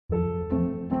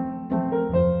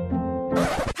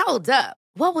Hold up.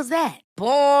 What was that?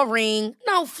 Boring.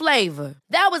 No flavor.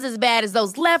 That was as bad as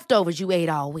those leftovers you ate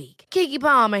all week. Keke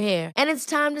Palmer here, and it's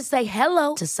time to say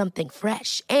hello to something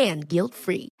fresh and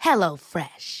guilt-free. Hello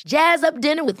Fresh. Jazz up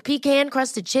dinner with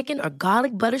pecan-crusted chicken or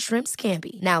garlic butter shrimp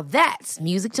scampi. Now that's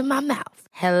music to my mouth.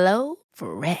 Hello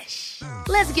Fresh.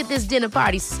 Let's get this dinner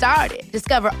party started.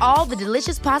 Discover all the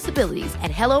delicious possibilities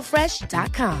at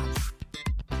hellofresh.com.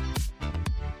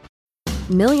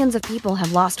 Millions of people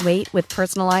have lost weight with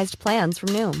personalized plans from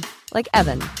Noom. Like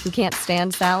Evan, who can't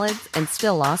stand salads and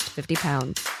still lost 50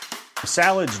 pounds.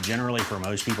 Salads generally for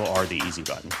most people are the easy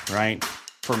button, right?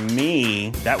 For me,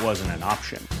 that wasn't an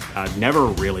option. I never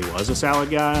really was a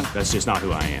salad guy. That's just not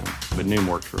who I am. But Noom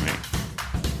worked for me.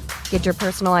 Get your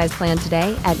personalized plan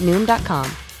today at Noom.com.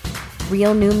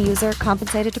 Real Noom user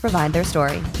compensated to provide their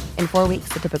story. In 4 weeks,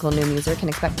 the typical Noom user can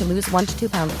expect to lose 1 to 2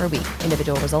 pounds per week.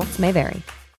 Individual results may vary.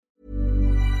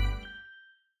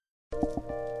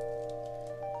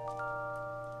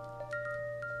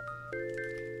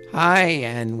 Hi,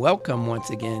 and welcome once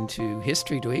again to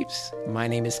History Dweeps. My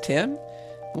name is Tim.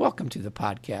 Welcome to the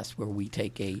podcast where we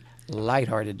take a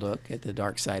lighthearted look at the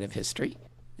dark side of history.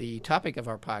 The topic of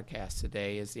our podcast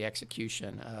today is the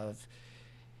execution of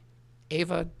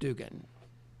Eva Dugan.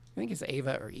 I think it's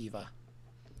Ava or Eva.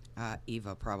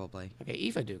 Eva, probably. Okay,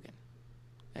 Eva Dugan.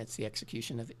 That's the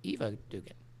execution of Eva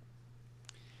Dugan.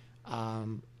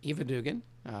 Eva Dugan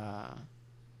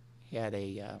had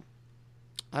a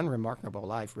unremarkable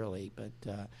life, really, but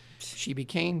she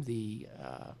became the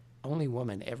only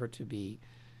woman ever to be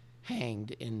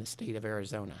hanged in the state of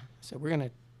Arizona. So we're going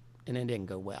to, and it didn't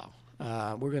go well.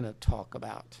 We're going to talk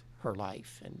about her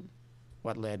life and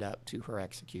what led up to her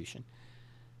execution.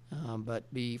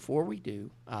 But before we do,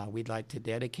 we'd like to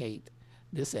dedicate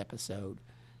this episode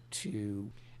to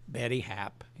Betty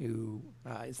Happ, who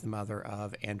is the mother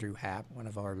of Andrew Happ, one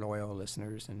of our loyal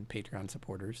listeners and Patreon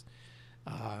supporters.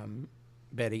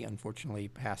 Betty unfortunately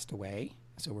passed away,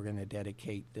 so we're going to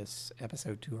dedicate this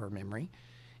episode to her memory.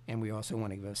 And we also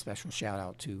want to give a special shout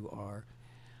out to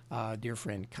our dear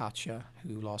friend Katja,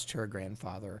 who lost her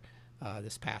grandfather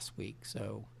this past week.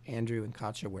 So Andrew and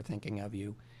Katja, we're thinking of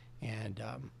you, and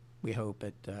we hope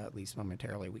that at least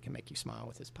momentarily we can make you smile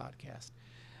with this podcast.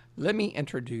 Let me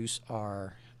introduce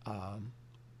our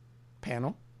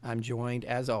panel. I'm joined,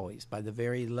 as always, by the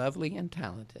very lovely and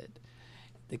talented,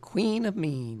 the Queen of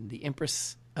Mean, the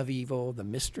Empress of Evil, the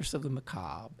Mistress of the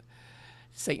Macabre,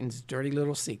 Satan's dirty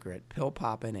little secret, pill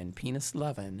poppin' and penis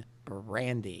lovin',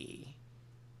 Brandy.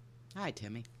 Hi,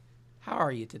 Timmy. How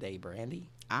are you today, Brandy?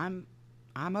 I'm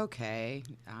okay.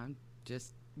 I'm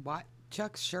just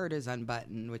Chuck's shirt is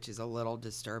unbuttoned, which is a little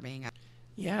disturbing.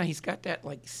 Yeah, he's got that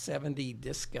like 70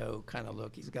 disco kind of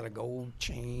look. He's got a gold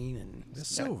chain and it's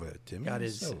silver, Timmy. Got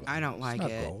his. Silver. I don't like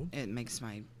it. Gold. It makes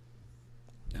my.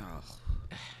 Oh.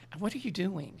 What are you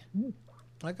doing?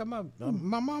 I got my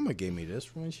mama gave me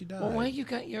this when she died. Well, why you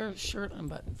got your shirt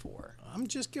unbuttoned for? I'm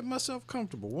just getting myself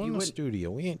comfortable. We're in the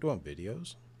studio. We ain't doing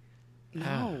videos.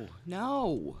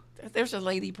 No. There's a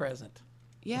lady present.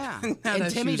 Yeah, and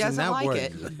Timmy doesn't like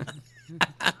it.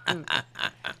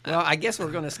 Well, I guess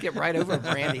we're going to skip right over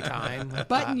Brandy time.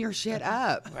 Button your shit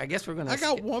up. I guess we're going to. I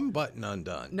got one button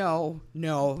undone.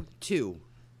 No, two.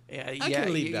 Yeah,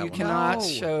 can leave that you one. cannot No.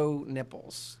 show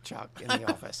nipples, Chuck, in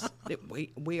the office.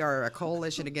 We are a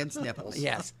coalition against nipples.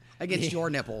 Yes. Against your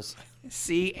nipples.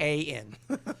 CAN.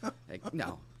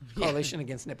 No. Coalition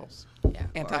Against Nipples. Yeah.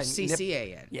 Or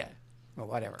CCAN. Yeah. Well,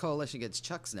 whatever. Coalition Against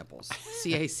Chuck's Nipples.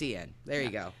 CACN. There you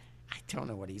go. I don't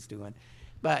know what he's doing.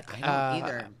 But I don't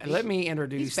either. Let me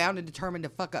introduce. He's bound and determined to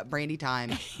fuck up Brandy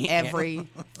time every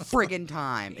friggin'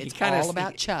 time. It's all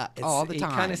about Chuck all the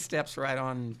time. He kind of steps right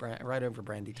over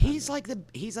Brandy time. He's like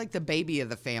the baby of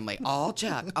the family. All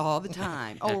Chuck all the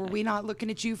time. Oh, are we not looking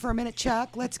at you for a minute,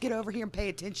 Chuck? Let's get over here and pay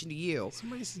attention to you.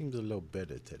 Somebody seems a little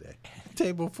bitter today.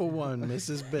 Table for one,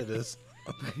 Mrs. Bitters.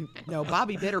 No,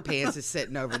 Bobby Bitterpants is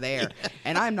sitting over there,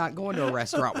 and I'm not going to a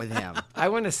restaurant with him. I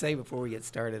want to say before we get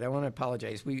started, I want to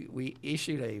apologize. We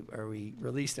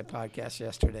released a podcast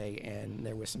yesterday, and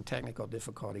there was some technical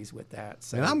difficulties with that.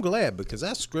 So. And I'm glad, because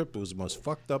that script was the most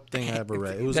fucked up thing I ever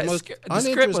read. It was the most the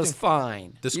script was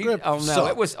fine. The script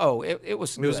sucked. It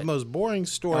was the most boring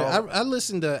story. I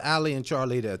listened to Ali and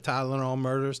Charlie, the Tylenol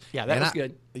murders. Yeah, that was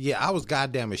good. Yeah, I was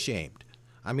goddamn ashamed.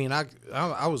 I mean, I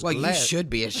was glad. Well, you should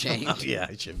be ashamed. Yeah,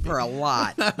 I should be. For a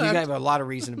lot. You have a lot of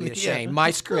reason to be ashamed. Yeah.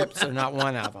 My scripts are not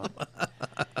one of them.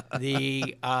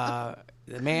 The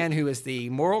man who is the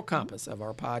moral compass of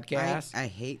our podcast. I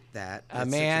hate that. A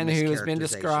man who has been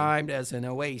described as an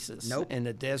oasis in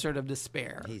the desert of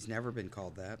despair. He's never been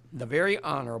called that. The very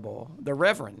honorable, the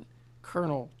Reverend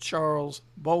Colonel Charles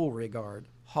Beauregard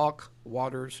Hawk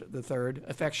Waters III,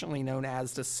 affectionately known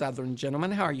as the Southern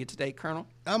Gentleman. How are you today, Colonel?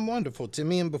 I'm wonderful,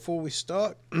 Timmy. And before we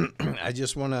start, I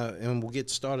just want to, and we'll get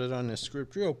started on this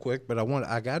script real quick, but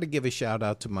I got to give a shout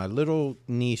out to my little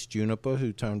niece, Juniper,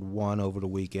 who turned 1 over the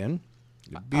weekend.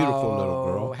 A beautiful little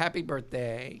girl. Oh, happy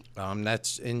birthday.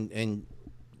 That's, and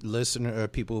listener,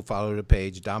 people who follow the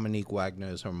page, Dominique Wagner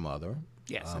is her mother.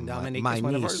 Yes, and Dominique my is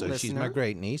one niece, of our so listeners. she's my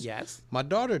great niece. Yes. My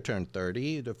daughter turned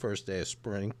 30 the first day of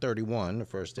spring, 31 the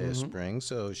first day of spring,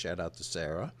 so shout out to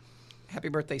Sarah. Happy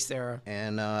birthday, Sarah.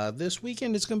 And this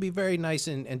weekend it's going to be very nice,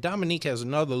 and Dominique has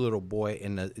another little boy,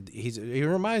 he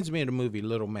reminds me of the movie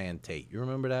Little Man Tate. You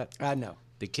remember that? I know.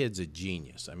 The kid's a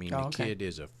genius. I mean, kid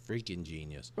is a freaking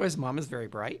genius. Well, his mom is very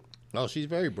bright. Oh, she's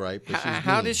very bright, but she's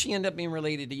How mean. does she end up being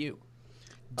related to you?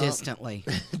 Distantly.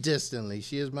 Distantly.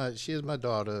 She is my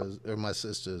daughter, or my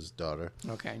sister's daughter.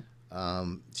 Okay.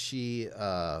 She Is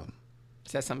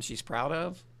that something she's proud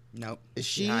of? Nope.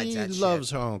 she hides that loves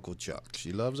shit. her Uncle Chuck.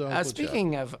 She loves her Uncle Chuck.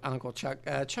 Speaking of Uncle Chuck,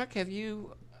 Chuck, have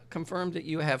you confirmed that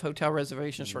you have hotel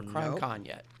reservations for CrimeCon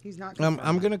yet? He's not.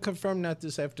 I'm going to confirm that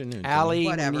this afternoon. Allie, we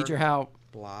Whatever. need your help.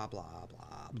 Blah blah blah.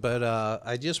 But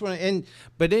I just want to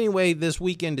but anyway, this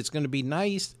weekend it's going to be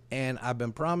nice, and I've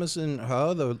been promising her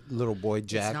other little boy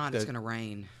Jack. It's not. It's gonna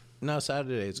rain. No,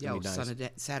 Saturday it's going to be nice.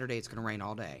 Saturday it's gonna rain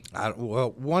all day. I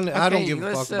don't give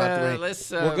a fuck about the rain.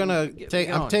 We're gonna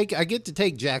get I get to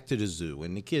take Jack to the zoo,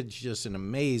 and the kid's just an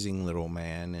amazing little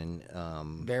man, and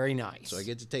Very nice. so I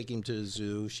get to take him to the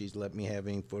zoo. She's let me have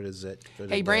him for the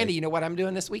Hey, Brandy, you know what I'm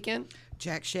doing this weekend?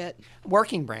 Jack shit.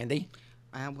 Working, Brandy.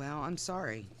 Well, I'm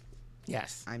sorry.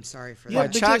 Yes. I'm sorry for Yeah, While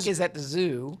that. Chuck is at the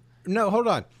zoo. No, hold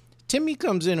on. Timmy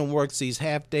comes in and works these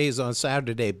half days on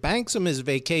Saturday, banks him his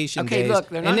vacation Okay, days, look,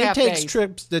 they're not and then half takes days.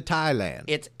 trips to Thailand.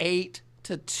 It's 8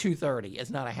 to 2:30. It's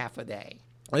not a half a day.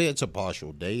 It's a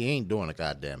partial day. He ain't doing a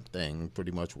goddamn thing.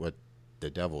 Pretty much what the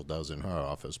devil does in her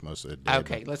office most of the day.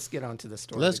 Okay, let's get on to the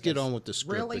story. Let's get because, on with the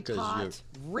script Really because pot.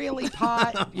 Really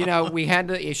pot. You know, we had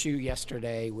the issue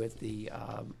yesterday with the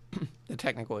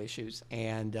technical issues,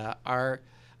 and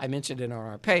I mentioned it on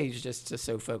our page just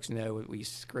so folks know we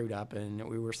screwed up and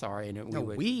we were sorry, and No,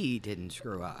 we didn't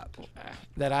screw up.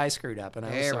 that I screwed up and I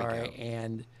was There we sorry, go.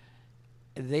 and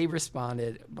they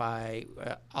responded by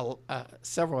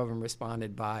several of them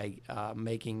responded by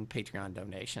making Patreon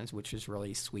donations, which was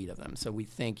really sweet of them. So we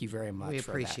thank you very much. We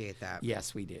for appreciate that.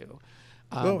 Yes, we do.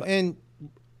 well, and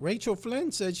Rachel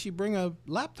Flynn said she'd bring a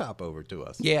laptop over to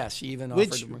us. Yeah, she even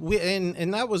Which offered.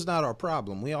 and that was not our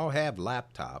problem. We all have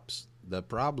laptops. The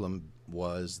problem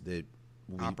was that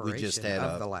we just had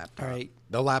of the laptop. All right.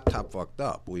 the laptop fucked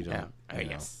up. We don't. Yeah. you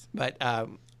know. Yes. But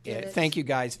thank you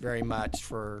guys very much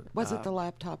for. Was it the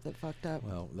laptop that fucked up?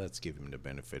 Well, let's give him the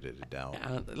benefit of the doubt.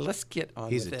 Let's get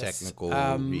on He's with a this. technical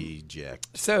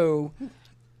reject. So,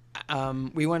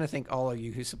 we want to thank all of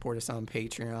you who support us on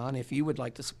Patreon. If you would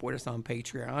like to support us on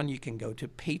Patreon, you can go to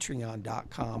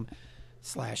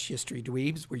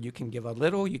patreon.com/historydweebs, where you can give a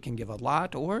little, you can give a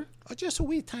lot, or Oh, just a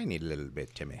wee tiny little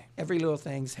bit, Timmy. every little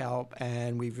things help.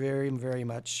 And we very, very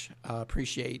much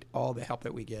appreciate all the help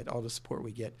that we get, all the support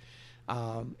we get.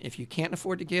 If you can't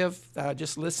afford to give,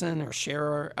 just listen or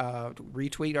share,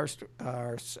 retweet our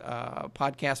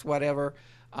podcast, whatever.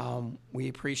 We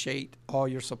appreciate all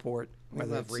your support. We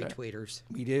love it's, retweeters.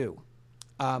 We do.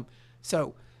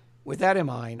 So, with that in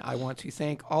mind, I want to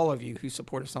thank all of you who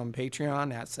support us on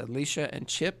Patreon. That's Alicia and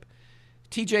Chip,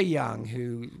 TJ Young,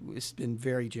 who has been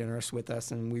very generous with us,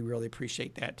 and we really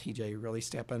appreciate that. TJ really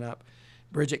stepping up.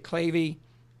 Bridget Clavey,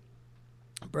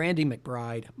 Brandy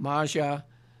McBride, Maja,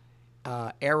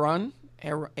 Aaron,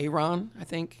 I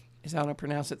think is how to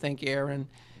pronounce it. Thank you, Aaron.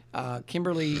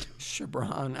 Kimberly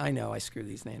Chabron. I know I screw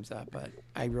these names up, but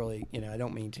I really, I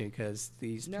don't mean to, because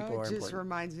these people No, are it just important.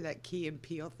 reminds me of that Key and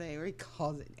Peele thing where he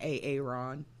calls it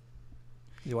Aaron.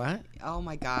 You what? Oh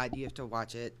my God, you have to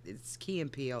watch it. It's Key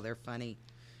and Peele. They're funny.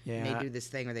 Yeah. And they do this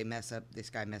thing where they mess up. This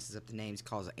guy messes up the names,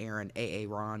 calls it Aaron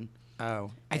Aaron.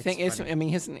 Oh, I It's think it's. funny. I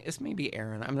mean, it's maybe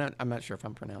Aaron. I'm not sure if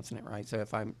I'm pronouncing it right. So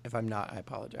if I'm not, I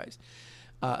apologize.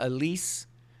 Elise,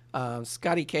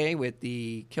 Scotty K with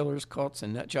the Killers, Cults,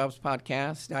 and Nut Jobs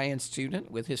podcast. Diane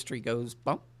Student with History Goes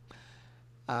Bump.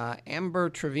 Amber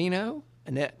Trevino,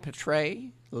 Annette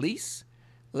Petray, Lise,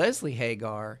 Leslie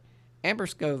Hagar, Amber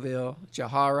Scoville,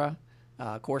 Jahara,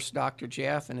 of course, Dr.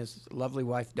 Jeff and his lovely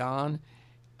wife Dawn,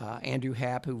 Andrew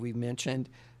Happ, who we've mentioned,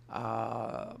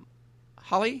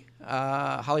 Holly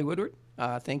Woodward.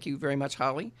 Thank you very much,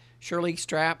 Holly. Shirley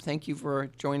Strapp, thank you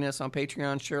for joining us on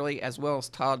Patreon, Shirley, as well as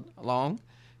Todd Long.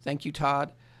 Thank you,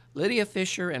 Todd. Lydia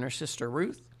Fisher and her sister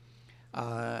Ruth.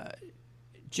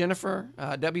 Jennifer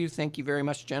W., thank you very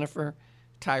much, Jennifer.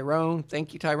 Tyrone.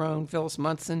 Thank you, Tyrone. Phyllis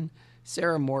Munson,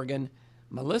 Sarah Morgan,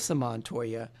 Melissa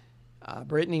Montoya,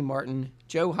 Brittany Martin,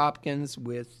 Joe Hopkins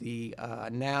with the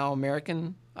Now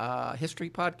American History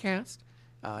podcast.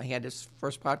 He had his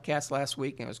first podcast last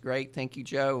week, and it was great. Thank you,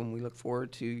 Joe, and we look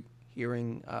forward to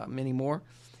hearing many more.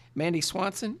 Mandy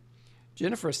Swanson,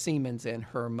 Jennifer Siemens and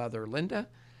her mother, Linda,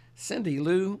 Cindy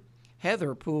Lou,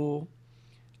 Heather Poole,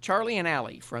 Charlie and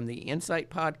Allie from the Insight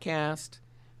podcast,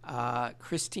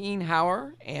 Christine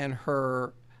Hauer and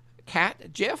her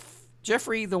cat,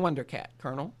 Jeffrey the Wonder Cat,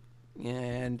 Colonel,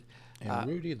 and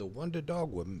Rudy the Wonder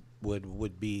Dog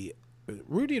would be.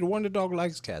 Rudy the Wonder Dog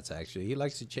likes cats. Actually, he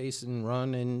likes to chase and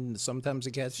run, and sometimes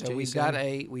the cats chase him.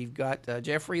 We've got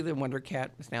Jeffrey the Wonder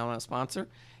Cat is now a sponsor,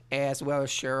 as well as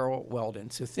Cheryl Weldon.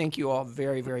 So thank you all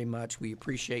very, very much. We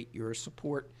appreciate your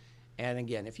support. And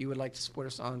again, if you would like to support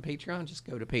us on Patreon, just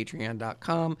go to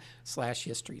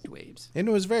patreon.com/historydweebs. And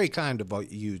it was very kind of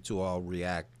you to all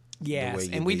react. Yes, the way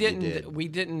you and we did.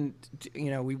 didn't.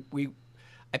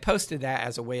 I posted that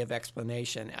as a way of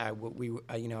explanation. I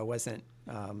wasn't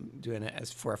doing it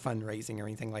as for a fundraising or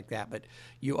anything like that. But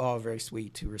you all are very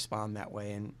sweet to respond that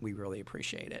way, and we really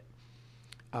appreciate it.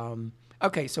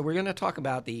 Okay, so we're going to talk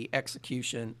about the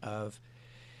execution of.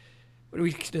 What did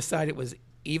we decide it was?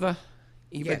 Eva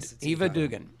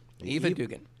Dugan. Eva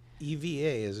Dugan.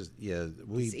 EVA is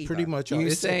we It's pretty Eva. much. You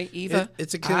say Eva.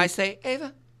 I say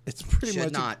Eva. It's pretty Should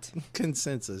much not. a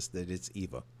consensus that it's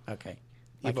Eva. Okay.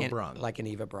 Eva Braun. Like an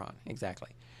Eva Braun, exactly.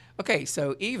 Okay,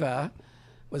 so Eva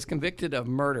was convicted of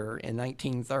murder in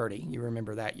 1930. You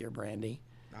remember that year, Brandy.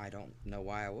 I don't know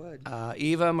why I would.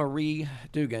 Eva Marie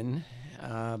Dugan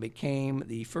became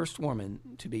the first woman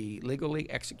to be legally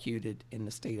executed in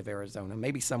the state of Arizona,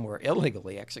 maybe somewhere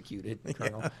illegally executed,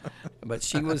 Colonel. But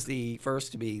she was the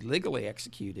first to be legally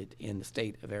executed in the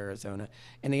state of Arizona,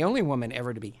 and the only woman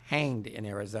ever to be hanged in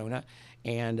Arizona.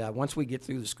 And once we get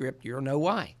through the script, you'll know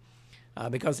why.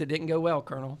 Because it didn't go well,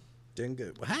 Colonel. Didn't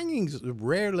go. Hangings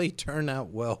rarely turn out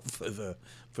well for the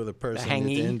person at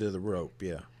the end of the rope.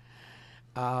 Yeah.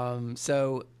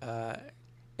 So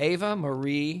Eva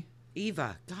Marie.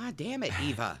 Eva. God damn it,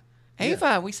 Eva.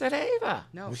 Eva. We said Eva.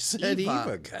 No, We said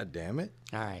Eva. God damn it.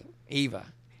 All right. Eva.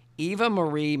 Eva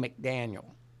Marie McDaniel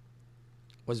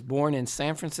was born in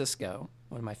San Francisco,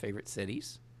 one of my favorite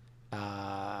cities.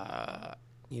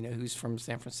 You know who's from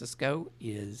San Francisco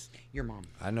is Your mom.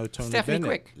 I know Tony Stephanie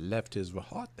Bennett Quick. left his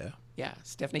heart there. Yeah,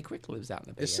 Stephanie Quick lives out in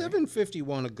the Bay Is Area.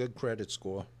 751 a good credit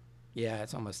score? Yeah,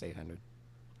 it's almost 800.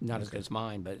 Not as good as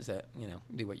mine, but it's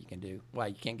do what you can do. Why,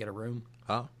 you can't get a room?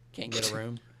 Huh? Can't get a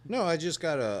room? No, I just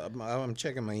got I'm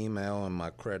checking my email, and my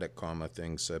Credit Karma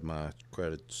thing said my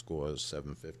credit score is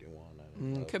 751. I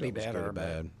don't know if Could be that was good better, or but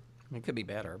bad. it could be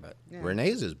better, but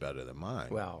Renee's is better than mine.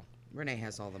 well, Renee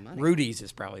has all the money. Rudy's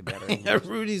is probably better. Than Yeah, yours.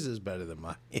 Rudy's is better than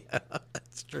mine. Yeah,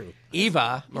 that's true.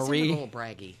 Eva He's a Marie. little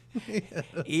braggy.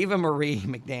 Eva Marie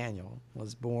McDaniel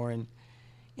was born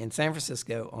in San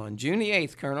Francisco on June the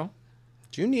 8th, Colonel,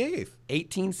 June the 8th.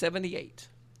 1878.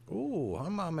 Ooh, her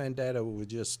mom and dad were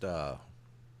just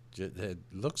it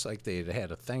looks like they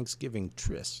had a Thanksgiving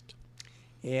tryst.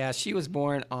 Yeah, she was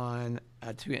born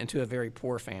into a very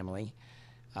poor family.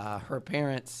 Her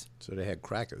parents, So they had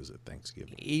crackers at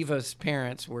Thanksgiving. Eva's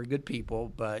parents, were good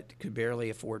people, but could barely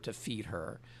afford to feed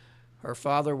her. Her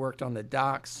father worked on the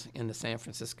docks in the San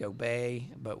Francisco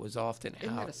Bay, but was often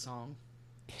Isn't that out. a song?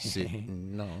 See,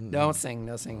 no. Don't sing,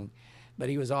 no singing. But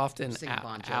he was often Sing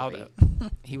Bon out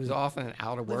Jovi. he was often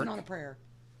out of work. Living on a prayer.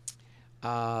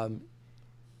 Her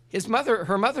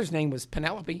mother's name was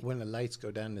Penelope. When the lights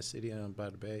go down the city on by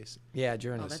the base. Yeah,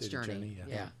 Journey. Oh, that's City Journey. Journey, yeah.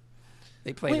 Yeah.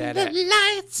 They play that at.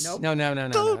 lights. Nope. No.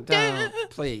 Don't.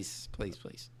 Please.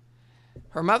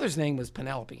 Her mother's name was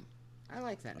Penelope. I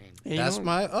like that name. Yeah, you That's don't-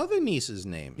 my other niece's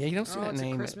name. Yeah, you don't see Oh, that it's a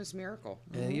name. Christmas miracle.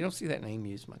 You don't see that name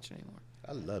used much anymore.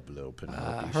 I love little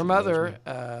Penelope. She Her loves me.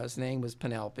 mother's name was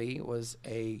Penelope. Was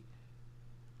a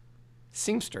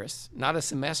seamstress, not a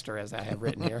semester, as I have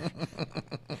written here.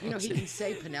 You know, he can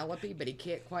say Penelope, but he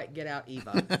can't quite get out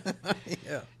Eva.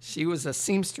 She was a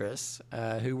seamstress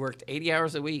who worked 80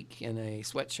 hours a week in a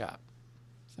sweatshop.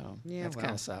 So Yeah, that's well.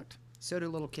 kind of sucked. So do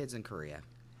little kids in Korea.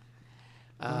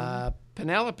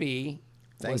 Penelope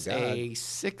Thank was God. a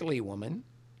sickly woman,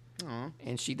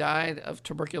 and she died of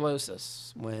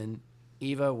tuberculosis when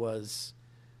Eva was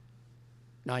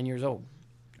 9 years old.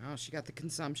 Oh, she got the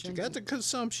consumption. You got the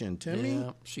consumption, Timmy.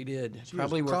 Yeah, she did. She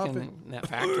Probably was working coughing. in that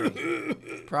factory.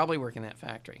 Probably working that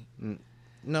factory.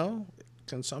 No,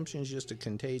 consumption is just a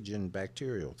contagion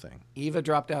bacterial thing. Eva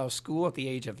dropped out of school at the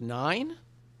age of 9.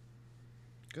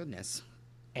 Goodness.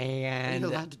 Are And you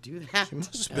allowed to do that? She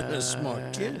must have been a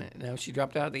smart kid. no, she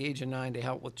dropped out at the age of 9 to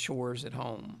help with chores at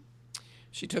home.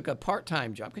 She took a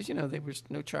part-time job because, there was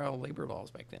no child labor laws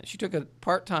back then. She took a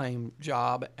part-time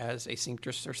job as a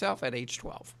seamstress herself at age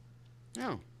 12.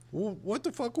 Oh, Well, what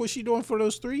the fuck was she doing for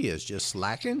those 3 years? Just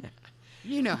slacking?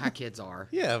 you know how kids are.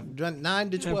 Yeah, 9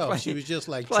 to 12. She was just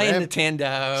like Playing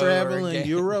Nintendo. traveling or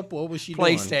Europe. What was she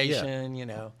doing?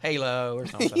 PlayStation, Halo or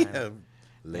something. Yeah.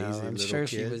 No, Lazy I'm little sure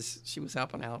kid. she was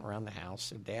helping out around the house.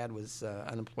 Her dad was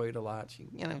unemployed a lot.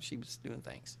 She was doing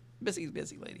things. Busy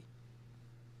lady.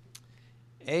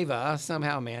 Ava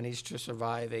somehow managed to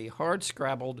survive a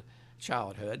hard-scrabbled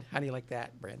childhood. How do you like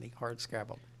that, Brandy?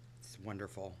 Hard-scrabbled. It's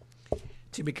wonderful.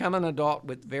 To become an adult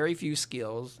with very few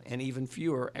skills and even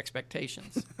fewer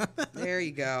expectations. There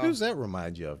you Who go. does that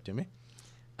remind you of, Jimmy?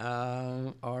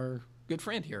 Our good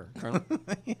friend here, Colonel.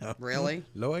 Really?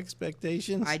 Low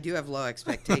expectations? I do have low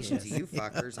expectations of you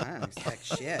fuckers. I don't expect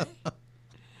shit.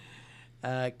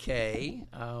 Okay.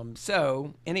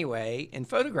 So, anyway, in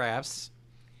photographs,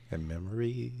 And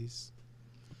memories.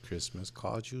 Christmas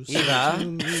cards you Eva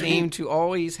sent to me. seemed to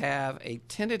always have a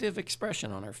tentative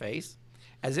expression on her face,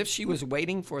 as if she was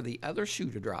waiting for the other shoe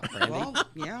to drop, Brandy. Well,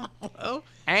 yeah. Well,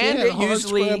 and she had a it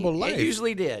hard-scrambled life.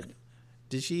 usually did.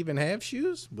 Did she even have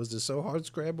shoes? Was it so hard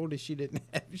scrambled that she didn't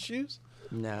have shoes?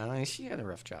 No, she had a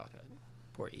rough childhood.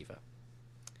 Poor Eva.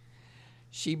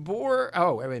 She bore.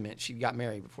 Oh, wait a minute. She got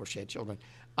married before she had children.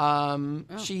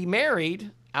 She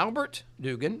married Albert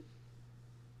Dugan,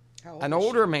 How old an was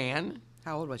older man. She?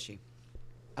 How old was she?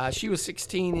 She was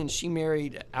 16, and she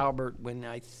married Albert when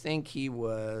I think he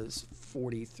was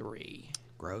 43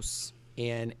 Gross.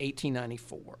 in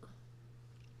 1894.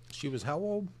 She was how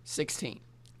old? 16.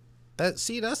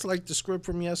 That's like the script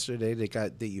from yesterday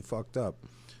that you fucked up.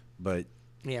 But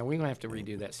Yeah, we're going to have to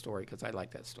redo that story because I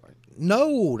like that story.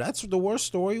 no, that's the worst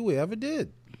story we ever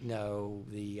did. No,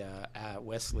 the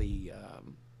Wesley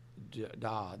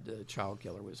Dodd, the child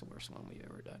killer, was the worst one we've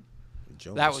ever done.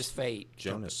 That was fate.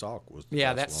 Jonas Salk was the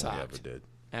Yeah, best that one we sucked. ever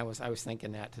did. I was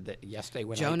thinking that yesterday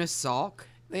when Jonas Salk?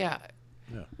 Yeah.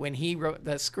 When he wrote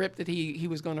the script that he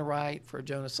was going to write for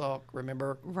Jonas Salk,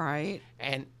 remember? Right.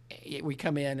 And we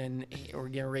come in and we're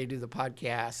getting ready to do the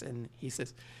podcast, and he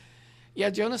says, "Yeah,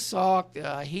 Jonas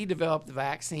Salk, he developed the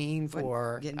vaccine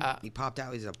for." He popped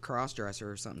out. He's a cross-dresser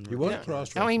or something. He was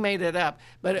cross. No, he made it up.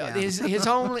 But Yeah.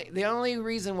 the only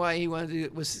reason why he wanted to do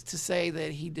it was to say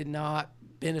that he did not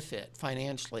benefit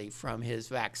financially from his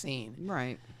vaccine.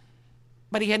 Right.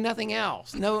 But he had nothing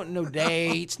else. No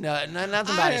dates, nothing about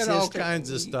I his had all history.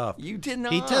 kinds of stuff. You did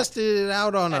not. He tested it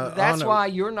out on a. That's on a- why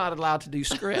you're not allowed to do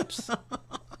scripts.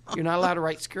 You're not allowed to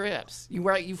write scripts. You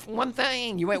write one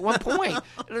thing. You write one point.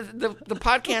 The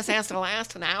podcast has to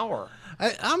last an hour.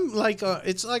 I'm like,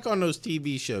 it's like on those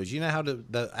TV shows. You know how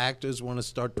the actors want to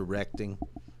start directing.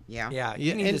 Yeah. Yeah, you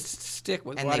Yeah, need to and- stick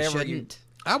with And they whatever you. shouldn't.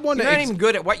 I want You're to. not even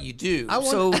good at what you do.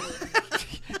 So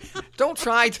don't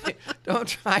try to. Don't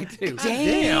try to.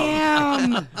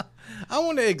 Damn. I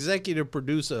want to executive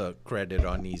producer credit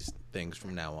on these things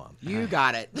from now on. You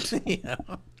got it. Yeah.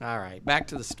 All right, back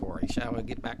to the story. Shall we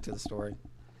get back to the story?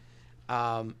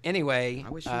 Anyway, I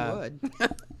wish you would.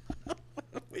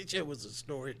 Wish it was a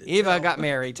story. To Eva tell. got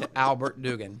married to Albert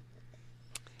Dugan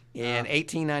in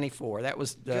 1894. That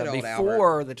was Good old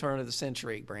before the turn of the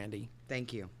century, Brandy.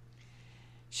 Thank you.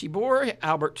 She bore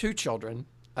Albert 2 children,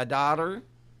 a daughter,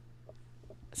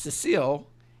 Cecile,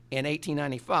 in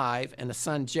 1895, and a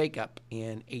son, Jacob,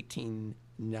 in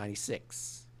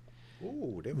 1896.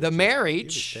 Ooh, they The was just- he was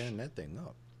marriage, tearing that thing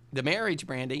up.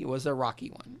 Brandy, was a rocky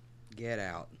one. Get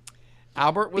out.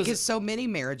 Albert was Because so many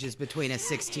marriages between a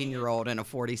 16-year-old and a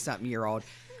 40-something-year-old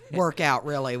work out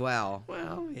really well.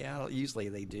 well, yeah, usually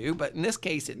they do, but in this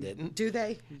case, it didn't. Do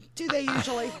they? Do they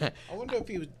usually? I wonder if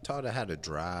he was taught her how to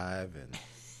drive and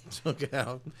took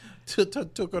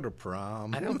her to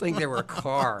prom. I don't think there were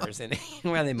cars, and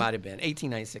well, they might have been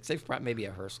 1896. They've probably maybe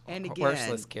a And again-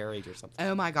 horseless carriage or something.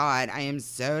 Oh my God, I am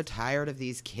so tired of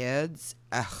these kids.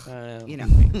 Ugh, you know.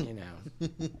 you know,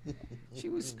 she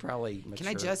was probably mature. Can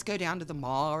I just go down to the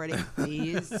mall already,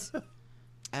 please?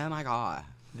 Oh my God,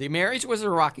 The marriage was a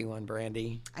rocky one,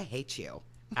 Brandy. I hate you.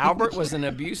 Albert was an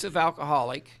abusive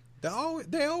alcoholic.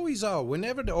 They always are.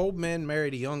 Whenever the old men marry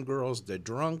the young girls, they're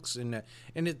drunks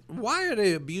why are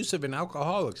they abusive and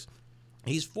alcoholics?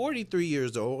 He's 43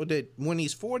 years old. When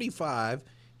he's 45,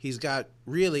 he's got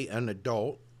really an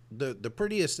adult, the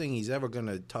prettiest thing he's ever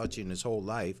gonna touch in his whole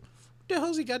life. What the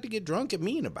hell's he got to get drunk and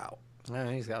mean about?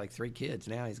 He's got like 3 kids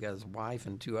now. He's got his wife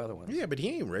and 2 other ones. Yeah, but he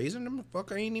ain't raising them.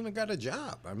 Fucker ain't even got a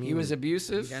job. I mean, He was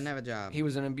abusive. He doesn't have a job. He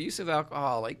was an abusive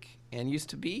alcoholic and used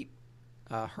to beat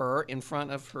her in front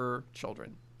of her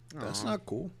children. That's not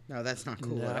cool. No, that's not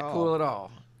cool Not at all. cool at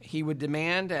all. He would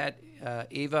demand that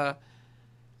Eva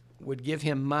would give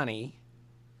him money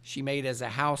she made as a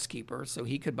housekeeper so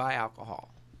he could buy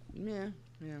alcohol. Yeah,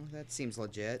 that seems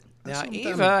legit. Now, Sometimes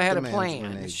Eva had a demands plan.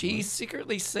 renege, She huh?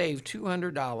 secretly saved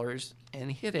 $200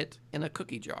 and hid it in a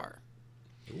cookie jar.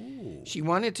 She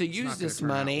wanted to use not gonna this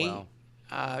turn out money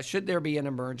well. should there be an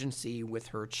emergency with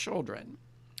her children.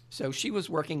 So she was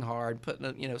working hard,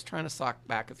 trying to sock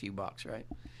back a few bucks, right?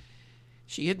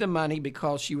 She hid the money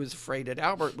because she was afraid that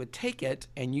Albert would take it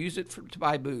and use it to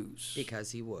buy booze.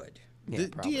 Because he would.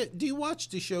 Yeah, Do you watch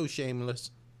the show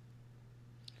Shameless?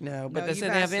 No, but No, does you've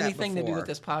it have asked that anything to do before. with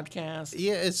this podcast?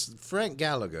 Yeah, it's Frank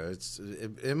Gallagher.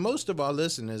 And most of our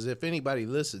listeners, if anybody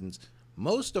listens,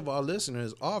 most of our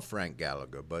listeners are Frank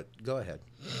Gallagher. But go ahead.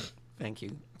 Thank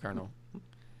you, Colonel.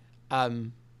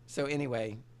 So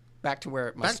anyway, back to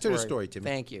where my Back to the story, Timmy.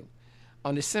 Thank you.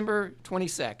 On December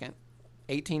 22nd,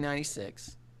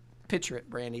 1896, picture it,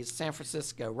 Brandy, it's San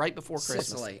Francisco, right before Christmas.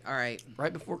 Sicily. All right.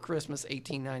 Right before Christmas,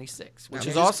 1896, which Now,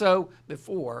 is just- also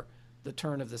before the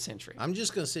turn of the century. I'm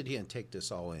just going to sit here and take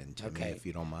this all in, Timmy, Okay. if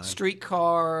you don't mind.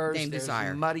 Streetcars, Name there's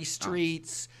desire. muddy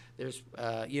streets, there's,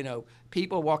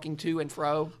 people walking to and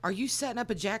fro. Are you setting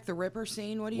up a Jack the Ripper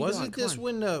scene? What are you Wasn't doing? this Come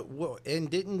when and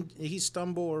didn't he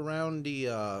stumble around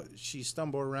she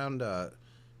stumbled around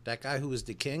that guy who was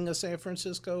the king of San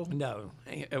Francisco? No,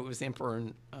 it was Emperor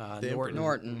Emperor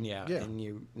Norton. Yeah, Yeah.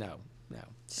 and no. And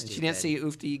she didn't see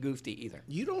Oofty Goofty either.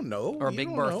 You don't know. Or you Big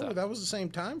don't Bertha. know. That was the same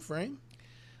time frame.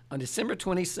 On December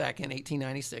 22nd,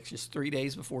 1896, just 3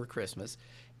 days before Christmas,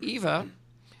 Eva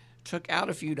took out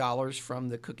a few dollars from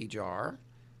the cookie jar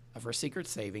of her secret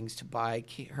savings to buy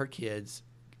her kids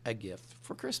a gift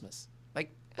for Christmas.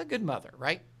 Like a good mother,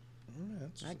 right?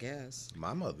 I guess.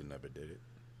 My mother never did it.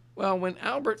 Well, when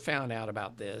Albert found out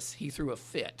about this, he threw a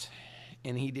fit,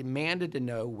 and he demanded to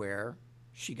know where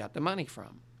she got the money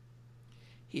from.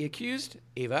 He accused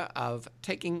Eva of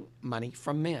taking money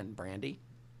from men, Brandy.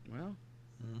 Well,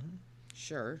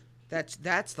 sure.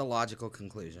 That's the logical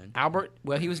conclusion. Albert,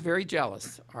 well, he was very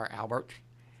jealous, our Albert.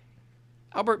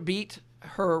 Albert beat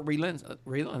her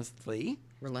relentlessly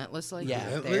Relentlessly?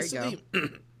 Yeah. There you go.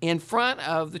 in front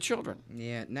of the children.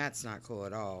 Yeah, and that's not cool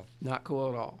at all. Not cool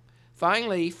at all.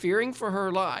 Finally, fearing for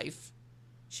her life,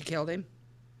 She killed him?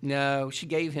 no, she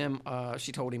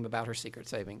told him about her secret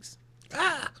savings.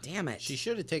 Damn it. She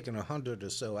should have taken 100 or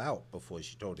so out before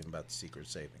she told him about the secret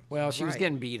saving. Well, she was Right.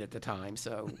 getting beat at the time,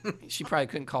 so she probably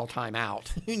couldn't call time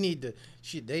out. They needed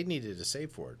to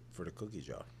save for it for the cookie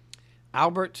jar.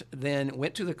 Albert then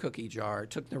went to the cookie jar,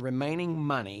 took the remaining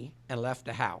money, and left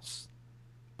the house.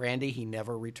 Brandy, he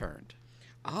never returned.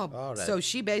 Oh, that- so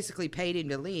she basically paid him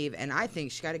to leave, and I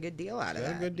think she got a good deal out of Got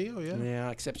a that. good deal, yeah. Yeah,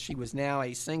 except she was now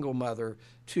a single mother,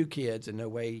 2 kids, and no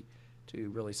way to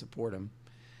really support them.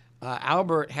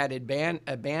 Albert had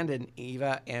abandoned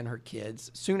Eva and her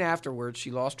kids. Soon afterwards, she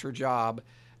lost her job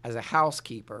as a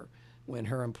housekeeper when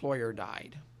her employer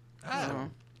died.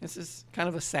 So, this is kind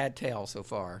of a sad tale so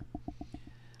far.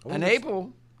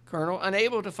 Unable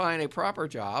to find a proper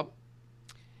job,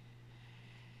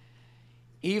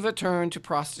 Eva turned to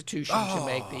prostitution to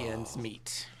make the ends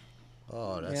meet.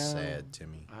 Oh, that's Yeah. sad,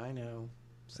 Timmy. I know.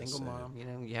 Single sad. mom,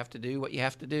 you have to do what you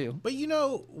have to do. But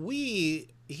we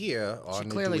here on She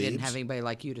the clearly didn't Dweebs have anybody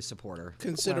like you to support her.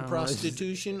 consider Well,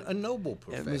 prostitution a noble It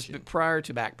was profession. prior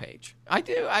to Backpage. I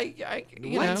do.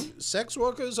 Sex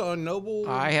workers are noble.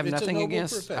 I have it's a nothing noble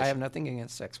against. profession. I have nothing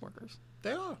against sex workers.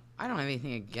 They are. I don't have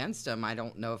anything against them. I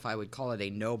don't know if I would call it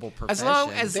a noble As profession. long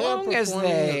as They are they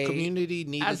performing a community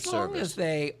needed as long service. as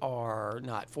they are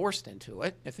not forced into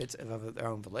it, if it's of their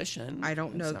own volition. I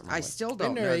don't there's know. nothing wrong I with it. still don't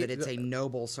And they're know a- that it's a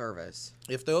noble service.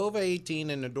 If they're over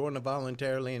 18 and they're doing it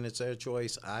voluntarily and it's their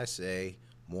choice, I say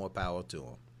more power to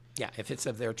them. Yeah, if it's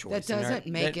of their choice. That and they're-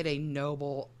 doesn't make that- it a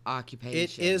noble It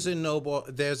occupation. is a noble.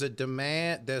 There's a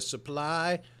demand. There's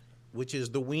supply, which is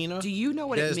the wiener. Do you know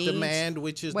what it There's means? demand,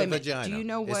 which is Wait a the minute, vagina. Do you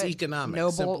know It's what economics.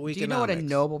 noble? Simple Do you know what a economics.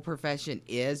 noble profession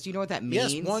is? Do you know what that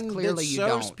means? Yes, one Clearly that you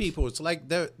serves don't. people. It's like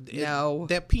No.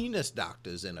 they're penis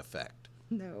doctors in effect.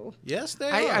 No. Yes, they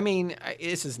are. I mean,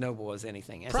 it's as noble as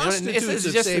anything. Prostitutes It's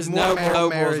have just saved as more noble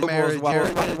marriage- as marriage- what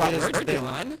marriage- we're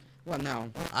doing. Well,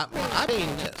 no. I mean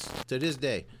this to this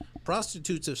day.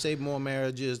 Prostitutes have saved more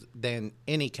marriages than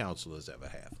any counselors ever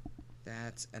have.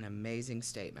 That's an amazing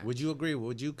statement. Would you agree?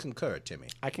 Would you concur, Timmy?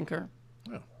 I concur.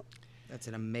 Well, That's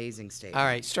an amazing statement. All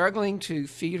right, struggling to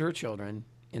feed her children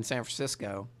in San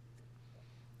Francisco,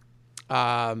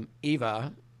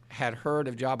 Eva had heard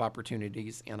of job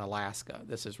opportunities in Alaska.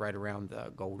 This is right around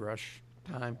the gold rush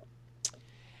time.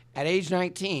 At age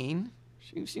 19,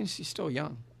 she's still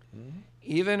young.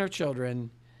 Eva and her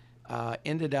children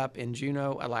ended up in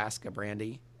Juneau, Alaska,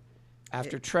 Brandy,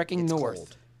 after trekking north.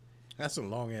 Cold. That's a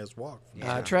long ass walk.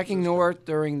 Trekking north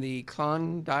during the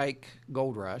Klondike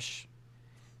Gold Rush,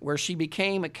 where she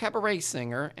became a cabaret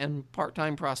singer and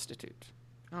part-time prostitute.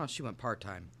 Oh, she went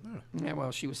part-time. Yeah,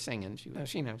 well, she was singing.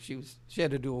 She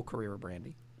had a dual career,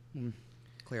 Brandy.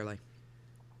 Clearly.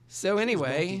 So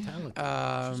anyway, She's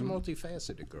a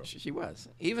multifaceted girl. she was.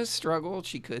 Eva struggled.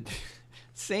 She could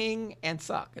sing and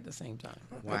suck at the same time.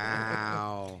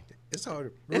 Wow. It's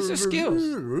hard. It's her skills.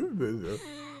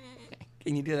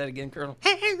 Can you do that again, Colonel?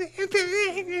 God,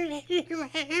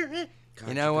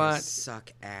 You know guys what?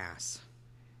 Suck ass.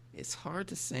 It's hard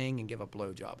to sing and give a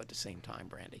blowjob at the same time,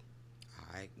 Brandy.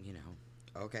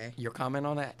 Okay. Your comment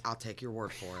on that? I'll take your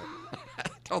word for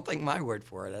it. Don't take my word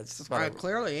for it. That's just what I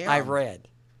clearly am. I've read.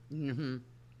 Mm-hmm.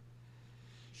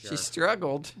 She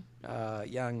struggled,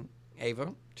 young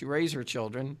Ava, to raise her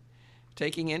children,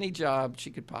 taking any job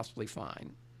she could possibly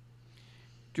find.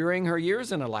 During her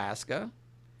years in Alaska,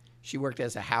 she worked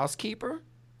as a housekeeper,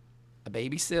 a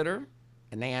babysitter,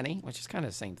 a nanny, which is kind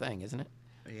of the same thing, isn't it?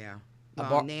 Yeah.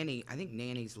 nanny. I think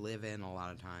nannies live in a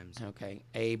lot of times. Okay.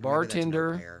 A that's an au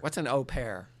bartender. pair. What's an au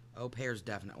pair? Au pairs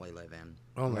definitely live in.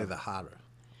 Only the hotter.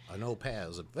 An au pair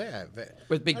is a very, very...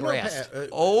 With big an breasts.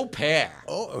 Au pair,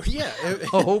 Au pair. Oh, yeah.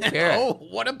 Au pair. Oh,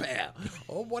 what a pair.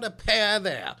 Oh, what a pair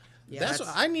there. Yeah, that's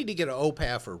that's- what, I need to get an au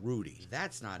pair for Rudy.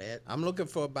 That's not it. I'm looking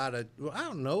for about I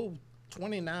don't know,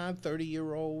 29,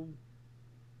 30-year-old.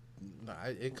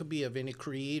 It could be of any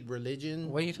creed, religion.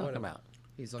 What are you talking about?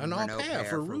 He's looking An for an au au pair pair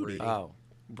for Rudy. Oh,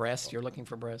 breast. You're looking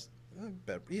for breast?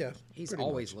 Yeah. He's pretty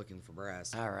always much. looking for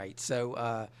breasts. All right.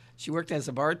 So she worked as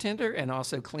a bartender and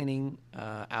also cleaning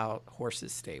out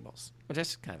horses' stables, which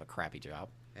is kind of a crappy job.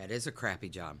 That is a crappy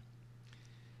job.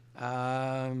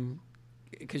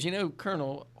 Because,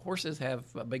 Colonel, horses have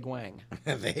a big wang.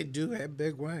 They do have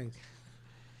big wings.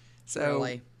 So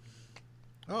Really?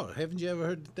 Oh, haven't you ever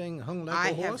heard the thing hung like I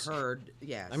a have horse? heard,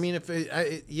 yes. I mean,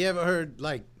 you ever heard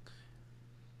like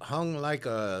hung like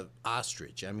a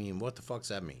ostrich? I mean, what the fuck's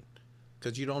that mean?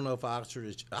 Because you don't know if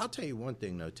ostrich. I'll tell you one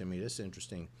thing though, Timmy. This is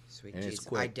interesting. Sweet and it's Jesus.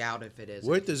 quick. I doubt if it is.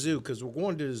 We're at the zoo because we're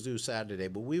going to the zoo Saturday,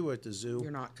 but we were at the zoo.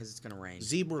 You're not because it's going to rain.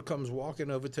 Zebra comes walking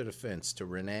over to the fence to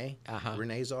Renee. Uh-huh.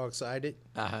 Renee's all excited.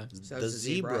 Uh-huh. So The is the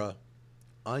zebra. zebra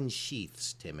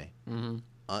unsheaths, Timmy. Mm-hmm.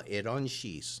 It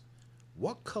unsheaths.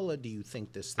 What color do you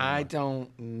think this thing I was?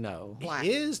 don't know. Black.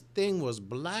 His thing was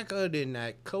blacker than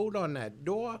that coat on that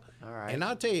door. All right. And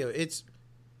I'll tell you,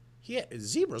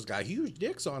 zebras got huge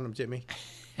dicks on them, Timmy.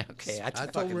 Okay. I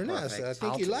fucking told Renee, I said, I perfect.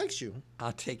 think he likes you.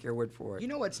 I'll take your word for it. You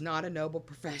know what's not a noble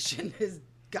profession is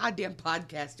goddamn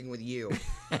podcasting with you.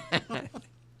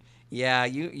 Yeah,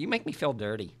 you make me feel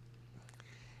dirty.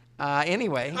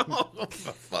 Anyway, Oh,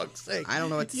 for fuck's sake. I don't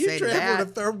know what to you say to travel that.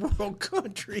 to third world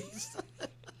countries.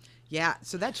 Yeah,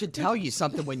 so that should tell you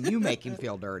something when you make him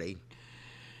feel dirty.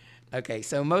 okay.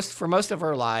 So for most of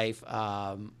her life,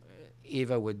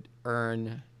 Eva would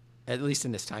earn, at least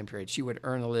in this time period, she would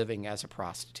earn a living as a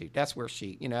prostitute. That's where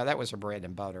that was her bread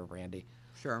and butter, Randy.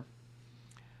 Sure.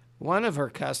 One of her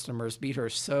customers beat her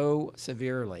so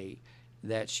severely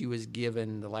that she was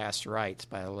given the last rites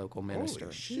by a local minister.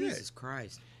 Holy shit. Jesus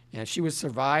Christ. And she would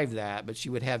survive that, but she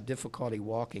would have difficulty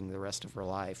walking the rest of her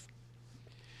life.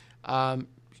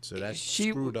 So that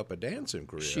She- screwed up a dancing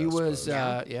career. She I was,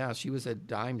 suppose. she was a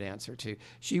dime dancer too.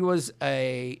 She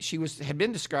had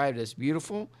been described as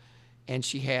beautiful, and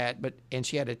she had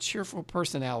a cheerful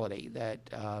personality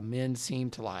that men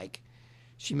seemed to like.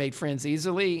 She made friends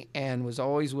easily and was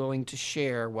always willing to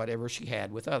share whatever she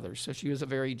had with others. So she was a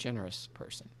very generous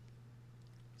person.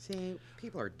 See,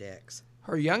 people are dicks.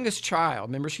 Her youngest child,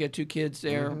 remember she had 2 kids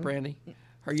there, Brandy?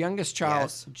 Her youngest child,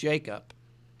 Yes. Jacob,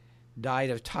 died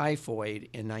of typhoid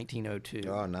in 1902.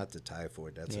 Oh, not the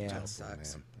typhoid. That's Yeah. a tough one,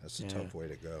 Sucks. man. That's a tough way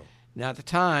to go. Now, at the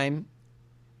time,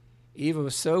 Eva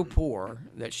was so poor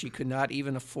that she could not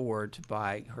even afford to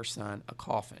buy her son a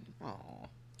coffin. Oh.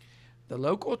 The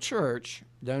local church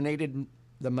donated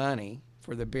the money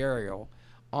for the burial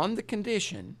on the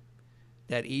condition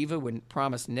that Eva would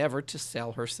promise never to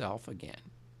sell herself again.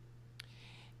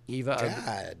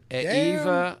 God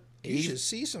damn. You Eva, should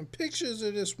see some pictures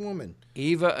of this woman.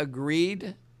 Eva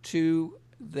agreed to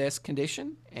this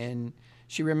condition, and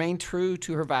she remained true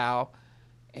to her vow,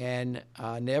 and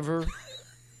never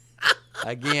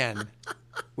again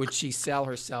would she sell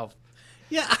herself.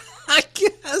 Yeah, I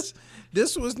guess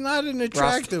this was not an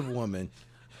attractive woman.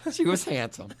 She was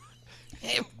handsome.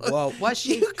 Well, was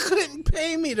she? You couldn't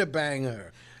pay me to bang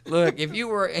her. Look, if you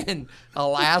were in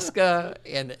Alaska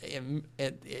and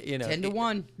 10 to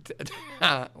 1.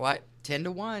 what?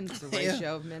 10-1. It's the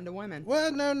ratio of men to women.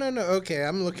 Well, no. Okay,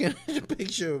 I'm looking at the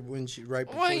picture of when she right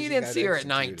before Well, she you didn't got see her at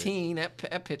executed. 19.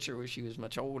 That picture where she was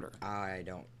much older.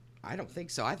 I don't think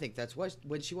so. I think that's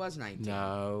when she was 19.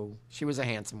 No, she was a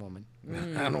handsome woman.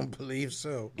 I don't believe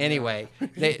so. Anyway,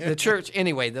 the church.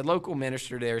 Anyway, the local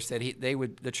minister there said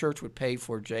the church would pay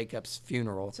for Jacob's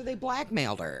funeral So they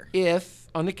blackmailed her. if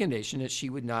on the condition that she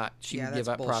would Yeah, give that's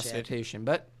up bullshit. prostitution.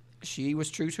 But she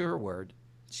was true to her word.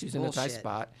 She was in a tight Bullshit.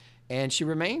 spot, and she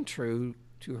remained true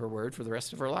to her word for the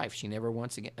rest of her life. She never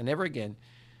again,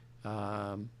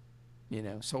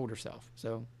 sold herself.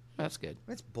 So that's good.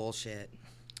 That's bullshit.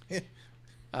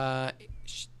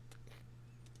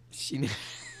 She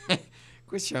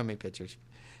quit showing me pictures.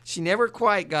 She never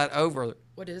quite got over.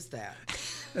 What is that?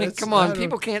 Come I on, don't-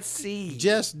 people can't see.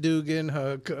 Jess Dugan,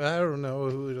 I don't know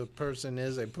who the person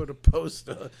is. They put a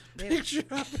picture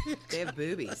of it. They have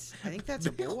boobies. I think that's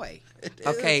a boy.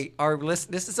 Okay,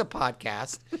 this is a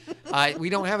podcast. We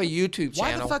don't have a YouTube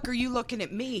Why channel. the fuck are you looking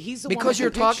at me? He's the one Because with you're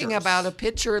the talking pictures. about a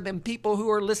picture, then people who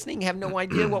are listening have no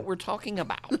idea what we're talking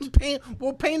about.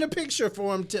 Paint a picture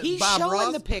for him, He's Bob showing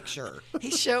Ross. the picture.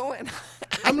 He's showing.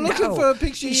 I'm looking for a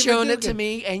picture He's of Eva showing it to Dugan.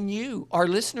 me and you. Our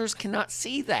listeners cannot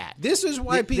see that. This is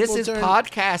why people This is turn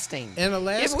podcasting. in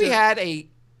Alaska. If we had a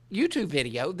YouTube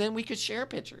video, then we could share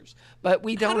pictures. But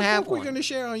we don't have We're one. going to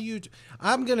share on YouTube.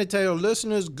 I'm going to tell your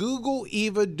listeners, Google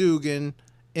Eva Dugan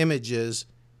images,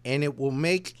 and it will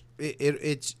make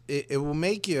it'll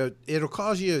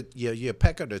cause you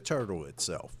pecker the turtle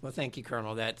itself. Well, thank you,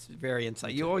 Colonel. That's very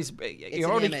insightful.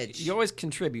 You an image. you always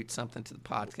contribute something to the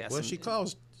podcast. Well, And-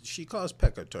 she calls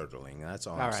pecker turtling. That's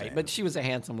all. all I'm right, saying. but she was a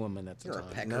handsome woman at the You're a time.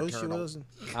 pecker no, she turtle. wasn't.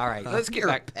 All right, let's get You're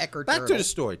a back. pecker Back to turtle. the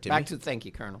story, Timmy. Back to thank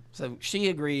you, Colonel. So she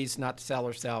agrees not to sell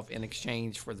herself in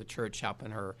exchange for the church helping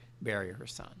her bury her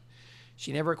son.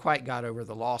 She never quite got over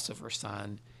the loss of her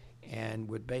son and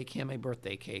would bake him a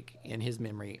birthday cake in his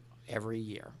memory every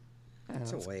year.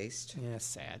 That's a waste. Yeah, it's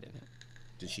sad, isn't it?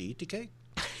 Did she eat the cake?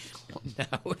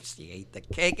 No, she ate the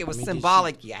cake. It was mean, did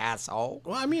symbolic, you asshole.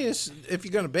 Well, I mean, if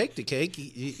you're going to bake the cake,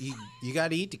 you got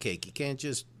to eat the cake. You can't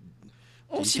just.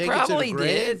 Well, you she take it to the probably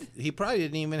grave. did. He probably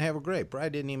didn't even have a grave.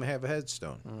 Probably didn't even have a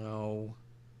headstone. No.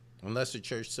 Unless the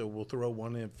church said we'll throw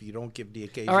one in if you don't give the All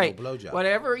occasional right, blowjob.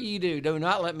 whatever you do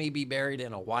not let me be buried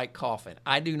in a white coffin.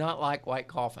 I do not like white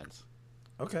coffins.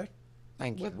 Okay.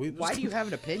 Thank you. Why do you have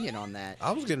an opinion on that?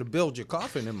 I was going to build your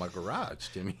coffin in my garage,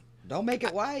 Timmy. Don't make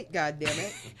it white,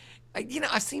 goddammit.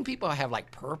 I've seen people have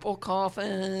like purple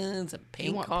coffins and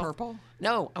pink want coffins. purple?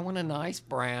 No, I want a nice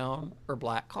brown or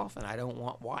black coffin. I don't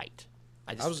want white.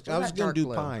 I was about going to dark do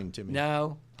blue? pine, Timmy.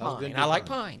 No, I was gonna pine. do I like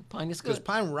pine. pine. Pine is Because good.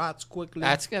 pine rots quickly.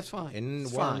 That's fine. And then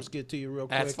It's the worms fine. get to you real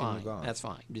quick That's and fine. you're gone. That's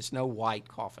fine. Just no white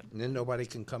coffin. And then nobody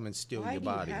can come and steal Why your do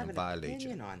you body have and an violate you.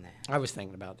 opinion on that? I was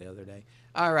thinking about it the other day.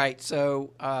 All right,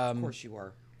 so Of course you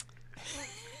were.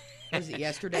 Was it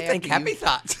yesterday? I think after happy you,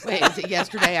 thoughts. Wait, is it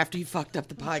yesterday after you fucked up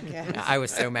the podcast? I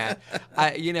was so mad.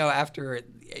 After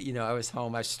I was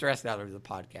home, I was stressed out over the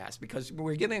podcast because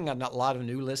we're getting a lot of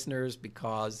new listeners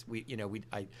because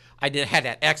I had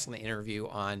that excellent interview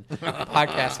on the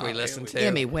podcast we listened to.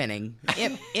 Emmy winning.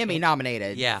 Emmy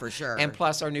nominated. Yeah, for sure. And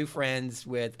plus our new friends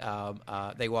with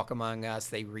They Walk Among Us,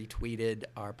 they retweeted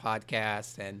our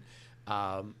podcast and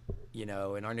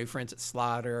and our new friends at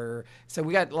Slaughter. So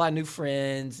we got a lot of new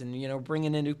friends and,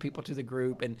 bringing in new people to the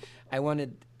group. And I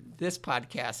wanted this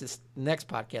next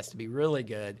podcast to be really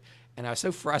good. And I was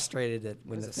so frustrated that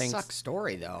when It the was a things suck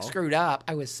story though. screwed up,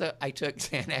 I took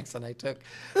Xanax and I took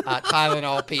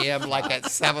Tylenol PM like at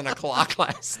 7 o'clock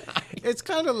last night. It's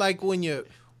kind of like when your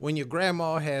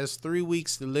grandma has 3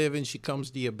 weeks to live and she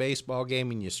comes to your baseball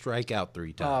game and you strike out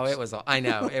 3 Oh, times. I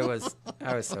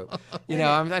was so,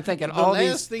 I'm thinking the all last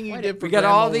these. thing you did for We got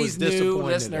grandma all was these new disappointed her.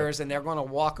 listeners, and they're going to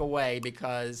walk away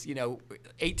because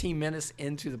 18 minutes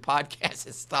into the podcast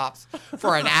it stops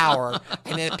for an hour,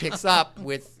 and then it picks up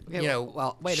with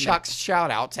well, wait a Chuck's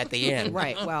shout outs at the end.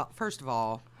 Right. Well, first of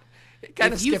all, It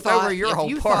kind of if you skipped thought, over your if whole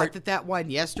you part. thought that one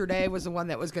yesterday was the one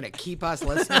that was going to keep us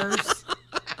listeners,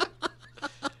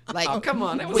 like, Oh, come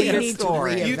on, that was we a good need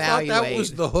story. to reevaluate. You thought that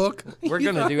was the hook? We're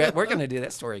gonna do it. We're gonna do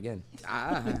that story again.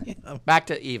 Back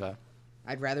to Eva.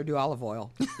 I'd rather do olive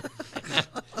oil.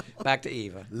 Back to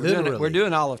Eva. Literally. We're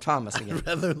doing Olive Thomas again.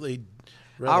 rather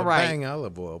All right. bang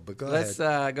olive oil, but go Let's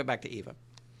ahead. go back to Eva.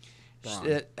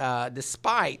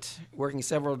 Despite working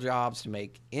several jobs to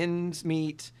make ends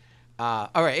meet, all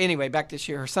right. Anyway, back this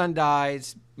year, her son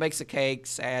dies, makes a cake.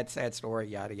 Sad story.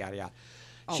 Yada yada yada.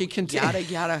 She continued. Yada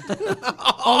yada.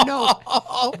 Oh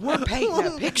no, we're painting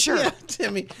a picture. Yeah,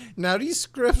 Timmy. Now these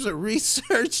scripts are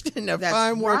researched and they're That's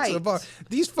fine works of right. art.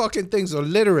 These fucking things are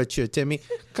literature, Timmy.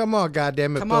 Come on,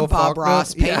 goddamn it, Come Bill on, Bob Faulkner.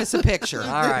 Ross, paint Yeah. us a picture. All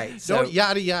right. So, Don't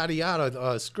yada yada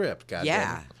yada script, goddamn.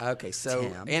 Yeah. okay. So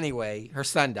Tim. anyway, her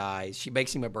son dies. She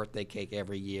makes him a birthday cake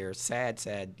every year. Sad,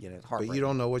 heartbreaking. But you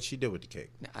don't know what she did with the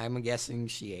cake. I'm guessing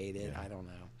she ate it. I don't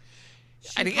know.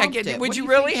 pumped it. Would What you do you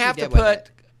really think she have to did with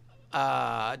put?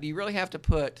 Do you really have to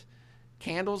put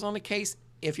candles on the case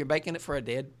if you're baking it for a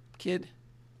dead kid?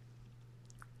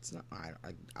 It's not,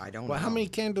 I don't Well, know. how many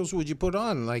candles would you put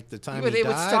on? Like the time It he would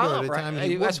died stop, or the right? time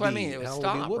he would That's what I be? mean. It would How old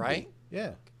stop, he would be. right?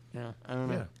 Yeah. Yeah, I don't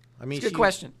know. Yeah. I mean, It's a good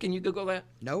question. Can you Google that?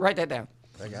 Nope. Write that down.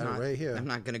 I got Not- it right here. I'm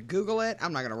not going to Google it.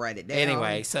 I'm not going to write it down.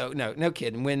 Anyway, so no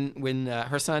kidding. When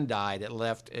her son died, it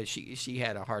left. She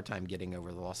had a hard time getting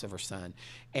over the loss of her son,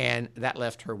 and that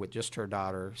left her with just her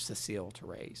daughter Cecile to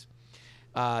raise.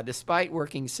 Despite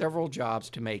working several jobs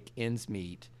to make ends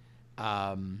meet,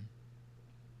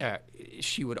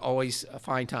 she would always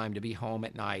find time to be home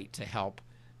at night to help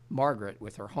Margaret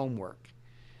with her homework.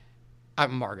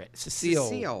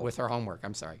 Cecile with her homework.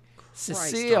 I'm sorry.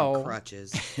 Christ on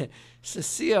crutches.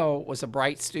 Cecile was a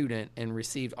bright student and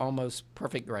received almost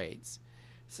perfect grades.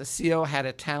 Cecile had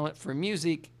a talent for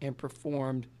music and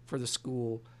performed for the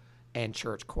school and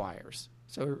church choirs.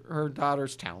 So her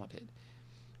daughter's talented.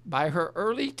 By her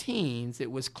early teens,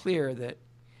 it was clear that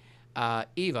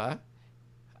Eva,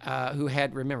 who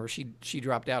had, remember, she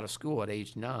dropped out of school at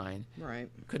age 9, Right.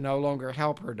 could no longer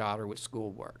help her daughter with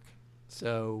schoolwork.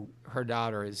 So her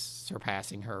daughter is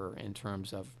surpassing her in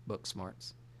terms of book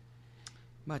smarts.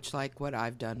 Much like what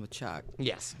I've done with Chuck.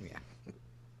 Yes. Yeah.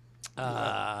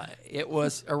 It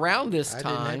was around this I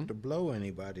didn't time. have to blow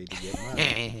anybody to get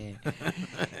mine.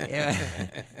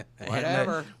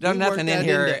 Whatever. No, We nothing worked in that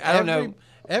here. into I don't know.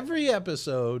 Every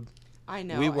episode, I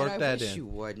know. We and worked I that wish in. you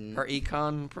wouldn't. Her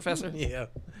econ professor? yeah,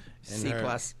 C her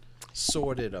plus.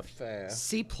 sordid affair.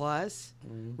 C+.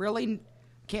 Mm-hmm. Really?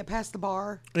 Can't pass the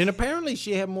bar? And apparently,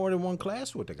 she had more than one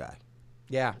class with the guy.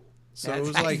 Yeah. So it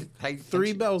was I like think 3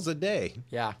 she- bells a day.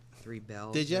 Yeah. 3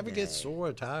 bells. Did you a ever get day. sore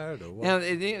or tired or what? Now,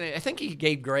 I think he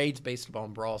gave grades based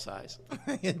upon brawl size.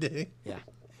 Did Yeah.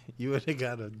 you would have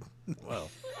got a well.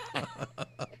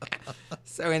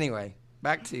 So anyway,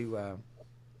 back to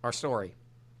our story.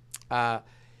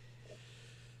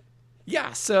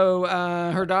 So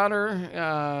her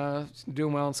daughter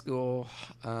doing well in school.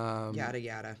 Yada,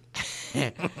 yada.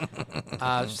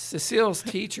 Cecile's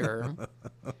teacher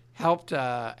helped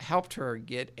her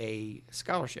get a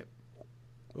scholarship.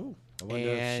 Ooh, I wonder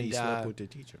if she And, slept with the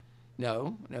teacher.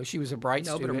 No, she was a bright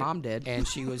No, but her student. mom did. And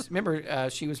she was, remember,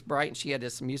 she was bright and she had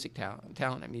this music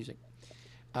talent at music.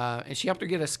 And she helped her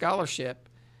get a scholarship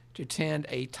to attend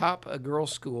a top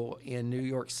girls' school in New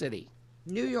York City.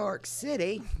 New York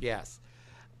City. Yes.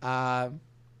 But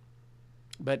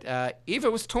Eva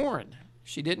was torn.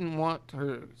 She didn't want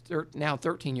her now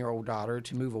 13-year-old daughter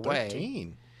to move away.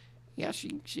 13. Yeah,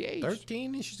 she aged.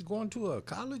 13 and she's going to a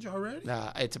college already?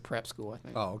 It's a prep school, I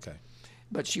think. Oh, okay.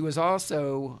 But she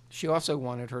also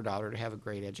wanted her daughter to have a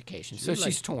great education. So like-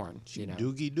 she's torn. She you know.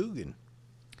 Doogie Dugan.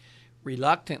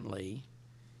 Reluctantly,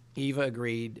 Eva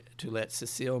agreed to let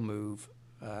Cecile move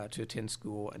to attend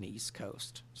school on the East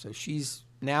Coast. So she's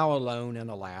now alone in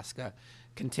Alaska,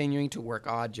 continuing to work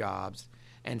odd jobs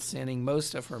and sending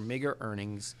most of her meager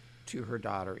earnings to her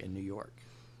daughter in New York.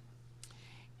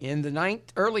 In the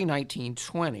early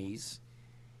 1920s,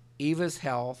 Eva's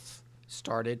health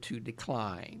started to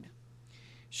decline.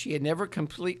 She had never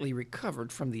completely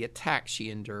recovered from the attack she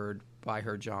endured by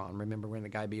her John. Remember when the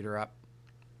guy beat her up?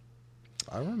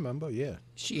 I remember, yeah.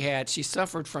 She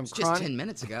suffered from Just 10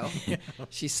 minutes ago.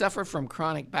 She suffered from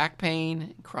chronic back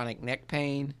pain, chronic neck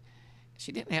pain.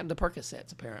 She didn't have the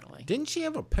Percocets, apparently. Didn't she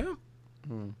have a pimp?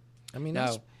 I mean,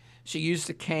 that's No. She used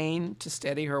a cane to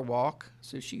steady her walk,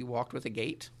 so she walked with a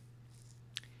gait.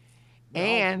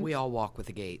 And we all walk with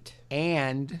a gait.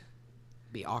 and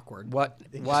Be awkward. what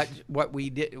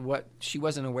she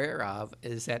wasn't aware of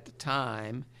is at the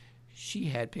time she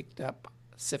had picked up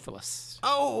syphilis.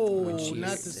 Oh, she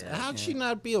not is this, dead, how'd she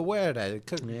not be aware of that? It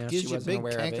could, Yeah, gives she you wasn't big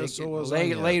aware of canker it. sores on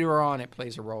your Later on, it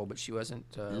plays a role, but she wasn't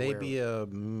aware of it. labia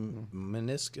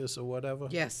meniscus or whatever.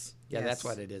 Yes. Yeah, yes. that's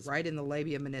what it is. Right in the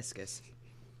labia meniscus.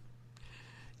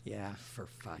 Yeah. For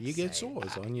fuck's You get sake.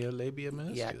 sores on your labia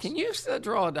meniscus. Yeah, can you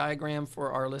draw a diagram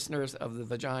for our listeners of the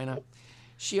vagina?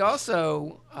 She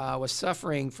also was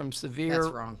suffering from severe That's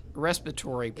wrong.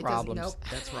 respiratory It doesn't- problems. Nope,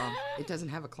 that's wrong. It doesn't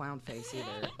have a clown face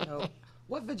either. Nope.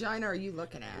 What vagina are you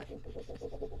looking at?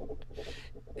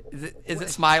 Is it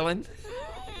smiling?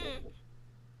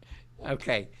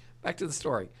 Okay. Back to the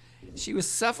story. She was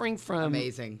suffering from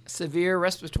Amazing. severe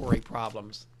respiratory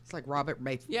problems. It's like Robert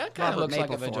Yeah, it kinda looks like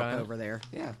a Mapplethorpe vagina. over there.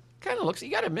 Yeah, kind of looks.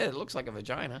 You got to admit, it looks like a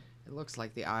vagina. It looks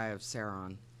like the Eye of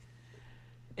Sauron.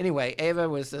 Anyway, Eva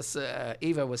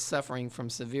was suffering from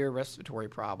severe respiratory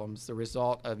problems, the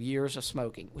result of years of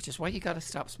smoking, which is why you got to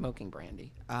stop smoking,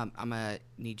 Brandy. I'm gonna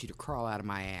need you to crawl out of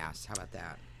my ass. How about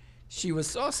that? She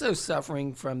was also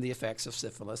suffering from the effects of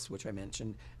syphilis, which I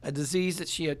mentioned, a disease that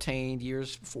she obtained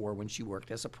years before when she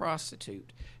worked as a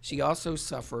prostitute. She also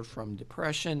suffered from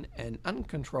depression and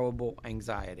uncontrollable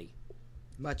anxiety.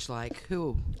 Much like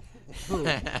who?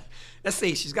 Let's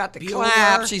see, she's got the Bueller.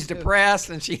 clap, she's depressed,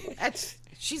 and she...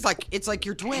 She's like, it's like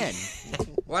your twin.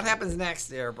 What happens next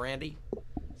there, Brandy?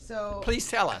 So Please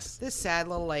tell us. this sad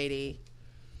little lady,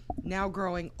 now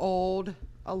growing old,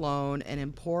 alone, and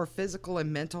in poor physical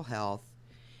and mental health,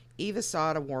 Eva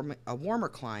sought a warmer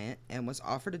client and was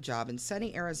offered a job in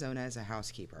sunny Arizona as a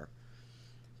housekeeper.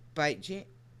 I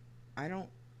don't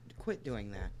quit doing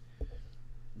that.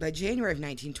 By January of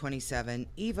 1927,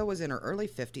 Eva was in her early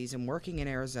 50s and working in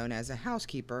Arizona as a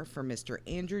housekeeper for Mr.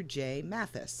 Andrew J.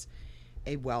 Mathis,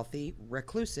 a wealthy,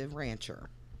 reclusive rancher.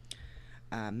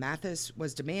 Mathis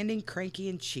was demanding, cranky,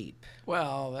 and cheap.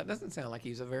 Well, that doesn't sound like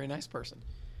he's a very nice person.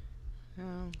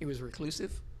 Oh. He was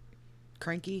reclusive.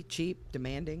 Cranky, cheap,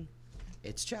 demanding.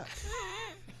 It's Chuck.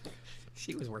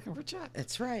 She was working for Chuck.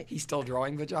 That's right. He's still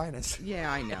drawing vaginas.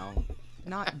 Yeah, I know.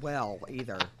 Not well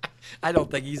either. I don't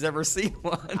think he's ever seen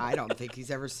one. I don't think he's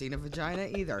ever seen a vagina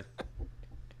either.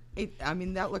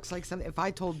 That looks like something. If I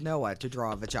told Noah to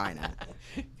draw a vagina,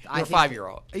 You're a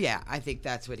 5-year-old. Yeah, I think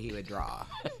that's what he would draw.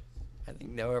 I think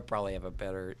Noah would probably have a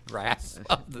better grasp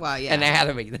of the Well, yeah.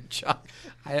 anatomy than Chuck.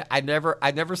 I've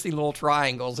never seen little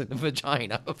triangles in the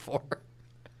vagina before.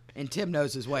 And Tim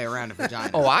knows his way around a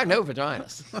vagina. Oh, I know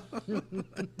vaginas.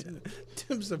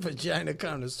 Tim's a vagina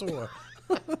connoisseur.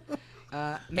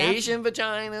 Asian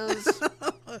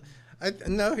vaginas.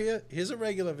 No, here's a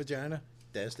regular vagina.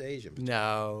 That's the Asian.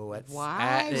 No, that's, Why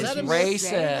that is would you racist.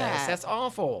 say that? That's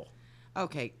awful.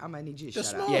 Okay, I'm gonna need you to They're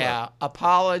shut small. up. Yeah,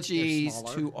 apologies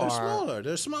They're to They're our smaller.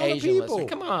 They're smaller Asian people. listeners.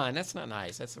 Come on, that's not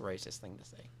nice. That's a racist thing to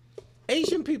say.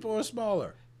 Asian people are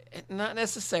smaller. Not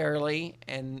necessarily,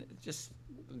 and just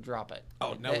drop it.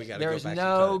 Oh, now we gotta go There's back and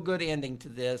no cut it. good ending to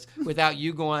this without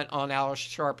you going on Al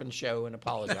Sharpton's show and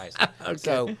apologizing.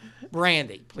 So,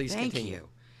 Brandy, please Thank continue. you.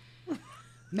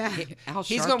 Matt, Al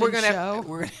He's Sharpton going. We're going show. to.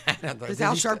 We're gonna Does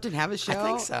Al Sharpton have a show? I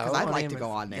think so. 'Cause I'd on like to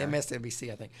go on there. MSNBC,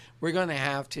 I think. We're going to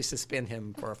have to suspend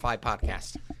him for a 5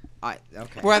 podcast.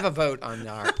 Okay. We'll have a vote on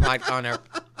our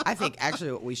I think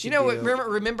actually what we should You know, do.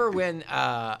 remember when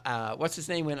what's his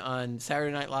name went on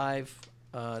Saturday Night Live?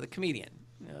 The comedian.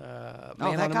 Man that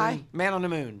on the guy? Moon. Man on the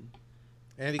Moon.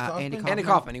 Andy Kaufman? Andy Andy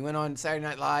Kaufman. He went on Saturday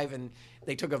Night Live and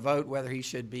they took a vote whether he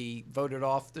should be voted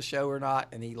off the show or not,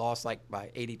 and he lost like by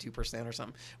 82% or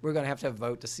something. We're going to have a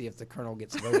vote to see if the Colonel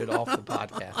gets voted off the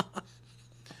podcast.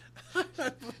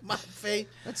 My face.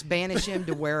 Let's banish him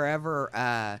to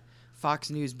wherever Fox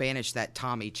News banished that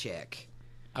Tommy chick.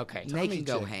 Okay. They can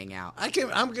go chick. hang out. I'm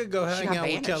gonna go hang got out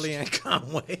with banished. Kellyanne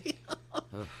Conway.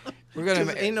 We're going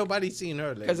 'Cause to ain't nobody seen her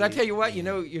lately. Because I tell you what,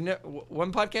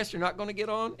 one podcast you're not going to get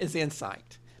on is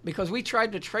Insight. Because we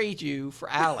tried to trade you for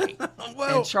Allie.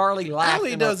 And Charlie laughed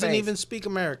Allie in our doesn't face. even speak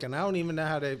American. I don't even know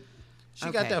how to. She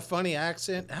got Okay. that funny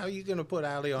accent. How are you gonna put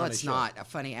Allie on Let's the show? not. A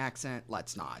funny accent.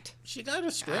 Let's not. She got a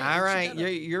straight. All right,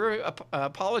 your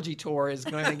apology tour is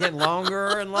going to get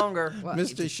longer and longer. What?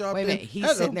 Mr. Sharpton. Wait a minute. He's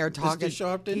Hello, sitting there Mr. talking.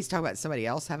 Sharpton. He's talking about somebody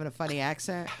else having a funny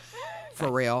accent.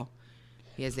 For real.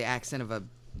 He has the accent of a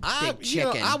big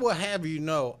chicken. I will have you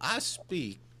know, I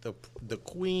speak the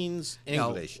Queen's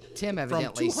English. No, Tim from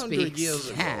evidently 200 speaks years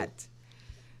ago.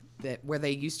 that where they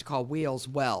used to call wheels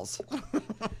wells.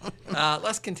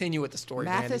 Let's continue with the story,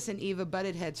 Mathis and Eva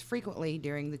butted heads frequently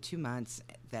during the 2 months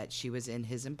that she was in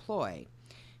his employ.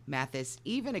 Mathis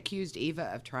even accused Eva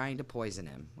of trying to poison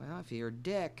him. Well, if you're a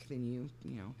dick, then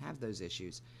you have those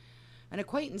issues. An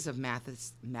acquaintance of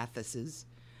Mathis's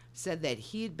said that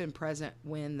he had been present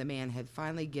when the man had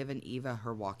finally given Eva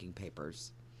her walking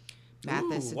papers.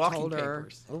 Mathis had walking told her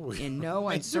papers. Oh, in no hit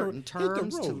the- uncertain hit the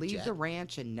terms to road, leave Jack. the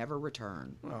ranch and never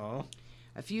return. Oh.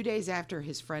 A few days after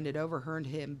his friend had overheard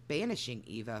him banishing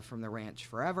Eva from the ranch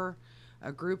forever,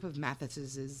 a group of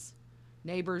Mathis's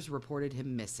neighbors reported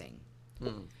him missing.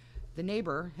 The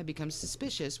neighbor had become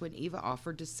suspicious when Eva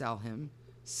offered to sell him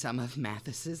some of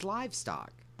Mathis's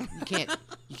livestock. You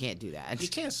can't do that. You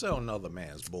can't sell another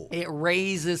man's bull. It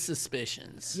raises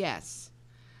suspicions. Yes.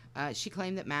 She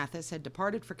claimed that Mathis had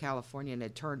departed for California and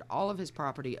had turned all of his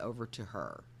property over to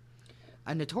her.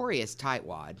 A notorious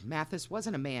tightwad, Mathis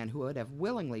wasn't a man who would have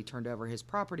willingly turned over his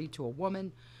property to a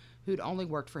woman who'd only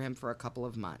worked for him for a couple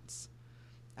of months.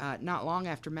 Not long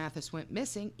after Mathis went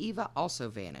missing, Eva also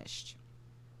vanished.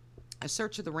 A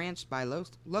search of the ranch by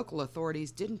local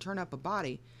authorities didn't turn up a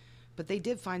body, but they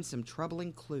did find some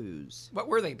troubling clues. What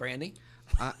were they, Brandy?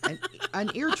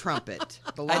 An ear trumpet.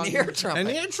 An ear trumpet. An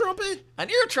ear trumpet? An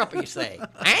ear trumpet, you say?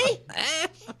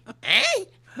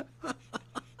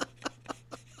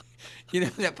 You know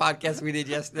that podcast we did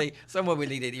yesterday? Someone would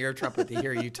need an ear trumpet to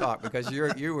hear you talk because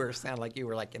you were sound like you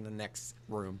were like in the next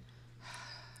room.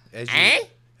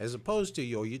 As opposed to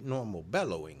your normal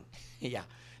bellowing. Yeah.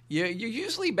 You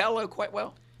usually bellow quite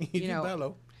well. You know,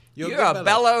 bellow. You're a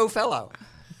bellow fellow.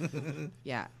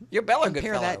 Yeah. You're bellow good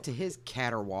Compare fellow. that to his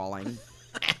caterwauling.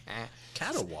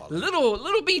 Caterwauling.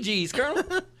 Little Bee Gees, Colonel.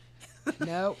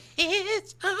 No,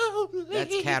 It's only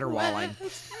that's caterwauling.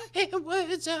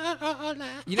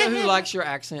 You know who likes your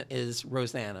accent is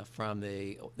Rosanna from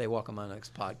the They Walk Among Us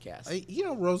podcast.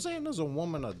 Rosanna's a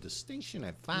woman of distinction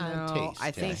and fine No, taste. I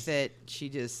think that she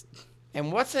just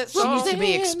And what's that she song? needs to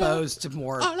be exposed to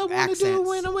more all I want to accents. do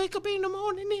when I wake up in the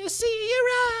morning is see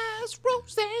your eyes,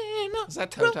 Rosanna. Is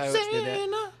that Toto that did that?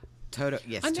 Rosanna. Toto,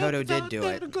 yes, I never Toto did thought do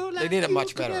that it. a girl They like did it you much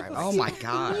could better, ever I Oh feel my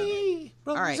God. me,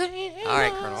 All right. Rosanna. All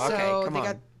right, Colonel. Okay, So come they on.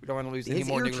 got- We don't want to lose any His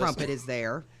more ear new trumpet listeners. is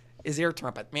there. His ear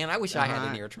trumpet. Man, I wish I had an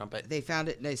Uh-huh. ear trumpet. They found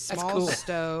it in a small cool.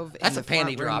 stove That's in a the front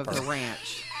panty room of dropper. the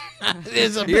ranch.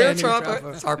 It's a Ear panty trumpet.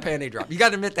 dropper. It's our panty drop. You got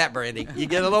to admit that, Brandy. You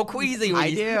get a little queasy when I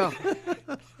you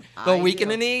do. go I weak in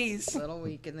do. the knees. Little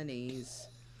weak in the knees.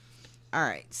 All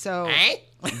right, so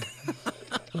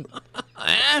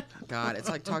God, it's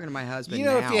like talking to my husband. You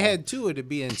know, now. if you had two, it'd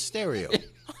be in stereo.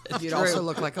 You'd also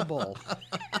look like a bull.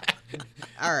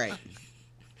 All right.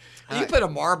 You put a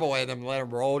marble in them, let them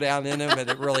roll down in them, and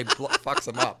it really fucks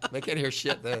them up. They can't hear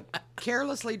shit then.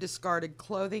 Carelessly discarded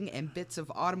clothing and bits of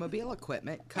automobile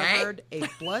equipment covered a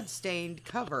blood-stained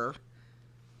cover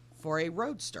for a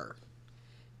roadster.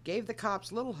 Gave the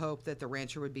cops little hope that the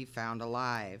rancher would be found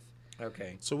alive.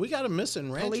 Okay. So we got a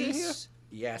missing rancher here? Police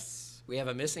Yes, we have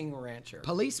a missing rancher.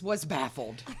 Police was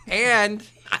baffled. And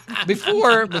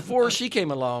before she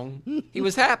came along, he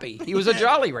was happy. He was a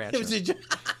jolly rancher.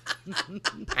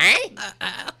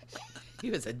 He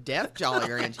was a deaf Jolly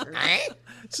Rancher.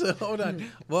 So hold on.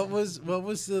 What was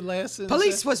the last sentence?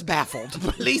 Police was baffled.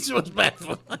 Police was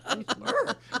baffled.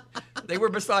 They were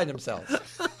beside themselves.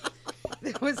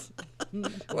 It was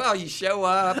Well, you show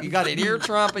up, you got an ear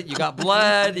trumpet, you got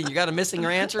blood, and you got a missing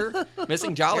rancher,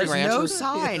 missing jolly there's rancher. no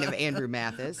sign of Andrew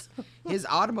Mathis, his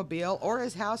automobile, or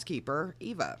his housekeeper,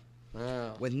 Eva.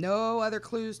 Oh. With no other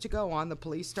clues to go on, the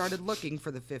police started looking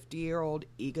for the 50-year-old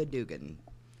Eva Dugan.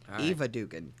 Eva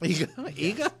Dugan.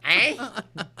 Ega?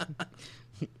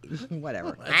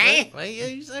 Whatever. What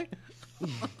you say?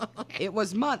 It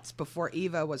was months before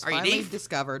Eva was Are you finally deaf?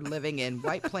 discovered living in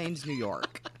White Plains, New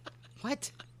York.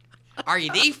 What? Are you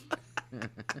deaf?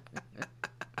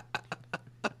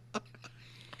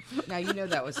 Now, you know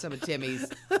that was some of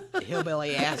Timmy's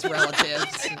hillbilly-ass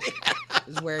relatives.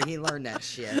 Is where he learned that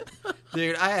shit.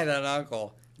 Dude, I had an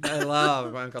uncle. I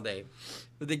love my Uncle Dave.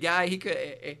 But the guy,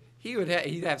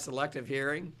 he'd have selective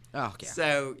hearing. Oh, yeah.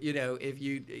 So, if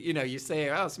you say,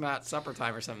 oh, it's about supper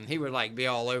time or something, he would, be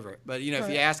all over it. But, if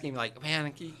you ask him,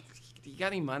 man, you got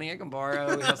any money I can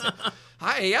borrow? He'll say,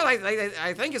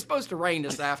 I think it's supposed to rain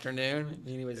this afternoon.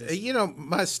 And he was just,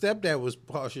 My stepdad was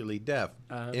partially deaf,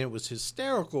 and it was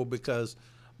hysterical because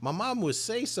my mom would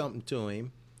say something to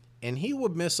him, and he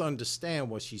would misunderstand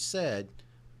what she said,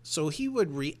 so he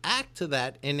would react to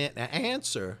that in an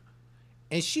answer,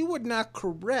 and she would not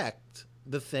correct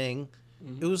the thing.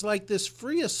 It was like this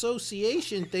free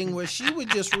association thing where she would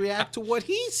just react to what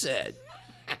he said,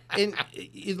 and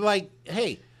it's like,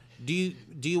 hey, do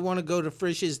you want to go to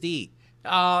Frisch's to eat?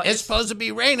 It's supposed to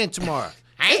be raining tomorrow.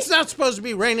 It's not supposed to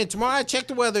be raining tomorrow. I checked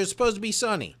the weather. It's supposed to be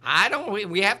sunny.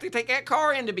 we have to take that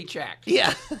car in to be checked.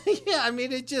 Yeah. Yeah. I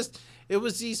mean, it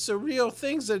was these surreal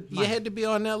things that you had to be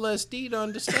on LSD to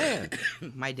understand.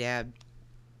 My dad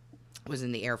was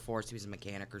in the Air Force. He was a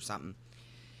mechanic or something.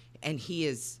 And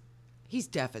he's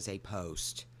deaf as a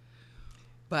post.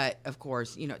 But, of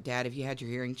course, Dad, if you had your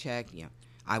hearing checked,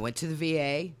 I went to the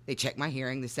VA. They checked my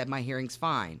hearing. They said my hearing's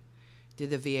fine. Did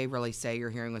the VA really say your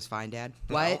hearing was fine, Dad?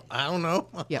 What? I don't know.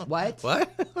 Yeah, what? What?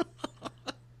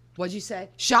 What'd you say?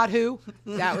 Shot who?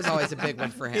 That was always a big one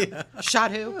for him.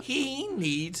 Shot who? He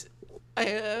needs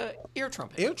an ear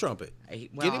trumpet. Ear trumpet. Well,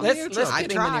 Get him Let's, an ear let's, trumpet. I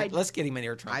get him an ear, tried. let's get him an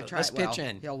ear trumpet. I tried. Let's pitch well,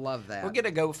 in. He'll love that. We'll get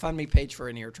a GoFundMe page for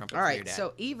an ear trumpet All for your right, dad.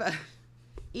 so Eva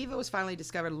was finally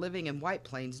discovered living in White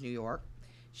Plains, New York.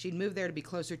 She'd moved there to be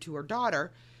closer to her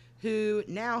daughter, who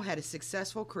now had a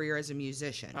successful career as a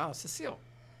musician. Oh, Cecile.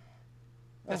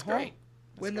 That's great.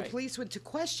 When the police went to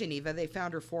question Eva, they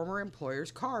found her former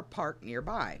employer's car parked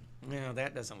nearby. No,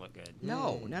 that doesn't look good.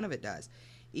 No, none of it does.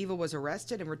 Eva was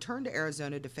arrested and returned to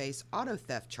Arizona to face auto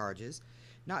theft charges.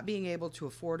 Not being able to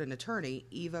afford an attorney,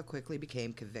 Eva quickly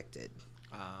became convicted.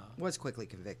 Was quickly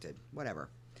convicted. Whatever.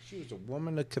 She was a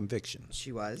woman of convictions.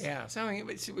 She was. Yeah, so I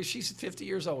mean, she's 50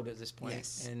 years old at this point.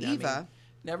 Yes. And, Eva. I mean,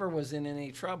 never was in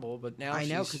any trouble, but now I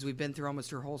know, because we've been through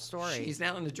almost her whole story. she's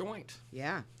now in the joint.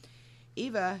 Yeah.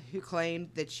 Eva, who claimed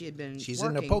that she had been She's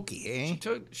working, in the pokey, eh?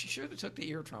 She should have took the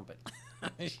ear trumpet.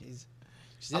 she's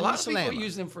A in lot the of people slammer.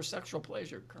 use them for sexual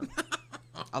pleasure, Colonel.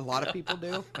 a lot of people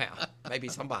do. Well, maybe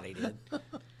somebody did.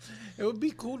 It would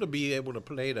be cool to be able to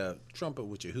play the trumpet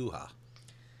with your hoo-ha.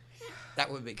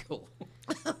 That would be cool.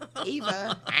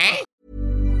 Eva,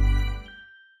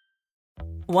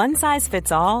 One size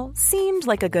fits all seemed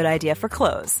like a good idea for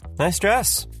clothes Nice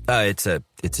dress. It's a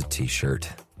t-shirt.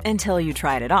 until you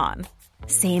tried it on.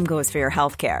 Same goes for your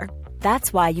healthcare.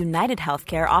 That's why United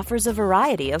Healthcare offers a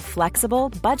variety of flexible,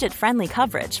 budget-friendly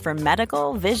coverage for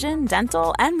medical, vision,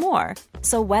 dental, and more.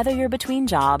 So whether you're between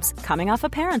jobs, coming off a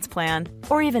parent's plan,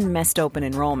 or even missed open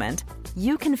enrollment,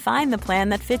 you can find the plan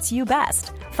that fits you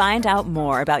best. Find out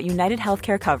more about United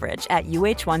Healthcare coverage at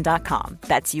uh1.com.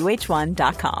 That's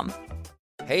uh1.com.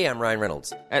 Hey, I'm Ryan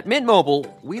Reynolds. At Mint Mobile,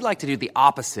 we like to do the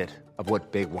opposite of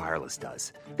what Big Wireless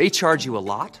does. They charge you a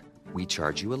lot, we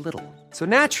charge you a little. So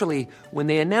naturally, when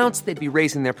they announced they'd be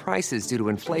raising their prices due to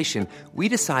inflation, we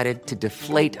decided to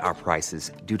deflate our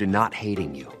prices due to not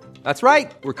hating you. That's right.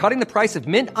 We're cutting the price of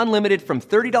Mint Unlimited from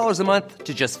 $30 a month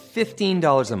to just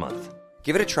 $15 a month.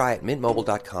 Give it a try at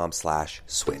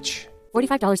mintmobile.com/switch.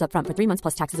 $45 up front for 3 months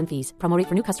plus taxes and fees. Promo rate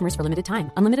for new customers for limited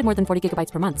time. Unlimited more than 40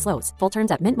 gigabytes per month. Slows full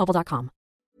terms at mintmobile.com.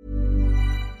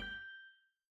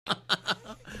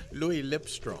 Louis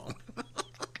Lipstrong.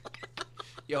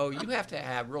 Yo, you have to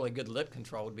have really good lip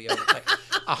control to be able to play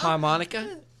a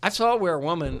harmonica. I saw where a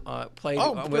woman played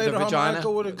with played a a vagina.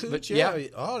 harmonica with a cooch. But, Yeah.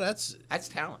 Oh, that's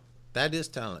talent. that is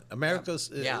talent. America's.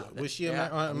 Was she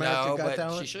on America no, Got but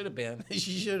Talent? she should have been.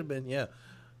 She should have been. Yeah.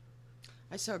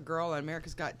 I saw a girl on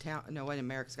America's Got Talent. No, when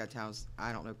America's Got Talent,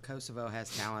 I don't know, Kosovo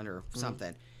Has Talent or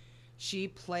something. She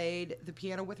played the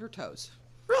piano with her toes.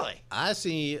 Really? I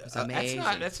see. amazing.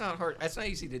 That's not hard. That's not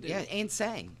easy to do. Yeah, and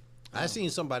sang. I seen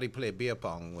somebody play beer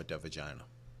pong with their vagina.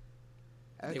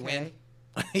 Okay. They win.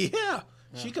 Yeah,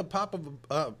 she could pop a ping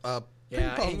pong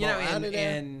and, ball out of there.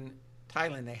 in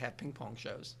Thailand they have ping pong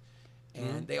shows,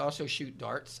 and they also shoot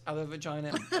darts out of the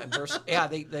vagina.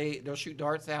 They'll shoot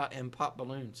darts out and pop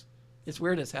balloons. It's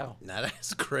weird as hell. Now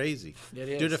that's crazy. It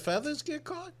is. Do the feathers get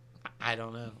caught? I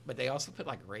don't know, but they also put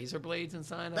like razor blades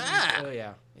inside of them. Ah! Oh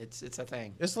yeah, it's a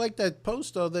thing. It's like that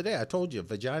post the other day. I told you,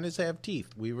 vaginas have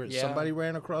teeth. Somebody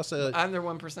ran across a Under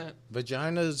 1%.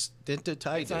 vagina's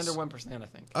dentatitis. It's under 1%, I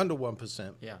think. Under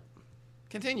 1%. Yeah.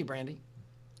 Continue, Brandy.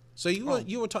 So you were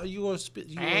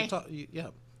yeah.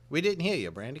 We didn't hear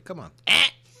you, Brandy. Come on.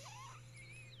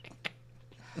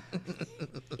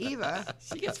 Eva.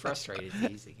 She gets frustrated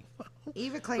easy.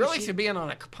 Eva claims Really, she, to being on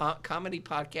a comedy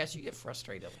podcast, you get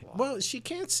frustrated a lot. Well, she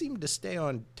can't seem to stay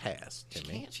on task. She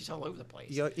can't. She's all over the place.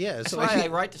 Yeah, That's so why I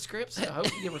write the scripts. I hope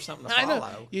you give her something to I follow.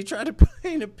 know. You try to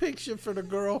paint a picture for the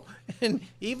girl, and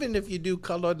even if you do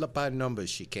color by numbers,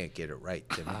 she can't get it right.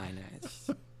 Timmy. I know. It's,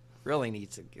 really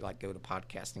needs to go to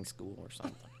podcasting school or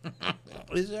something.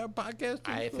 Is there a podcast?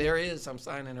 If there is, I'm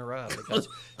signing her up because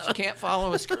she can't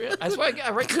follow a script. That's why I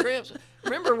write scripts.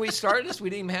 Remember, we started this, we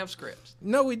didn't even have scripts.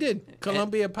 No, we did.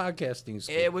 Columbia Podcasting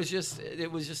School. It was just,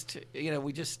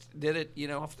 we just did it,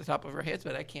 off the top of our heads,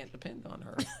 but I can't depend on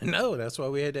her. No, that's why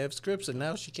we had to have scripts, and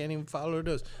now she can't even follow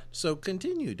those. So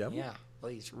continue, Devil. Yeah,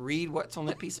 please read what's on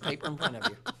that piece of paper in front of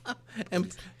you.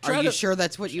 And Are you sure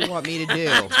that's what you want me to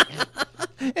do?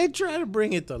 And try to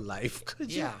bring it to life.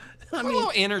 Could you? Yeah. I Put a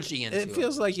little energy into it. It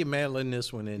feels like you're mailing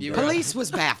this one in. Police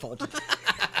was baffled.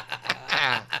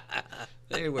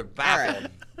 They were baffled.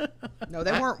 No,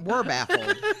 they were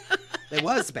baffled. They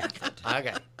was baffled.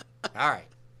 Okay. All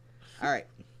right.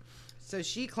 So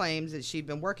she claims that she'd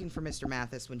been working for Mr.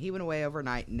 Mathis when he went away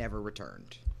overnight and never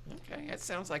returned. Okay, that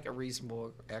sounds like a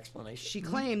reasonable explanation. She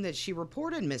claimed that she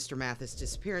reported Mr. Mathis'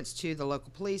 disappearance to the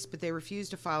local police, but they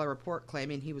refused to file a report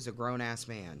claiming he was a grown-ass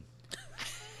man.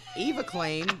 Eva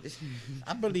claimed...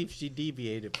 I believe she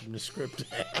deviated from the script.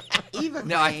 Eva claimed...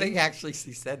 No, I think actually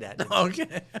she said that.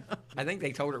 Okay. I think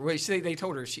they told her. Well, they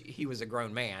told her he was a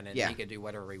grown man and Yeah. he could do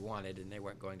whatever he wanted, and they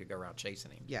weren't going to go around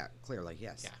chasing him. Yeah, clearly,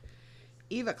 yes. Yeah.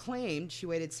 Eva claimed she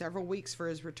waited several weeks for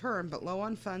his return, but low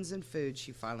on funds and food,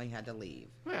 she finally had to leave.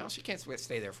 Well, she can't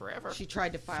stay there forever. She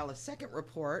tried to file a second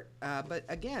report, but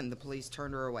again, the police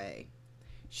turned her away.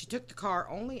 She took the car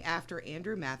only after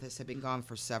Andrew Mathis had been gone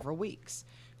for several weeks.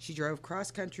 She drove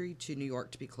cross-country to New York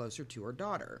to be closer to her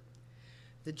daughter.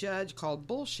 The judge called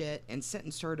bullshit and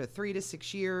sentenced her to 3 to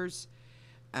 6 years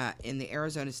in the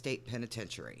Arizona State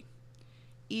Penitentiary.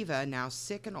 Eva, now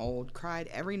sick and old, cried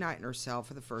every night in her cell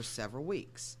for the first several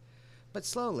weeks. But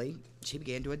slowly, she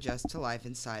began to adjust to life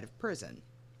inside of prison.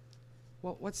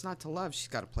 Well, what's not to love? She's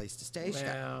got a place to stay.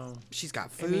 She's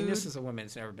got food. I mean, this is a woman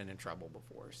that's never been in trouble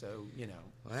before. So, 50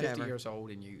 Whatever. years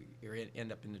old and you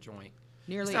end up in the joint.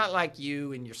 Nearly. It's not like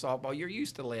you and your softball. You're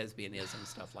used to lesbianism and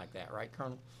stuff like that, right,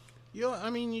 Colonel? Yeah, I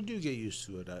mean, you do get used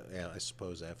to it, I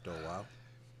suppose, after a while.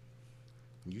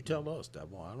 You tell us that.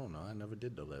 Well, I don't know. I never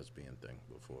did the lesbian thing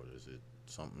before. Is it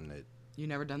something that... You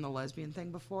never done the lesbian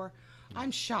thing before? I'm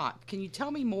shocked. Can you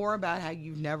tell me more about how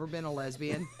you've never been a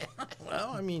lesbian? Well,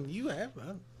 I mean, you have.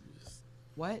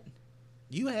 What?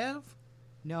 You have?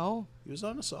 No. You was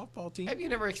on the softball team. Have you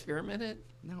never experimented?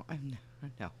 No,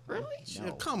 no. Really?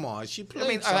 No. Come on. She I played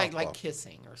mean, softball. like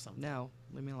kissing or something. No,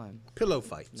 leave me alone. Pillow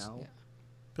fights. No. Yeah.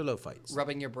 Pillow fights.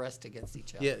 Rubbing your breast against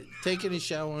each other. Yeah, taking a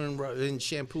shower and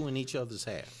shampooing each other's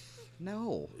hair.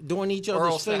 No. Doing each Oral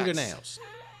other's sex. fingernails.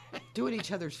 Doing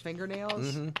each other's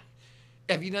fingernails? Mm-hmm.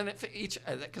 Have you done it for each?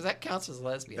 Because that counts as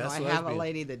lesbian. That's I have a lesbian.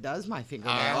 lady that does my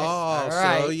fingernails. Oh, All so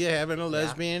right. you're having a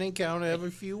lesbian encounter every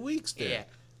few weeks then.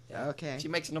 Yeah. Okay. She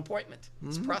makes an appointment.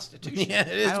 It's prostitution. Yeah,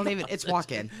 it is. I don't even, it's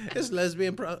walk-in. It's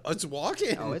lesbian. It's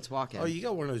walking. Oh, it's walk-in. Oh, you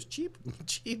got one of those cheap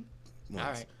ones. All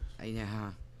right. Yeah.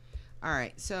 All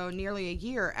right. So nearly a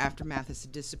year after Mathis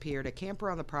had disappeared, a camper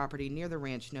on the property near the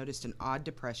ranch noticed an odd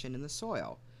depression in the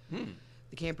soil.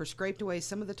 The camper scraped away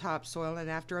some of the topsoil, and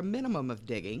after a minimum of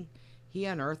digging, he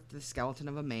unearthed the skeleton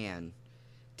of a man.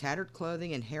 Tattered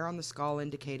clothing and hair on the skull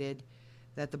indicated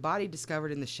that the body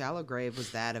discovered in the shallow grave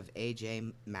was that of A.J.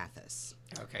 Mathis.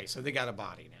 Okay, so they got a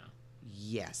body now.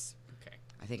 Yes. Okay.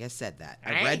 I think I said that.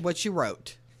 I Hey. read what you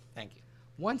wrote. Thank you.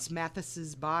 Once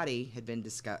Mathis's body had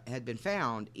been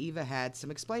found, Eva had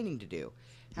some explaining to do.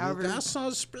 However, You got some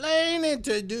explaining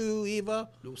to do, Eva.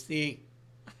 Lucy.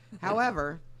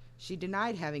 However, she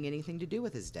denied having anything to do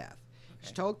with his death.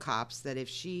 She told cops that if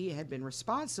she had been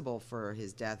responsible for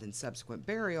his death and subsequent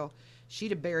burial,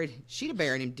 she'd have buried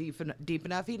him deep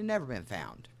enough he'd have never been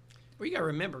found. Well, you got to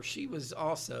remember, she was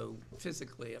also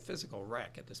a physical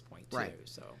wreck at this point, too. Right.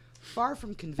 So, Far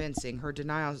from convincing, her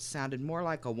denial sounded more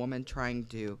like a woman trying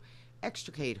to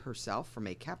extricate herself from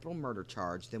a capital murder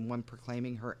charge than one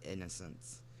proclaiming her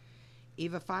innocence.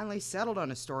 Eva finally settled on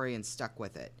a story and stuck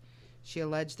with it. She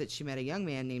alleged that she met a young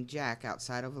man named Jack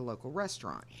outside of a local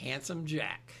restaurant. handsome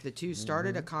Jack. The two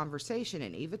started a conversation,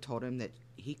 and Eva told him that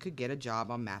he could get a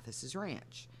job on Mathis's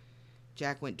ranch.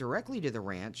 Jack went directly to the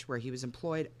ranch, where he was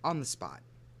employed on the spot.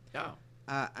 Oh.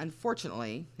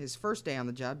 Unfortunately, his first day on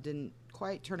the job didn't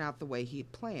quite turn out the way he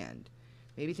had planned.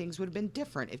 Maybe things would have been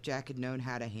different if Jack had known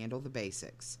how to handle the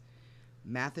basics.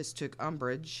 Mathis took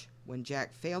umbrage when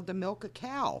Jack failed to milk a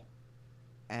cow,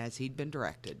 as he'd been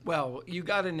directed. Well, you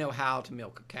got to know how to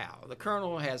milk a cow. The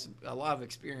Colonel has a lot of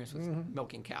experience with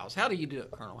milking cows. How do you do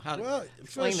it, Colonel? How do Well,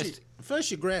 explain first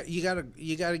this? you grab. You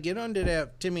gotta get under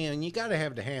that, Timmy, and you gotta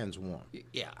have the hands warm.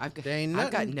 Yeah. I've got, There ain't I've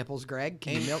got nothing- nipples, Greg.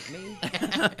 Can you milk me?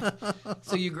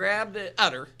 So you grab the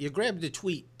udder. You grab the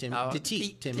tweet, Timmy. Oh, the teat,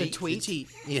 teat, Timmy. the tweet? teat.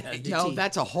 Yeah. The No, teat.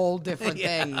 that's a whole different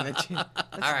thing. That's All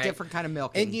a right. different kind of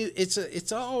milking. And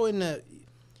it's all in the.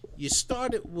 You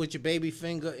start it with your baby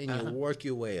finger and you work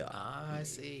your way up. I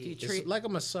see. Do you It's treat like a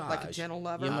massage. like a gentle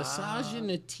lover? You're massaging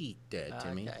the teat there,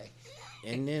 Timmy. Okay.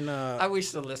 And then I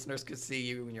wish the listeners could see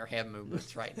you and your hand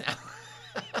movements right now.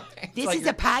 It's This like is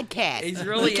you're- a podcast. He's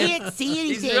really you can't in- see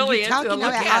he's anything. really You're into talking it. Look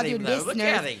about at how him, your though. Look listeners.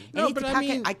 at him. and No, it's but a I podcast.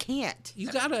 mean- I can't.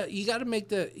 you gotta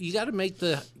make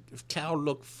the cow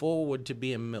look forward to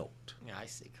being milked. Yeah, I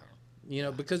see, Colonel. You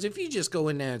know, because if you just go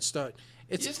in there and start,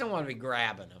 You it's just don't want to be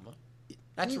grabbing them.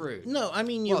 That's rude. no. I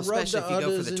mean, you Well, rub especially the if you go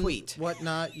for udders the and tweet.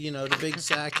 whatnot. You know, the big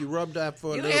sack. You rub that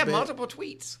for a You little have bit. multiple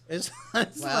tweets. It's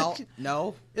Well, like,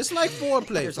 no. it's like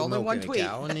foreplay There's for only milking one a tweet.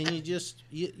 cow, and then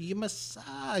you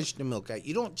massage the milk out.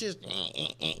 You don't just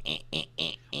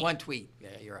One tweet. Yeah,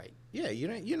 you're right. yeah.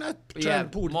 You're not But trying you to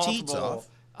have pull the teats multiple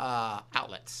off.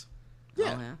 outlets.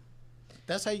 Yeah. Oh, yeah.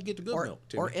 That's how you get the good Or, milk.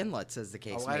 Timmy. or inlets, as the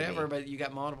case Or may whatever, be. but you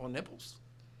got multiple nipples.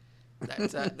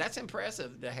 That's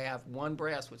impressive to have one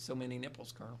breast with so many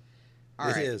nipples, Colonel. All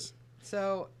right. It is.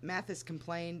 So Mathis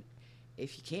complained,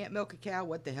 if you can't milk a cow,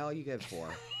 what the hell are you good for?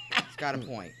 He's got a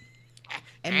point.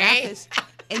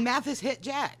 And Mathis hit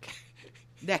Jack.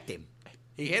 Necked him.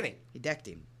 He hit him. He decked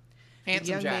him. Handsome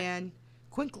the young Jack. man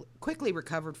quickly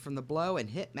recovered from the blow and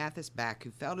hit Mathis back,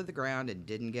 who fell to the ground and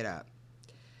didn't get up.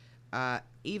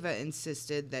 Eva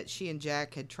insisted that she and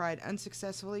Jack had tried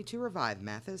unsuccessfully to revive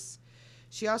Mathis.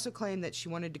 She also claimed that she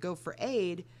wanted to go for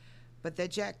aid, but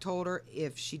that Jack told her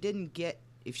if she didn't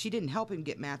help him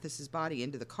get Mathis's body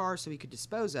into the car so he could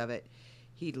dispose of it,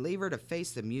 he'd leave her to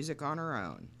face the music on her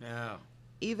own. No.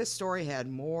 Eva's story had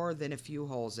more than a few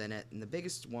holes in it, and the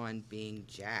biggest one being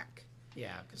Jack.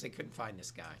 Yeah, because they couldn't find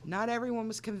this guy. Not everyone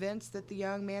was convinced that the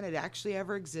young man had actually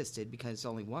ever existed, because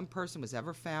only one person was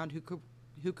ever found who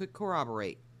could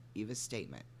corroborate Eva's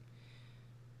statement.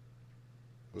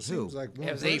 Well, it seems like one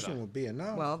It was person Eva. would be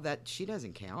enough. Well, that she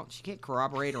doesn't count. She can't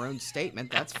corroborate her own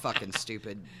statement. That's fucking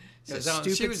stupid. It's a So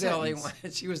stupid she was the only sentence.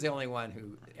 one. She was the only one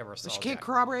who ever saw. She can't Jack.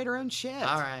 corroborate her own shit.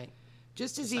 All right.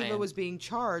 Just as Saying. Eva was being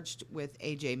charged with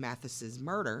A.J. Mathis's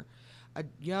murder, a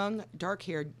young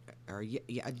dark-haired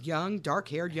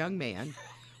young man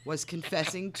was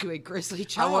confessing to a grisly I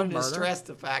child wanted murder. to stress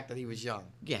the fact that he was young.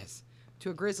 Yes, to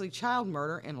a grisly child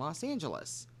murder in Los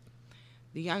Angeles.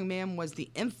 The young man was the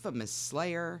infamous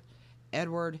slayer,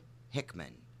 Edward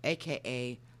Hickman,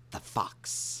 a.k.a. the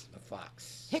Fox. The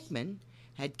Fox. Hickman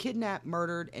had kidnapped,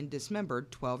 murdered, and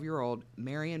dismembered 12-year-old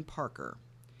Marion Parker.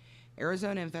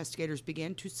 Arizona investigators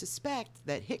began to suspect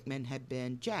that Hickman had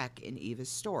been Jack in Eva's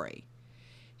story.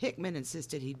 Hickman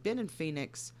insisted he'd been in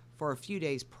Phoenix for a few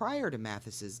days prior to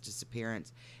Mathis's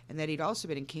disappearance, and that he'd also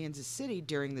been in Kansas City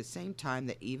during the same time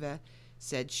that Eva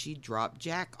said she dropped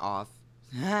Jack off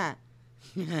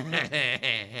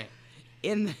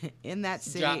in that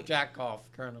city Drop Jack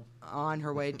off, Colonel. on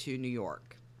her way to New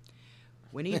York.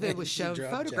 When Eva was She shown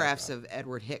dropped photographs Jack of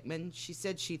Edward Hickman, she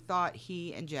said she thought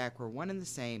he and Jack were one and the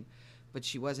same, but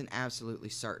she wasn't absolutely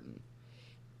certain.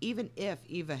 Even if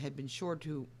Eva had been sure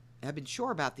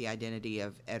about the identity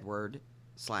of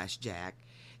Edward/Jack,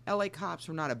 LA cops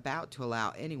were not about to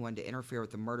allow anyone to interfere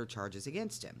with the murder charges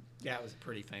against him. Yeah, it was a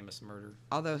pretty famous murder.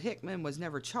 Although Hickman was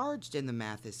never charged in the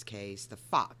Mathis case, the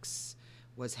Fox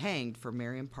was hanged for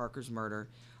Marion Parker's murder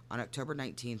on October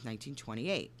 19,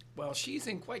 1928. Well, she's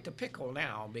in quite the pickle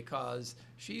now because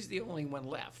she's the only one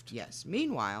left. Yes.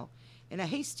 Meanwhile, in a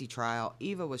hasty trial,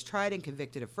 Eva was tried and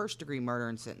convicted of first-degree murder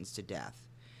and sentenced to death.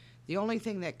 The only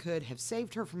thing that could have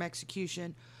saved her from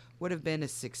execution would have been a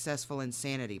successful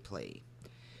insanity plea.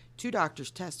 2 doctors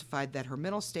testified that her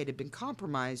mental state had been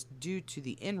compromised due to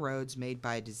the inroads made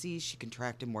by a disease she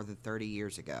contracted more than 30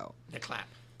 years ago. The clap.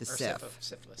 The Or syph.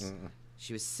 Syphilis.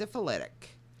 She was syphilitic.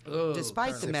 Oh,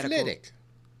 Despite the Colonel. medical Syphilitic.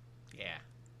 Yeah.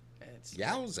 It's,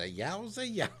 Yowza,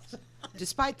 yowza, yowza.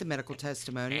 Despite the medical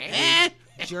testimony, Eh?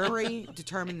 a jury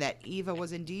determined that Eva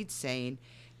was indeed sane,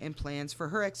 and plans for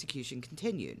her execution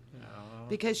continued.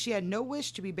 Because she had no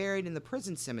wish to be buried in the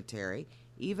prison cemetery,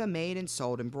 Eva made and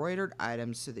sold embroidered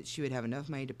items so that she would have enough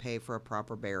money to pay for a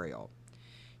proper burial.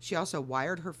 She also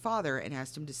wired her father and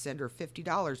asked him to send her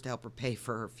 $50 to help her pay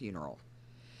for her funeral.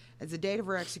 As the date of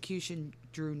her execution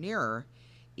drew nearer,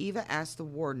 Eva asked the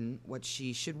warden what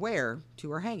she should wear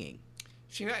to her hanging.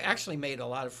 She actually made a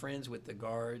lot of friends with the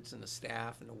guards and the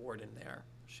staff and the warden there.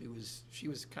 She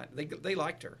was kind of, they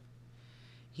liked her.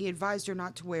 He advised her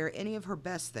not to wear any of her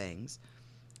best things,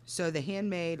 so the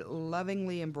handmade,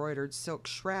 lovingly embroidered silk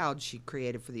shroud she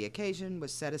created for the occasion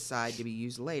was set aside to be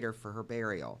used later for her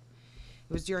burial.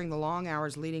 It was during the long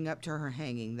hours leading up to her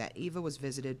hanging that Eva was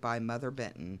visited by Mother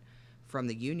Benton from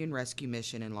the Union Rescue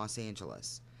Mission in Los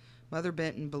Angeles. Mother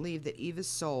Benton believed that Eva's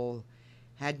soul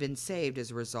had been saved as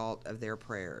a result of their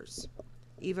prayers.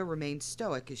 Eva remained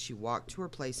stoic as she walked to her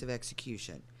place of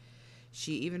execution.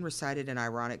 She even recited an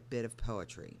ironic bit of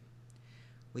poetry.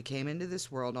 We came into this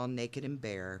world all naked and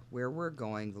bare. Where we're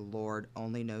going, the Lord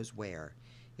only knows where.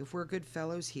 If we're good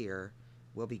fellows here,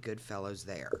 we'll be good fellows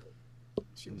there.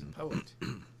 She was a poet.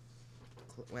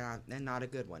 Well, and not a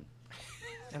good one.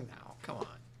 And now, come on.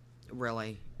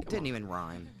 Really. Didn't even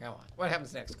rhyme. Come on. What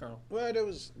happens next, Colonel? Well,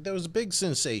 there was a big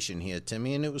sensation here,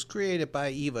 Timmy, and it was created by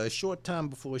Eva a short time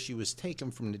before she was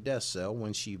taken from the death cell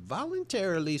when she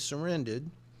voluntarily surrendered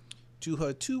to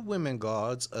her 2 women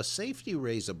guards a safety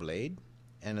razor blade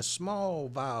and a small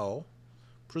vial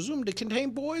presumed to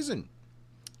contain poison.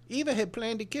 Eva had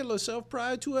planned to kill herself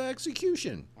prior to her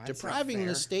execution, Well, that's not depriving fair.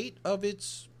 the state of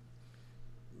its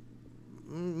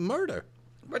murder.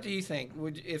 What do you think?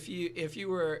 Would if you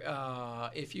were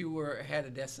had a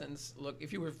death sentence? Look,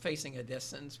 if you were facing a death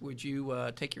sentence, would you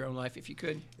take your own life if you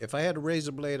could? If I had a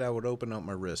razor blade, I would open up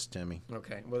my wrist, Timmy,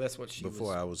 Okay. Well, that's what she before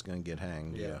was. I was going to get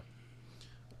hanged. Yeah.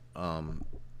 Yeah.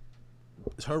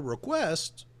 Her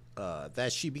request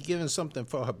that she be given something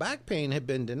for her back pain had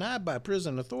been denied by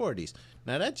prison authorities.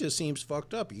 Now that just seems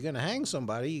fucked up. You're gonna hang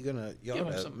somebody. You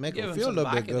ought to make them feel a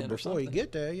little bit good before you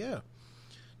get there. Yeah.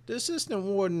 The assistant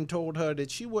warden told her that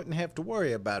she wouldn't have to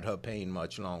worry about her pain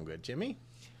much longer. Jimmy?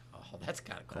 Oh, that's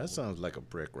kind of cool. That sounds like a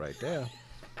prick right there.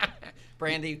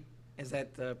 Brandy, is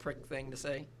that the prick thing to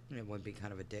say? It would be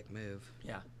kind of a dick move.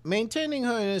 Yeah. Maintaining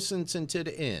her innocence until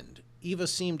the end, Eva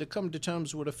seemed to come to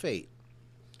terms with her fate.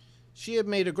 She had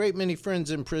made a great many friends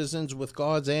in prisons with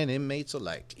guards and inmates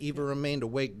alike. Eva remained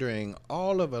awake during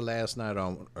all of her last night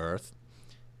on Earth,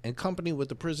 in company with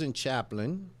the prison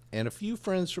chaplain and a few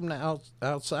friends from the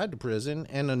outside the prison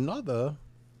and another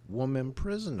woman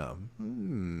prisoner.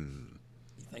 You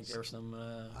think there's some...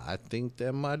 I think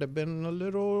there might have been a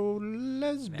little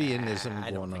lesbianism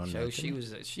I going don't on think there.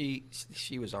 so.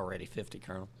 She was already 50,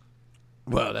 Colonel.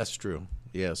 Well, that's true.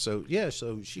 Yeah, so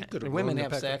she could Do have. women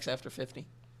have sex after 50?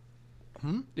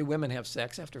 Do women have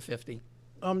sex after 50?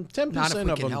 10% Not if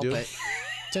we of can them help do. it.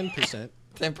 10%.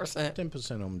 10%?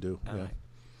 10% of them do. All Yeah. right.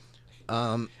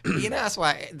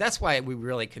 That's why we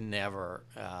really can never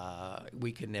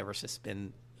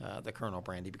suspend the Colonel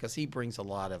Brandy, because he brings a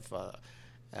lot of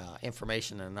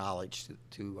information and knowledge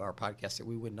to our podcast that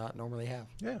we would not normally have.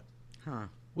 Yeah. Huh.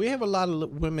 We have a lot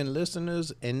of women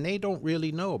listeners, and they don't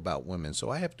really know about women, so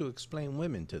I have to explain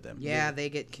women to them. Yeah, they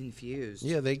get confused.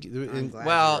 Yeah, I'm glad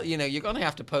Well, you're- you're going to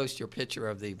have to post your picture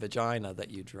of the vagina that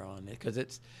you drawn, because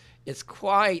it's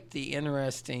quite the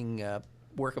interesting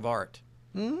work of art.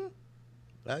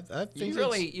 I think You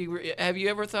really, have you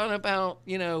ever thought about,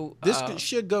 this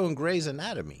should go in Grey's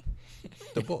Anatomy,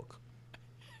 the book.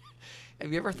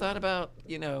 Have you ever thought about,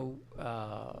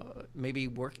 maybe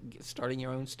starting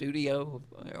your own studio,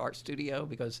 art studio?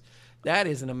 Because that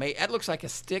is that looks like a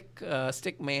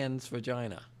stick man's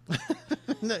vagina.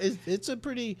 No, it's a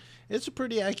pretty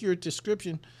accurate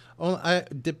description,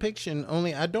 depiction.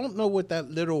 Only I don't know what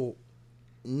that little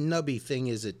nubby thing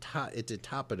is at the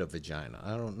top of the vagina.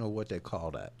 I don't know what they call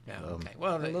that. Yeah, okay.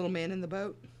 Well, The little man in the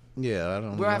boat? Yeah, I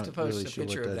don't. we'll have to not post really a sure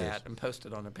picture what of that that is. and post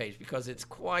it on the page, because it's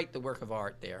quite the work of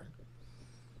art there.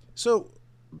 So,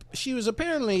 she was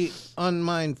apparently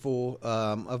unmindful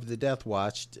of the death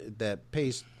watch that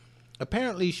paced.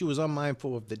 Apparently, she was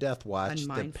unmindful of the death watch that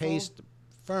Unmindful? paced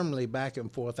firmly back and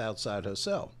forth outside her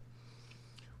cell,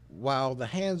 while the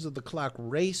hands of the clock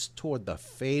raced toward the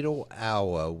fatal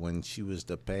hour when she was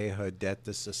to pay her debt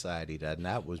to society.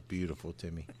 That was beautiful to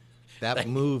me. That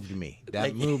moved me.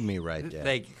 That moved me right there.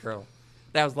 Thank you, Colonel.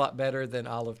 That was a lot better than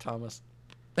Olive Thomas.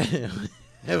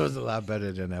 It was a lot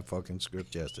better than that fucking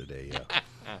script yesterday, yeah.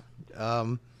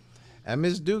 At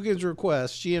Miss Dugan's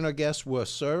request, she and her guests were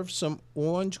served some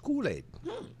orange Kool-Aid.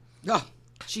 Oh,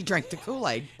 she drank the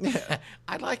Kool-Aid.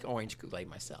 I like orange Kool-Aid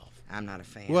myself. I'm not a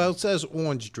fan. Well, it says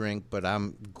orange drink, but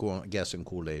I'm guessing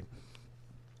Kool-Aid.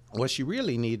 What she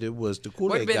really needed was the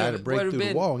Kool-Aid guy to break through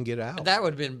the wall and get her out. That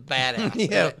would have been badass.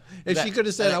 Yeah, if she could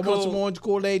have said, that "I want some cool- orange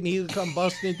Kool-Aid," and he would come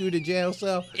busting through the jail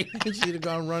cell, and she'd have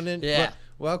gone running. Yeah. But,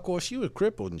 well, of course, she was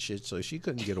crippled and shit, so she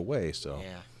couldn't get away. So,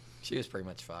 Yeah, she was pretty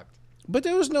much fucked. but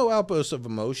there was no outburst of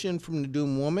emotion from the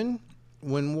doomed woman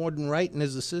when Warden Wright and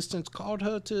his assistants called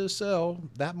her to the cell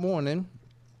that morning,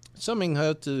 summoning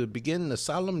her to begin the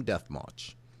solemn death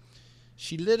march.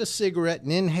 She lit a cigarette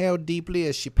and inhaled deeply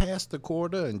as she passed the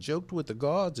corridor and joked with the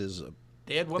guards as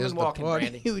Dead as woman the walking, party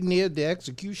Brandy. neared the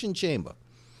execution chamber.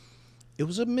 It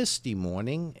was a misty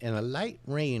morning, and a light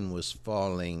rain was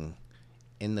falling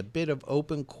in the bit of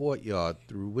open courtyard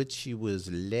through which she was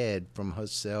led from her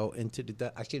cell into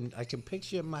the. I can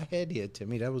picture it in my head here,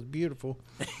 Timmy. That was beautiful.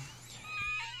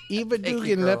 Eva Thank you,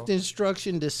 Dugan girl. left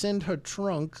instruction to send her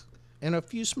trunk and a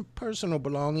few personal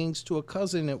belongings to a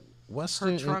cousin at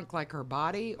Western. her trunk like her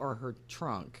body or her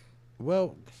trunk?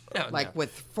 Well, No, Like no.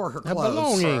 for her Her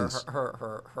clothes? belongings.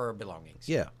 her belongings.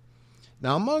 yeah.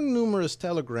 Now, among numerous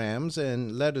telegrams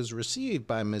and letters received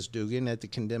by Miss Dugan at the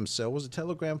condemned cell was a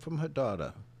telegram from her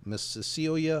daughter, Miss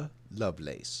Cecilia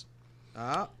Lovelace,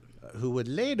 Oh. who would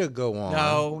later go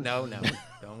on. No.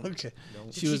 Don't. Okay.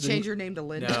 Did she change her name to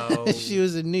Linda? No. She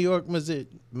was a New York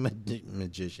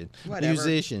magician. Whatever.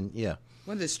 Musician, yeah.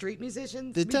 One of the street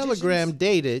musicians? The Magicians? telegram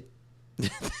dated.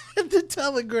 The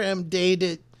telegram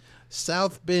dated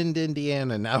South Bend,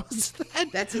 Indiana. Now, is that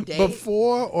That's a date?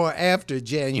 before or after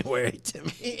January,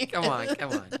 Timmy? Come on.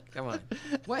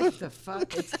 What the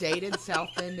fuck? It's dated South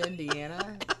Bend,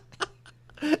 Indiana?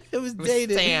 It was It was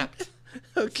dated. stamped.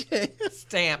 Okay.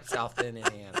 Stamped South Bend,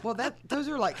 Indiana. Well, those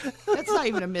are like, that's not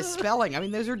even a misspelling. I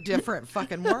mean, those are different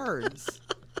fucking words.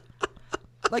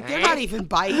 Like, they're not even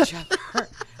by each other.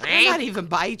 They're not even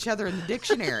by each other in the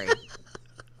dictionary.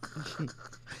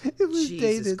 It was Jesus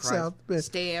dated Christ. South Bend.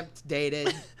 Stamped,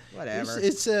 dated, whatever.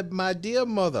 It said, my dear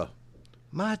mother,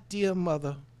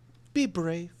 be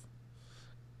brave.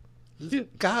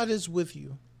 God is with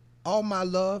you. All my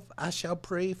love, I shall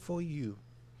pray for you.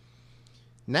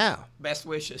 Now, Best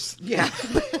wishes. Yeah.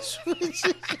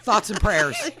 Thoughts and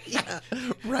prayers.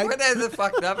 right, Where that is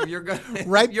fucked up if you're going,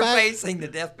 Right you're back- facing the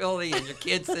death penalty and your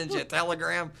kid sends you a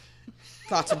telegram.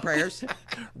 Thoughts and prayers.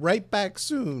 right back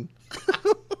soon.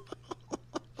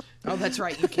 Oh, that's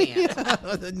right. You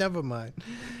can't. Never mind.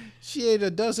 She ate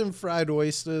a dozen fried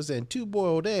oysters and 2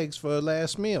 boiled eggs for her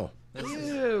last meal.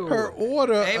 Ew. Her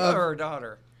order Ava of or her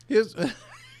daughter? his,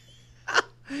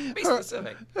 Be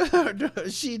specific.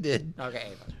 she did. Okay,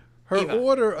 Ava. Her Eva.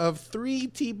 order of 3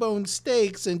 T-bone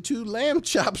steaks and 2 lamb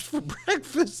chops for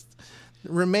breakfast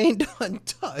remained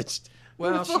untouched.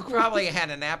 Well, she probably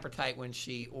had an appetite when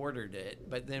she ordered it,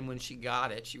 but then when she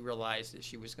got it, she realized that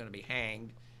she was going to be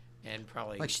hanged, and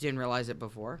probably Like she didn't realize it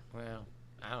before. well,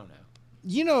 I don't know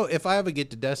You know, if I ever get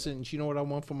to that sentence, you know what I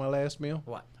want for my last meal?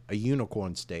 what. A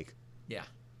unicorn steak. Yeah,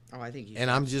 Oh, I think you. And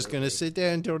I'm just going to sit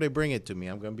there until they bring it to me.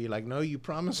 I'm going to be like, no, you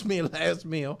promised me a last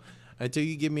meal. Until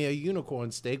you give me a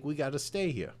unicorn steak, we got to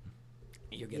stay here.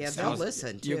 you get Yeah, a they'll Salisbury,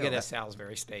 listen, you too. get a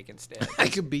Salisbury steak instead. I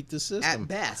could beat the system. At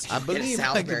best, I you get a believe I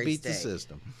could Salisbury beat the steak.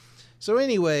 system. So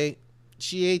anyway,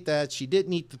 she ate that. She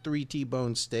didn't eat the 3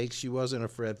 T-bone steaks. She wasn't a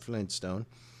Fred Flintstone.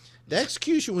 The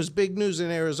execution was big news in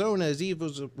Arizona as Eve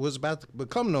was about to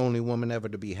become the only woman ever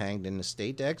to be hanged in the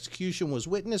state. The execution was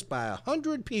witnessed by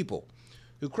 100 people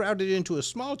who crowded into a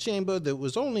small chamber that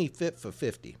was only fit for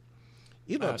 50.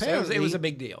 Eva So apparently it was a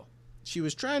big deal. she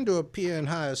was trying to appear in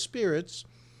higher spirits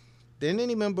than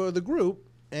any member of the group,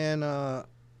 and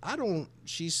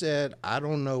she said, I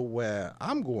don't know where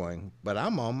I'm going, but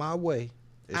I'm on my way.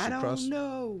 As I she don't crossed-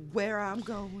 know where I'm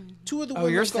going, 2 of the Oh,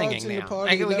 women you're guards singing in the now.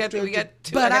 party We left her to- got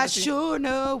two. but I got the- sure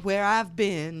know where I've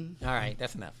been. All right,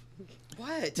 that's enough.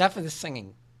 What? Enough of the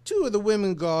singing. 2 of the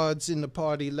women guards in the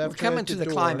party We're left her coming at to the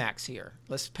door. climax here.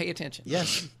 Let's pay attention.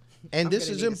 Yes. And this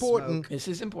gonna is need a important. This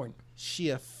is important. She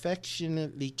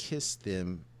affectionately kissed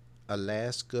them a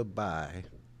last goodbye,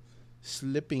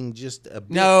 slipping just a bit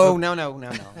No.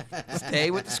 of- Stay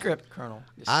with the script, Colonel.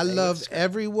 Just I stay with love the script.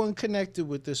 everyone connected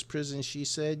with this prison, she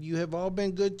said. You have all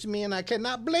been good to me, and I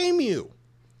cannot blame you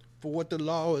for what the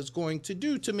law is going to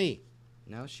do to me.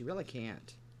 No, she really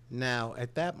can't. Now,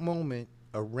 at that moment,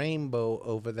 a rainbow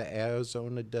over the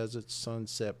Arizona desert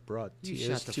sunset brought You tears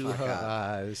shut the to fuck her up.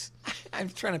 eyes. I'm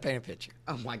trying to paint a picture.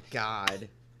 Oh my God.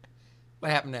 What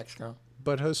happened next, Colonel?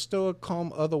 But her stoic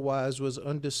calm otherwise was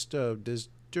undisturbed as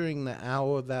during the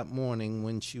hour that morning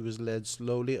when she was led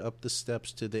slowly up the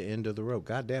steps to the end of the rope.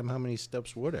 Goddamn, how many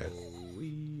steps were there?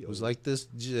 It was like this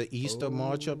Easter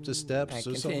march up the steps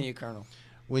or Continue, something. Colonel.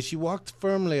 When she walked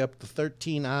firmly up the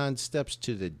 13 iron steps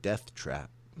to the death trap,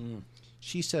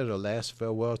 she said her last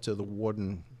farewell to the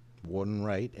warden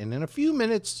Wright, and in a few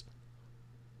minutes,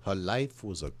 her life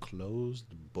was a closed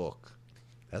book.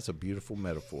 That's a beautiful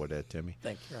metaphor there, Timmy.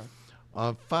 Thank you,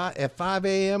 Colonel. At 5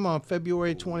 a.m. on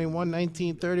February 21,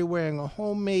 1930, wearing a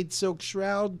homemade silk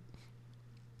shroud,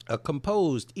 a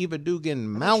composed Eva Dugan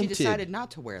mounted. She decided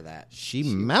not to wear that. She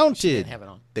mounted didn't have it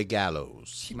on. the gallows.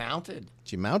 She mounted.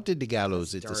 She mounted the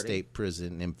gallows at the dirty. state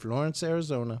prison in Florence,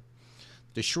 Arizona.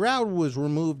 The shroud was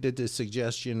removed at the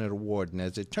suggestion of the warden.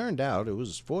 As it turned out, it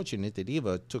was fortunate that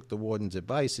Eva took the warden's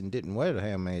advice and didn't wear the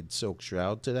handmade silk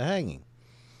shroud to the hanging.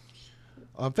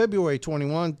 On February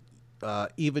 21,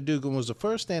 Eva Dugan was the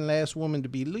first and last woman to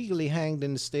be legally hanged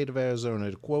in the state of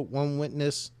Arizona. To quote one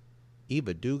witness,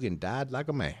 Eva Dugan died like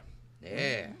a man.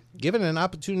 Yeah. Given an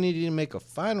opportunity to make a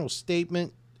final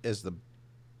statement as the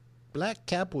black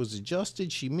cap was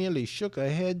adjusted, she merely shook her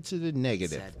head to the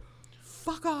negative. Said,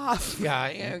 fuck off.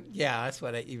 Yeah, that's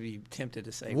what you'd be tempted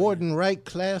to say. Warden Wright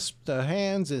clasped her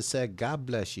hands and said, God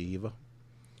bless you, Eva.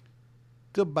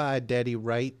 Goodbye, Daddy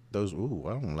Wright. I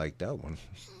don't like that one.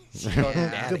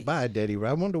 Daddy. Goodbye, Daddy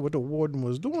Wright. I wonder what the warden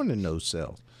was doing in those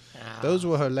cells. Ah. Those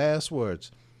were her last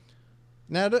words.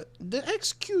 Now, the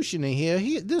executioner here,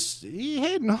 he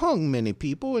hadn't hung many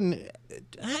people, and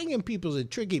hanging people's a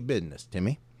tricky business,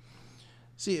 Timmy.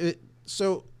 See,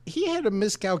 so he had a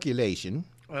miscalculation.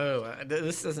 Oh,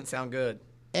 this doesn't sound good.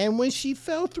 And when she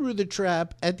fell through the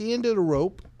trap at the end of the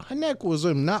rope, her neck was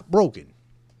not broken.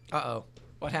 Uh-oh.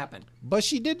 What happened? But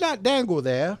she did not dangle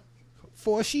there,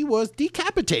 for she was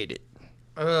decapitated.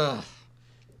 Ugh.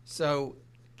 So,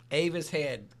 Ava's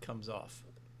head comes off.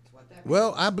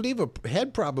 Well, I believe her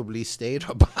head probably stayed.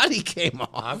 Her body came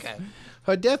off. Okay.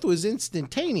 Her death was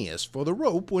instantaneous, for the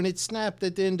rope, when it snapped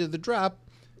at the end of the drop,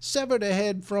 severed her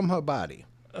head from her body.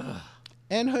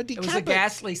 And her It was a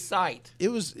ghastly sight. It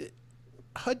was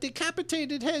her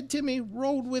decapitated head, Timmy,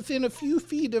 rolled within a few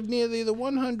feet of nearly the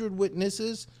 100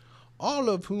 witnesses, all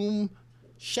of whom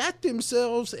shot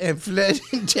themselves and fled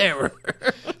in terror.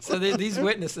 So these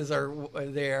witnesses are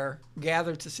there,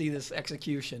 gathered to see this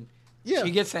execution. Yeah.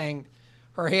 She gets hanged.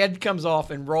 Her head comes off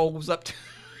and rolls up to,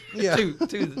 Yeah.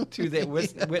 to the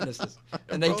witnesses,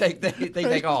 and they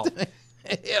take off.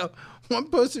 Yeah, one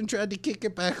person tried to kick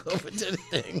it back over to the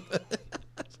thing.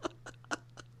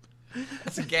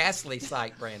 It's a ghastly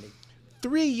sight, Brandy.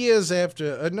 3 years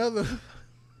after, another...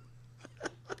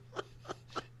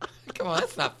 Come on,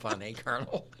 that's not funny,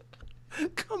 Colonel.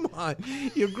 Come on,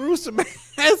 you gruesome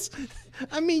ass.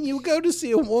 I mean, you go to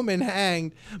see a woman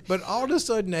hanged, but all of a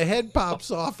sudden the head pops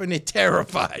off and it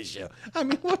terrifies you. I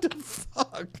mean, what the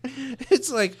fuck?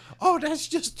 It's like, oh, that's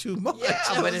just too much.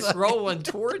 Yeah, but it's rolling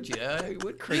towards you. It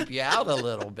would creep you out a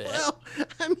little bit. Well,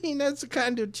 I mean, that's the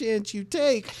kind of chance you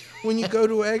take when you go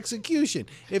to an execution.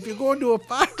 If you're going to a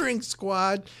firing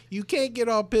squad, you can't get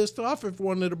all pissed off if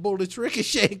one of the bullets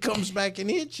ricochet comes back and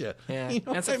hits you. Yeah, You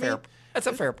know that's what a I mean? That's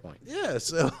a fair point. Yeah,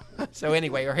 so So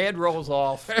anyway, her head rolls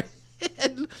off.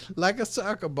 head, like a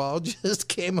soccer ball, just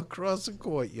came across the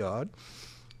courtyard.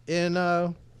 And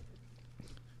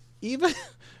even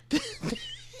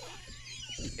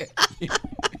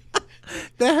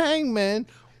the hangman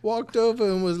walked over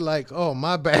and was like, oh,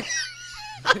 my bad.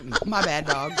 My bad,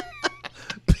 dog.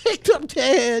 Picked up the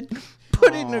head,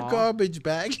 put it in a garbage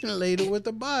bag, and laid it with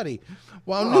the body.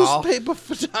 While Aw. newspaper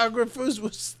photographers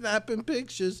were snapping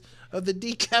pictures of the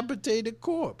decapitated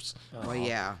corpse. Well,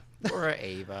 yeah. Poor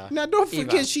Ava. Now, don't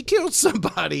forget, Eva. she killed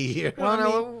somebody here. Well, I mean,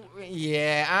 no,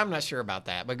 yeah, I'm not sure about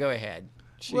that, but go ahead.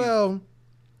 well,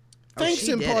 thanks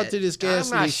she in did part it. to this I'm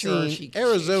ghastly not sure scene,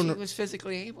 Arizona. she was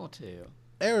physically able to.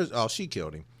 Oh, she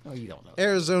killed him. Oh, you don't know.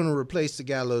 Arizona replaced the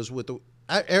gallows with the.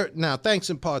 Now, thanks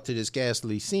in part to this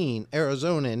ghastly scene,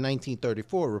 Arizona in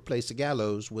 1934 replaced the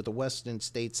gallows with the Western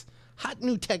state's hot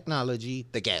new technology,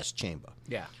 the gas chamber.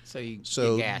 Yeah, so you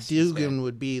So gas Dugan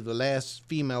would be the last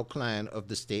female client of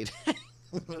the state.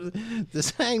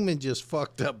 This hangman just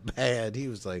fucked up bad. He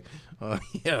was like, oh,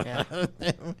 yeah.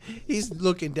 He's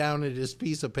looking down at this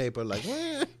piece of paper like,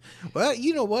 well,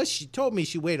 you know what? She told me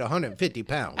she weighed 150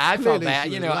 pounds. I felt Clearly bad. she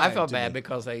You was know, I lying felt to bad me.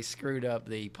 because they screwed up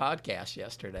the podcast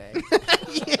yesterday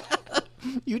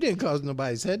You didn't cause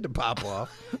nobody's head to pop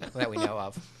off. that we know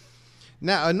of.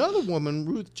 Now, another woman,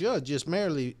 Ruth Judd, just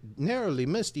narrowly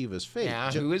missed Eva's fate. Now,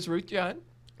 who is Ruth Judd?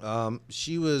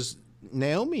 She was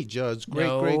Naomi Judd's great.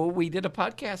 We did a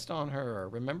podcast on her.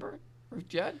 Remember Ruth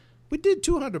Judd? We did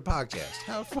 200 podcasts.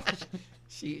 How far?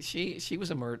 She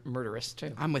was a murderess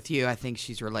too. I'm with you. I think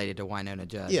she's related to Winona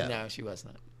Judd. Yeah. No, she was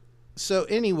not. So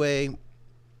anyway,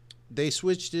 they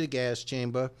switched to the gas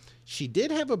chamber. She did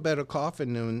have a better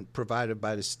coffin than provided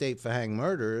by the state for hanged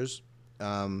murderers,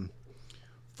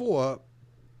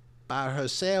 by her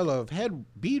sale of head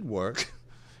beadwork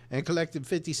and collected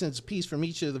 50 cents apiece from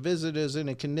each of the visitors in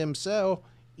a condemned cell.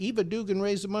 Eva Dugan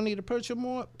raised the money to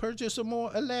purchase a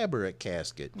more elaborate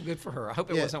casket. Good for her. I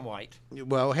hope it Yeah. wasn't white.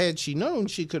 Well, had she known,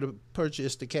 she could have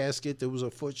purchased a casket that was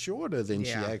a foot shorter than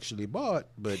Yeah. she actually bought.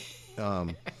 But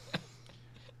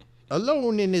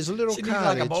alone in his little She needs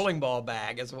cottage, like a bowling ball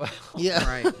bag as well. yeah,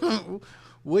 Right.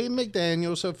 William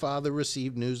McDaniels, her father,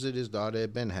 received news that his daughter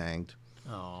had been hanged.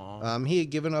 Oh. He had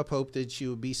given up hope that she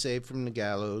would be saved from the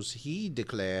gallows. He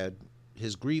declared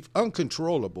his grief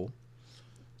uncontrollable.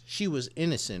 She was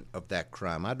innocent of that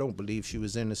crime. I don't believe she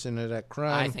was innocent of that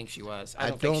crime. I think she was. I I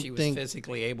don't think don't she was think-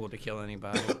 physically able to kill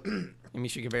anybody. I mean,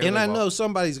 she could barely And I walk. know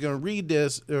somebody's going to read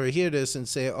this or hear this and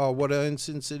say, oh, what an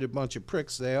insensitive bunch of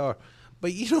pricks they are.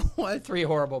 But you know what? Three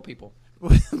horrible people.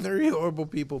 Very horrible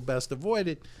people, best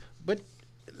avoided. But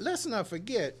let's not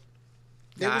forget,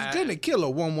 they was going to kill her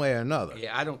one way or another.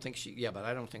 Yeah, I don't think she. Yeah, but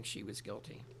I don't think she was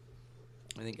guilty.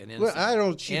 I think an innocent.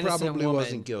 Well, she innocent probably woman-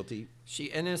 wasn't guilty. An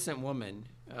innocent woman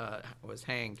was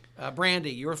hanged.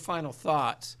 Brandy, your final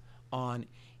thoughts on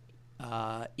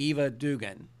Eva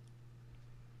Dugan?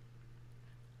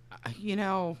 You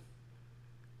know,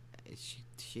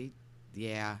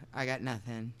 yeah, I got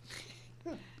nothing.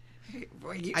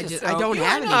 I don't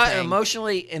have You're not anything.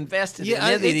 emotionally invested in Yeah,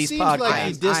 any of it these seems podcasts. like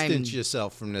you distance I'm-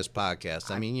 yourself from this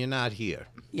podcast. I mean, you're not here,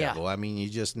 Yeah. Devil. I mean, you're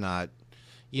just not.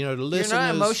 You know, the You're listeners.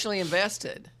 not emotionally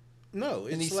invested. No,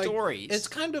 it's these like, stories. It's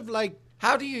kind of like.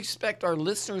 How do you expect our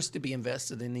listeners to be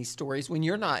invested in these stories when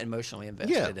you're not emotionally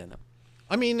invested in them?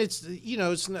 I mean, it's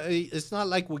it's not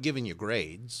like we're giving you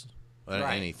grades or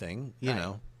Right. anything, you Right.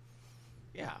 know.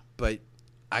 Yeah. But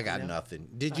I got nothing.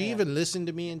 Did you even listen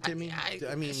to me and Timmy?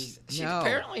 I mean, No.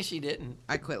 Apparently she didn't.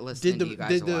 I quit listening to you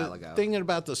guys a while ago. thing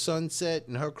about the sunset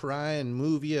and her crying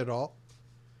move you at all?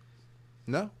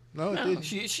 No. No,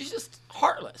 she's just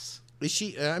heartless. is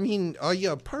she? I mean, are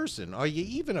you a person? Are you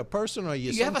even a person? Or are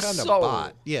you You some have a kind soul. of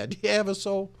bot? Yeah. Do you have a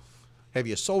soul? Have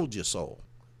you sold your soul?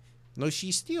 No,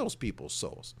 she steals people's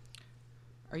souls.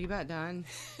 Are you about done?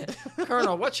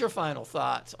 Colonel, what's your final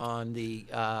thoughts on the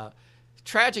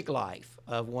tragic life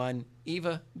of one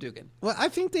Eva Dugan? Well, I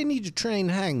think they need to train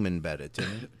hangmen better,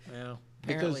 Timmy. Well,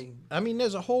 Because apparently. I mean,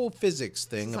 there's a whole physics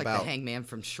thing It's like about the hangman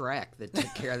from Shrek that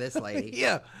took care of this lady.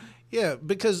 yeah.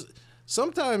 Because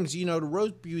sometimes the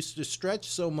rope used to stretch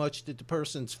so much that the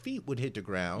person's feet would hit the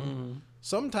ground. Mm-hmm.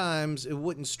 Sometimes it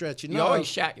wouldn't stretch enough. You always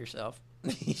shat yourself.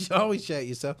 You always shat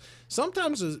yourself.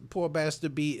 Sometimes a poor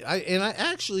bastard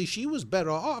she was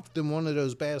better off than one of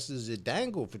those bastards that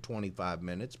dangled for 25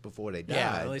 minutes before they died.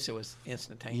 Yeah, at least it was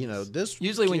instantaneous. This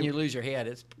usually when kid- you lose your head,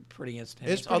 it's pretty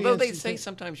instantaneous. It's pretty Although they say instantaneous.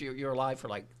 sometimes you're alive for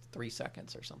like 3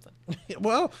 seconds or something.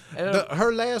 Well,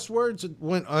 her last words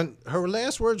weren't on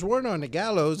the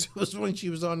gallows. It was when she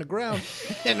was on the ground,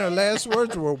 and her last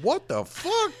words were, "What the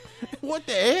fuck? What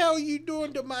the hell are you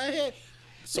doing to my head?"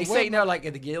 So They say like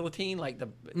at the guillotine,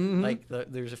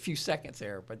 there's a few seconds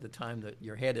there, by the time that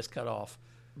your head is cut off.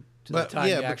 To But, the time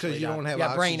yeah, you because actually you die. don't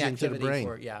have brain oxygen to the activity brain.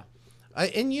 for it. Yeah.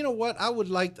 And you know what? I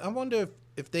wonder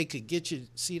if they could get you.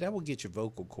 See, that would get your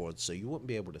vocal cords, so you wouldn't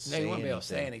be able to say. No, you wouldn't be able to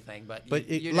say anything. anything, But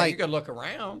you like- could look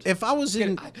around. If I was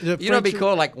in, the you know, it'd be French-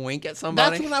 cool, like wink at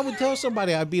somebody. That's what I would tell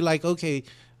somebody. I'd be like, okay,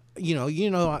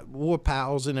 we're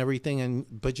pals and everything,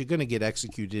 but you're gonna get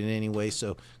executed anyway.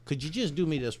 So could you just do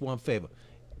me this one favor?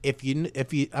 If you,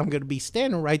 I'm gonna be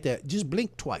standing right there. Just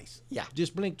blink twice. Yeah.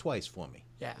 Just blink twice for me.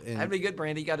 Yeah, And that'd be good,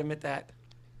 Brandy. You got to admit that.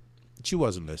 she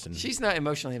wasn't listening. She's not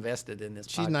emotionally invested in this.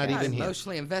 She's podcast. not I'm even here.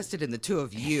 emotionally invested in the two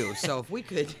of you. So if we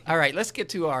could, All right, let's get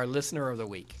to our listener of the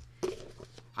week.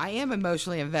 I am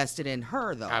emotionally invested in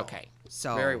her though. Okay.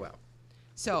 So Very well.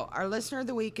 So our listener of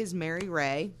the week is Mary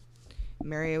Ray.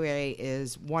 Mary Ray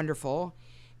is wonderful.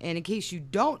 And in case you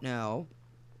don't know,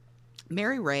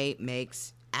 Mary Ray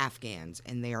makes Afghans,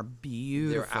 and they are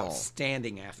beautiful. They're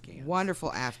outstanding Afghans.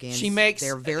 Wonderful Afghans. She makes.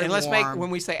 They're very and let's warm. when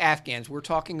we say Afghans, we're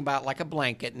talking about like a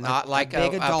blanket, not a like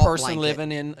big a adult person blanket.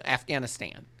 living in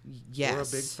Afghanistan. Yes.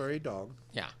 Or a big furry dog.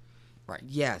 Yeah. Right.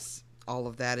 Yes. All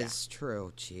of that is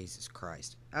true. Jesus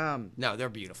Christ. No, they're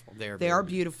beautiful. They are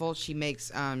beautiful. She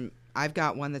makes. I've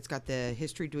got one that's got the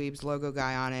History Dweebs logo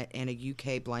guy on it and a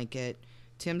UK blanket.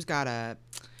 Tim's got a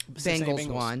Bengals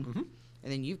one,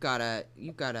 and then you've got a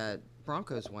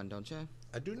Broncos one, don't you?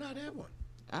 I do not have one.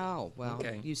 Oh well,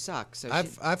 Okay. you suck. So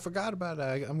I forgot about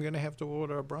it. I'm gonna have to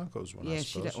order a Broncos one. I yeah,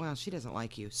 suppose. she doesn't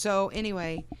like you. So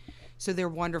anyway, so they're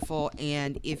wonderful,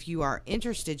 and if you are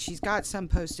interested, she's got some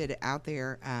posted out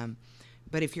there.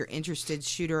 But if you're interested,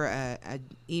 shoot her a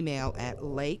email at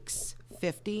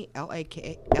lakes50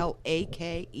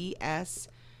 LAKES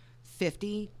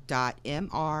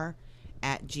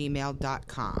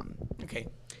 50.mr@gmail.com. Okay.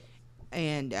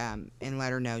 And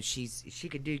let her know she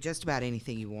could do just about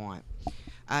anything you want.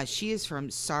 She is from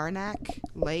Saranac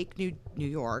Lake, New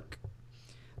York.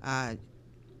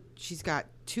 She's got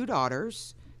 2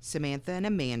 daughters, Samantha and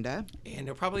Amanda. And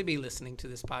they'll probably be listening to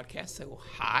this podcast. So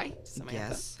hi, Samantha.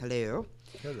 Yes, hello.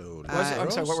 Hello. I'm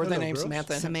sorry. What were their Hello, names? girls.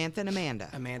 Samantha. Samantha and Amanda.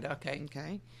 Amanda. Okay.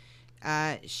 Okay.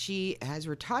 She has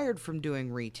retired from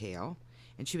doing retail,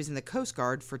 and she was in the Coast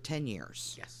Guard for 10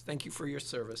 years. Yes. Thank you for your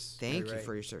service. Thank you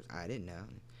for your service. I didn't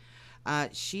know.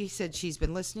 She said she's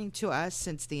been listening to us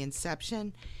since the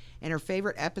inception, and her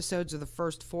favorite episodes are the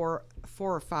first four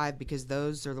or five because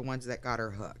those are the ones that got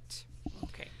her hooked.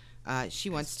 Okay. She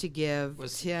wants to give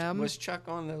Tim. Was Chuck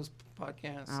on those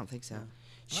podcasts? I don't think so.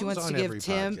 She I was wants to on give every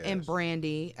Tim podcast. and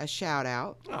Brandy a shout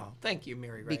out Oh, thank you,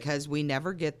 Mary Ray. because we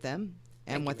never get them,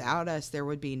 and without us, there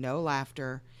would be no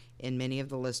laughter in many of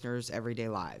the listeners' everyday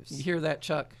lives. You hear that,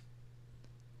 Chuck?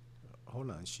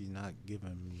 Hold on, she's not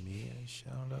giving me a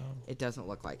shout out. It doesn't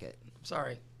look like it.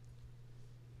 Sorry,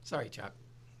 Chuck.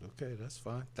 Okay, that's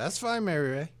fine. That's fine,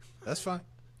 Mary Ray. That's fine.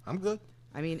 I'm good.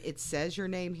 I mean, it says your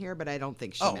name here, but I don't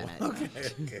think she meant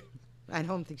it. okay. I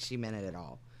don't think she meant it at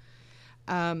all.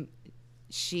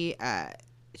 She's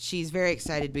very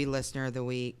excited to be listener of the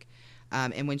week.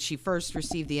 And when she first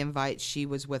received the invite, she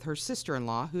was with her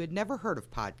sister-in-law who had never heard of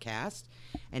podcast,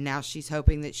 and now she's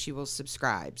hoping that she will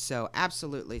subscribe. So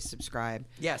absolutely subscribe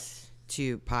Yes.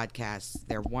 to podcasts.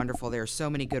 They're wonderful. There are so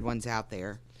many good ones out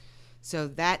there. So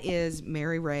that is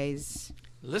Mary Ray's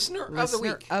Listener of the listener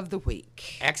week. of the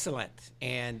week. Excellent.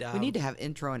 And We need to have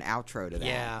intro and outro to that.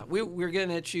 Yeah, we're going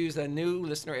to choose a new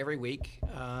listener every week,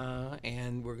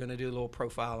 and we're going to do a little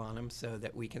profile on them so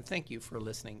that we can thank you for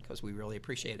listening because we really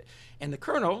appreciate it. And the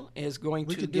Colonel is going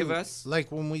We to could give do, us...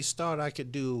 like when we start, I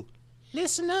could do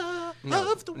listener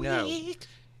of the week.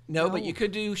 No, but you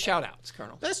could do shout-outs,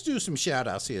 Colonel. Let's do some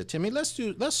shout-outs here, Timmy. Let's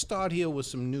start here with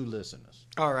some new listeners.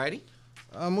 All righty.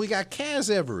 We got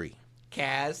Kaz Every.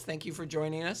 Kaz, thank you for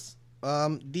joining us.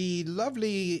 The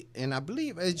lovely, and I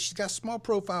believe she's got a small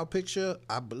profile picture.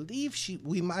 I believe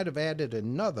we might have added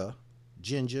another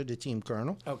Ginger, the team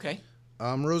colonel. Okay.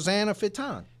 Rosanna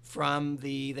Fitan. From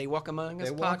the They Walk Among Us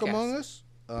They podcast. Walk Among Us.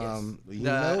 Yes.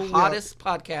 The hottest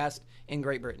podcast in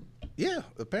Great Britain. Yeah,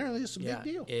 apparently it's a big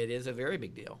deal. It is a very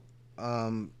big deal.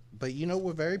 But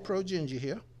we're very pro Ginger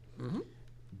here. Mm-hmm.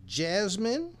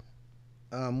 Jasmine,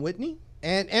 Whitney,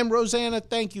 and Rosanna.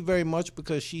 Thank you very much,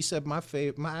 because she said my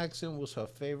accent was her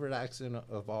favorite accent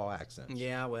of all accents.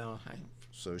 Yeah, well,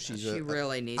 so she's she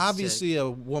really needs obviously a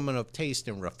woman of taste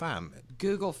and refinement.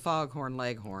 Google Foghorn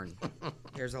Leghorn.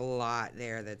 There's a lot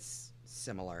there that's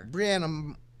similar.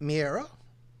 Brianna Miera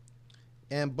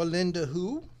and Belinda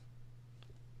Hu.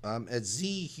 At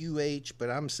ZHUH, but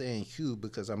I'm saying Hugh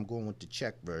because I'm going with the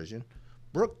Czech version.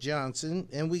 Brooke Johnson,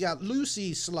 and we got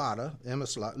Lucy Slaughter,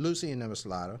 Lucy and Emma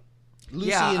Slaughter.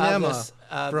 Lucy and Emma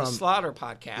from the Slaughter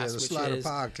podcast. Yeah, the Slaughter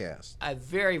podcast. A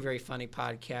very, very funny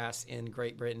podcast in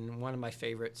Great Britain. One of my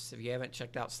favorites. If you haven't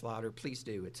checked out Slaughter, please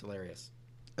do. It's hilarious.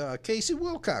 Casey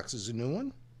Wilcox is a new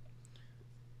one.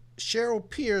 Cheryl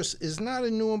Pierce is not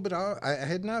a new one, but I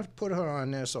had not put her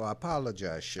on there, so I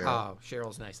apologize, Cheryl. Oh,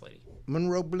 Cheryl's a nice lady.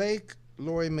 Monroe Blake,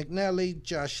 Lori McNally,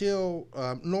 Josh Hill,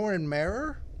 Lauren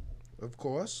Marer, of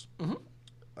course.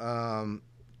 Mm-hmm.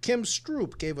 Kim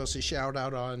Stroop gave us a shout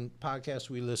out on podcasts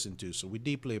we listen to, so we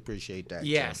deeply appreciate that.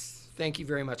 Yes, thank you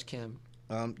very much, Kim.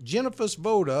 Jennifer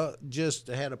Svoda just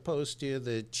had a post here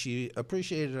that she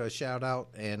appreciated a shout out,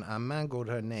 and I mangled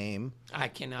her name. I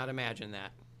cannot imagine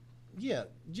that. Yeah,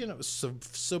 Jennifer.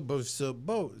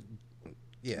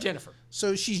 Yeah. Jennifer.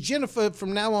 So she's Jennifer.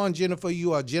 From now on, Jennifer,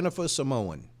 you are Jennifer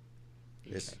Samoan.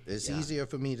 It's easier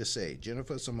for me to say,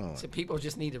 Jennifer Samoan. So people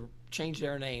just need to change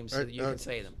their names so that you can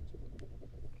say them.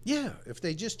 Yeah, if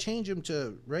they just change them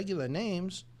to regular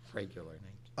names. Regular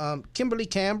names. Kimberly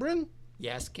Cameron.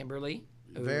 Yes, Kimberly.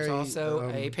 Who's also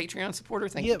a Patreon supporter.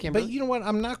 Thank you, Kimberly. But you know what?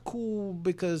 I'm not cool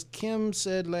because Kim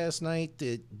said last night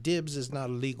that dibs is not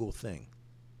a legal thing.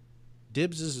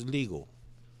 Dibs is legal.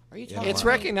 Are you talking It's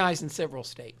recognized in several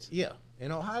states. Yeah.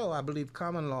 In Ohio, I believe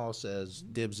common law says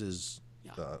dibs is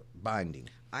binding.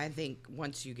 I think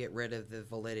once you get rid of the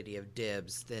validity of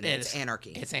dibs, then it's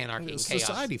anarchy. It's anarchy.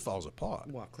 Society falls apart.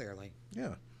 Well, clearly.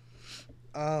 Yeah.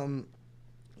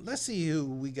 Let's see who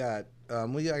we got.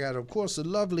 We got, of course, the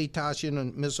lovely Tasha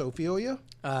and Miss Ophelia.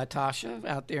 Tasha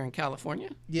out there in California.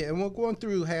 Yeah, and we're going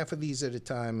through half of these at a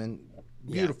time. And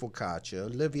beautiful Katja,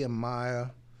 Olivia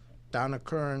Meyer, Donna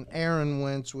Kern, Aaron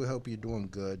Wentz, we hope you're doing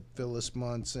good. Phyllis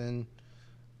Munson,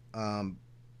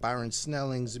 Byron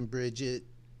Snellings and Bridget,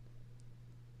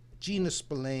 Gina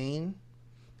Spillane,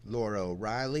 Laura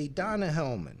O'Reilly, Donna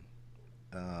Hellman.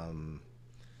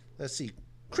 Let's see,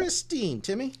 Christine,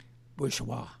 Timmy?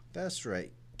 Bourgeois. That's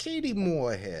right. Katie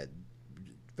Moorhead,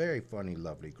 very funny,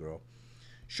 lovely girl.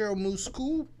 Cheryl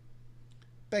Mouscoux,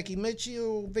 Becky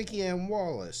Mitchell, Vicky Ann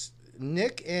Wallace,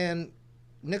 Nick and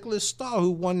Nicholas Starr,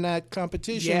 who won that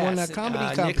competition, won that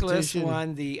comedy competition. Nicholas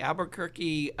won the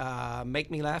Albuquerque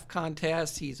Make Me Laugh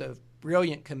contest. He's a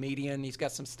brilliant comedian. He's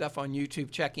got some stuff on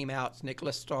YouTube. Check him out. It's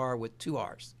Nicholas Starr with 2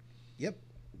 R's. Yep.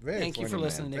 Very Thank you for funny,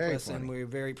 listening, man. Nicholas, and we're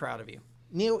very proud of you.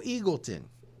 Neil Eagleton,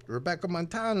 Rebecca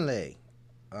Montanle.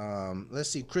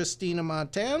 Let's see, Christina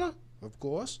Montana, of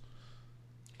course.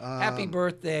 Happy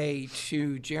birthday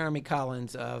to Jeremy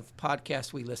Collins of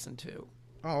Podcast We Listen To.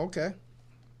 Oh, okay.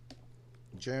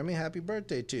 Jeremy, happy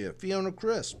birthday to you. Fiona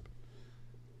Crisp.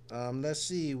 Let's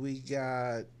see, we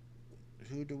got,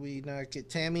 who do we not get?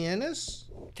 Tammy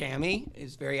Ennis. Tammy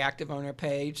is very active on our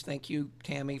page. Thank you,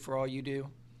 Tammy, for all you do.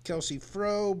 Kelsey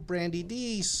Fro, Brandy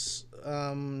Deese.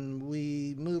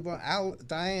 We move on.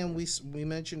 Diane, we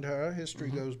mentioned her. History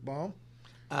Goes Bump.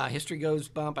 History Goes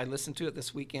Bump. I listened to it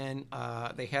this weekend.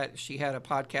 She had a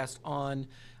podcast on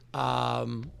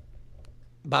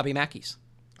Bobby Mackey's.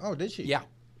 Oh, did she? Yeah,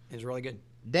 it was really good.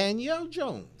 Danielle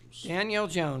Jones. Danielle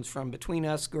Jones from Between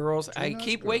Us Girls. I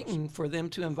keep waiting for them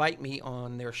to invite me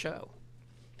on their show.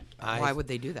 Why would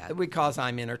they do that? Because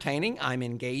I'm entertaining, I'm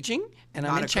engaging, and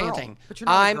I'm Not a girl. enchanting. But you're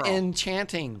not a I'm girl.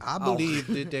 enchanting. I believe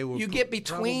that they were. You get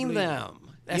between them.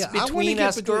 That's I wanna between get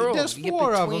us girls. There's You get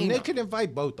 4 of them. between They could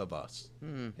invite both of us.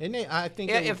 And I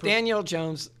think If Danielle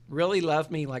Jones really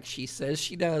loved me like she says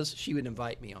she does, she would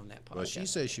invite me on that podcast. Well, she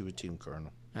says she was Team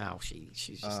Colonel. Oh, she's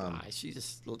just lies.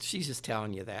 She's just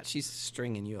telling you that. She's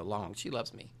stringing you along. She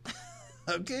loves me.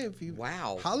 Okay, if you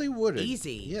Wow. Hollywood.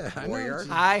 Easy, Yeah, I warrior.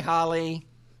 know. Hi, Holly.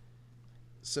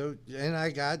 So, and I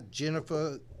got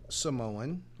Jennifer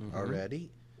Samoan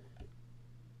already.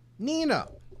 Nina.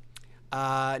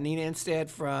 Nina Instead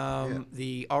from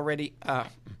the Already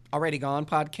Gone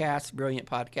podcast, brilliant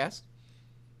podcast.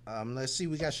 Let's see.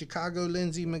 We got Chicago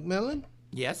Lindsay McMillan.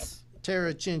 Yes.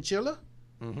 Tara Chinchilla.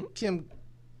 Mm-hmm. Kim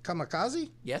Kamikaze.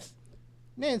 Yes.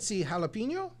 Nancy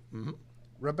Jalapeno. Mm-hmm.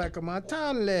 Rebecca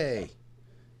Montanle.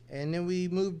 And then we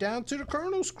moved down to the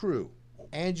Colonel's crew.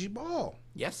 Angie Ball.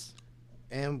 Yes.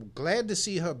 And glad to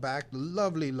see her back.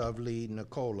 Lovely, lovely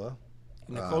Nicola.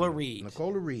 Reed.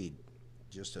 Nicola Reed.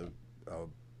 Just a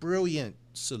brilliant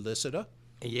solicitor.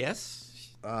 Yes.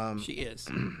 She is.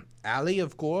 Allie,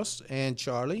 of course, and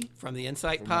Charlie. From the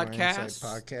Insight Our podcast.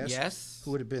 Insight podcast. Yes.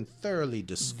 Who would have been thoroughly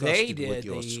disgusted with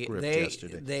your script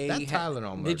yesterday. That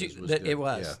Tylenol Murders was good. It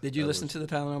was. Yeah, did you listen to the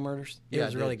Tylenol Murders? It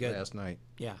was really good. Last night.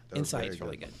 Yeah. That was Insight's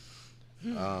very really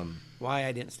good. Why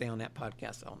I didn't stay on that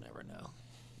podcast, I'll never know.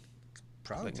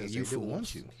 Probably because you they didn't want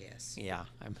fools. you. Yes. Yeah.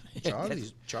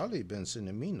 Charlie been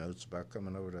sending me notes about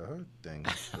coming over to her thing.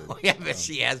 But, Yeah, but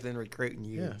she has been recruiting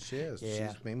you. yeah, she has.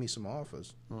 Yeah. She's made me some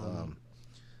offers.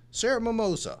 Sarah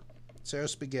Mimosa, Sarah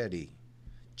Spaghetti,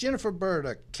 Jennifer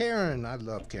Berta, Karen. I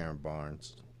love Karen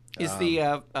Barnes. Is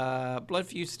the Blood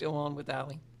Fuse still on with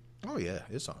Allie? Oh yeah,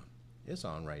 it's on. It's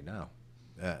on right now.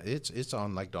 It's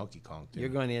on like Donkey Kong. Too. You're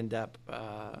going to end up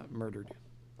murdered.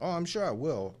 Oh, I'm sure I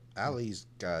will. Allie's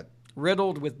got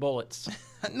Riddled with bullets.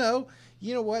 no.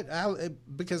 You know what?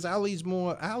 Because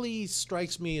Allie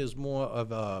strikes me as more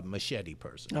of a machete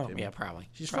person. Oh, to me. yeah, probably.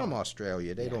 She's from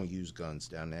Australia. They don't use guns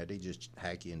down there. They just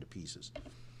hack you into pieces.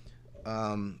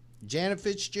 Janet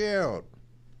Fitzgerald,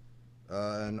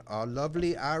 and our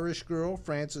lovely Irish girl,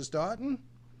 Frances Doughton,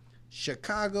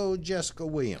 Chicago Jessica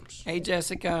Williams, Hey,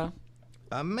 Jessica.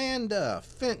 Amanda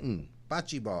Fenton,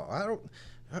 Bocce Ball.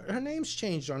 Her name's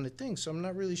changed on the thing, so I'm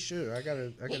not really sure. I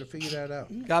gotta figure that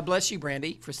out. God bless you,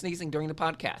 Brandy, for sneezing during the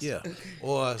podcast. Yeah,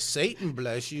 or Satan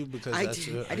bless you because I that's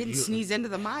didn't sneeze into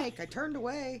the mic. I turned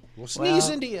away. Well, sneeze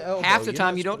into your elbow. Half the You're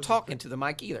time not you don't supposed talk into the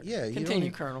mic either. Yeah, you Continue,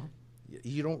 don't- Colonel.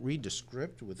 You don't read the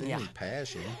script with any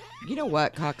passion. You know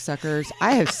what, cocksuckers?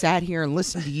 I have sat here and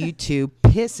listened to you two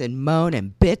piss and moan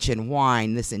and bitch and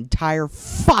whine this entire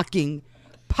fucking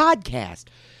podcast.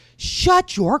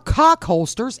 Shut your cock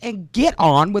holsters and get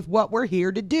on with what we're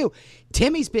here to do.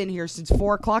 Timmy's been here since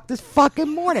 4 o'clock this fucking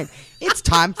morning. It's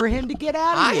time for him to get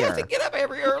out of I here. have to get up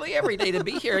every day to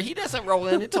be here. He doesn't roll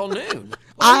in until noon.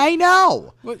 I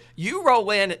know. You roll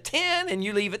in at 10 and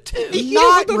you leave at 2.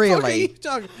 Not What the fuck are really. you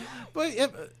talking? But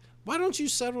why don't you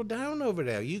settle down over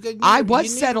there? I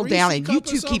was settled down, and you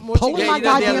two keep pulling my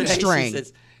goddamn string.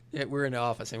 We're in the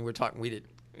office and we're talking.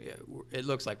 It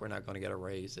looks like we're not going to get a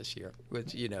raise this year.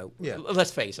 Which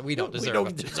let's face it, we don't deserve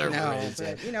a raise.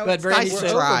 But, But Brandy it's nice to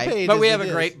says, try. but we have a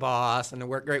great boss and a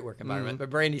great work environment. But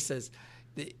Brandy says,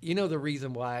 the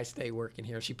reason why I stay working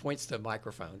here. She points to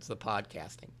microphones, the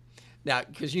podcasting. Now,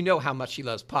 because you know how much she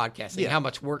loves podcasting, how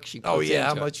much work she puts into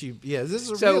how it. much you? Yeah, this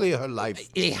is really her life.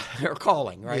 Yeah, her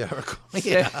calling, right?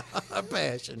 Yeah, her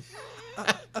passion.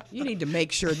 You need to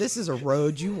make sure this is a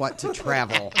road you want to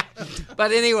travel.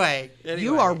 But anyway.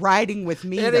 You are riding with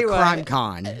me to Crime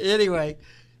Con. Anyway,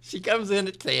 she comes in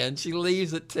at 10. She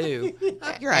leaves at 2.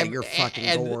 You're out of your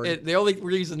fucking gourd. And the only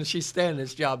reason she's staying in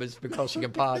this job is because she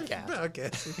can podcast. Okay.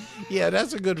 Yeah,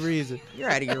 that's a good reason. You're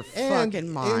out of your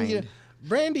fucking mind.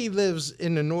 Brandy lives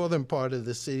in the northern part of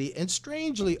the city, and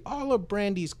strangely, all of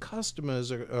Brandy's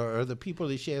customers or the people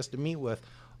that she has to meet with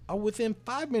are within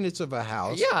 5 minutes of her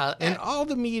house. Yeah. And all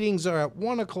the meetings are at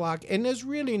 1 o'clock, and there's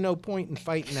really no point in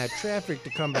fighting that traffic to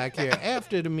come back here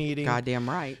after the meeting. Goddamn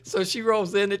right. So she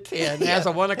rolls in at 10, has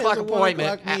a 1 o'clock has a 1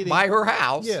 appointment o'clock meeting. by her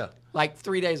house, Yeah. like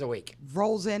 3 days a week.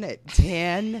 Rolls in at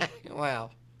 10. Wow.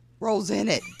 Rolls in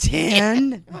at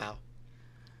 10. Wow.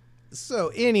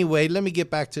 So anyway, let me get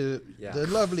back to the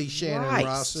lovely Shannon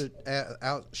Christ.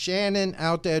 Ross. Shannon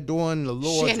out there doing the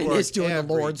Lord's work. Shannon is doing the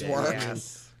every Lord's day. work.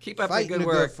 Yes. Keep up Fighting the good a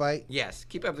work. good fight. Yes.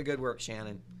 Keep up the good work,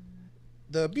 Shannon.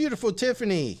 The beautiful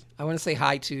Tiffany. I want to say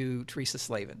hi to Teresa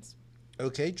Slavens.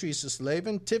 Okay, Teresa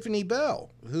Slavin. Tiffany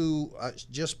Bell, who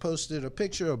just posted a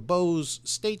picture of Bo's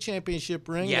state championship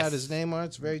ring. Yes. Got his name on it.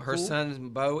 It's very Her cool. son,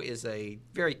 Bo, is a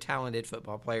very talented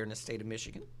football player in the state of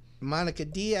Michigan. Monica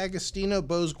D. Agostino.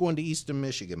 Bo's going to Eastern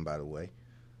Michigan, by the way.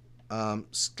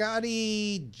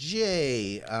 Scotty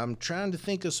J. I'm trying to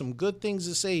think of some good things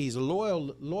to say. He's a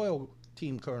loyal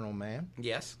team colonel, man.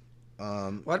 Yes.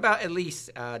 What about Elise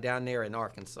down there in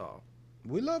Arkansas?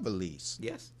 We love Elise.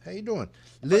 Yes. How you doing?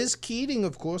 Liz Keating,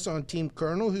 of course, on Team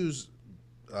Colonel, who's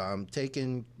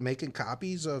making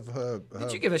copies of her.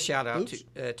 Did you give a shout out boots?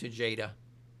 to Jada?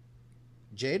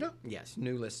 Jada? Yes,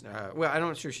 new listener. Well, I'm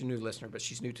not sure she's a new listener, but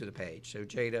she's new to the page. So,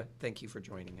 Jada, thank you for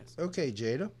joining us. Okay,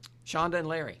 Jada. Shonda and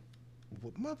Larry.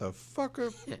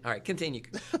 Motherfucker. All right, continue.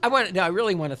 I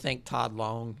really want to thank Todd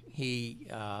Long. He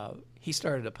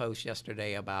started a post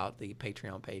yesterday about the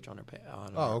Patreon page on our.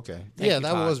 Oh, okay. Thank you,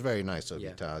 that Todd. was very nice of you,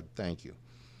 Yeah. Todd. Thank you.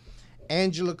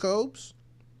 Angela Cobes,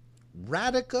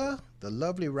 Radhika, the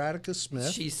lovely Radhika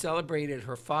Smith. She celebrated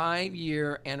her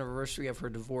 5-year anniversary of her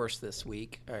divorce this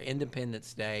week,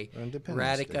 Independence Day.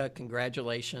 Independence Radhika, Day.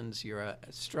 congratulations. You're a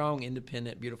strong,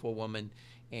 independent, beautiful woman,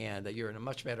 and you're in a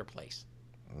much better place.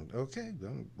 Okay.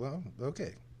 Well,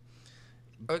 okay.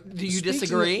 Do you Speaking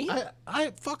disagree? of-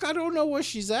 I don't know where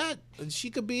she's at.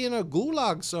 She could be in a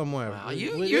gulag somewhere. Well, with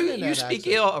you internet speak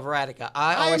access. ill of Radhika.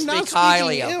 I I always am not speak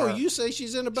highly speaking of ill. her. You say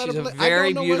she's in a better She's a place.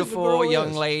 very beautiful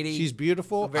young lady. She's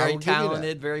beautiful. I will Very give you that.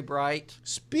 talented, very bright.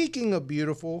 Speaking of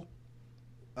beautiful,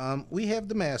 we have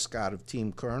the mascot of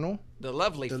Team Colonel, The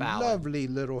lovely the Fallon. lovely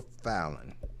little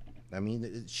Fallon. I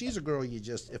mean, she's a girl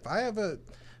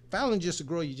Fallon's just a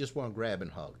girl you just want to grab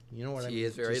and hug. You know what I mean? She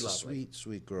is very Just a lovely. sweet,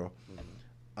 sweet girl.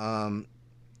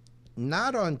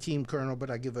 Not on Team Colonel, but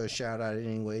I give her a shout out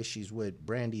anyway. She's with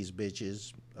Brandy's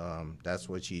Bitches. That's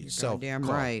what she Damn self-called.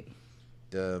 right.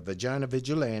 The Vagina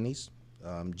Vigilantes.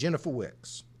 Jennifer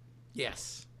Wicks.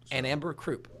 Yes. And Amber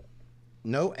Croup.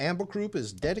 No, Amber Croup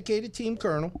is dedicated Team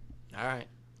Colonel. All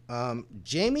right.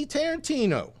 Jamie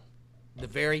Tarantino. The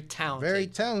very talented. Very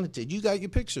talented. You got your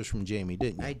pictures from Jamie,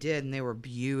 didn't you? I did, and they were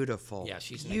beautiful. Yeah,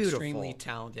 she's an beautiful. extremely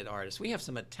talented artist. We have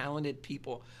some talented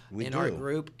people We in our do.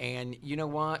 group, and you know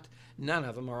what? None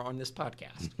of them are on this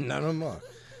podcast. None of them are.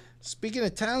 Speaking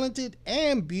of talented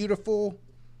and beautiful,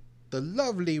 the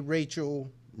lovely Rachel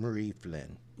Marie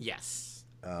Flynn. Yes.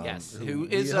 Yes. who Who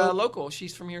we is hope- local.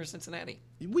 She's from here in Cincinnati.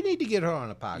 We need to get her on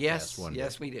a podcast Yes. one day.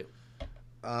 Yes, we do.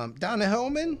 Donna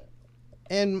Hellman,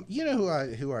 and you know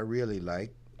who I really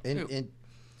like, Who?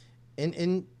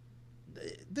 and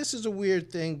this is a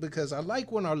weird thing because I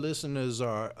like when our listeners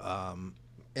are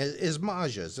is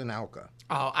Maja's and Alka.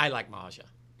 Oh, I like Maja.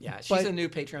 Yeah, she's But- a new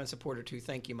Patreon supporter too.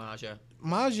 Thank you, Maja.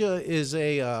 Maja is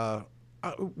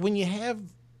when you have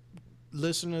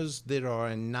listeners that are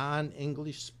in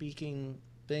non-English speaking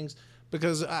things,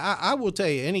 because I will tell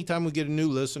you, anytime we get a new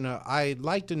listener, I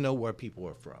like to know where people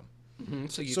are from.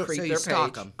 So you So- creep so you their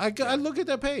stalk page. 'em. I look at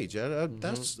their page.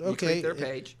 That's You okay. creep their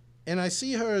page. And I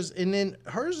see hers, and then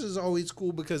hers is always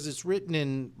cool because it's written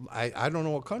in, I don't know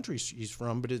what country she's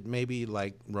from, but it may be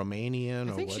like Romanian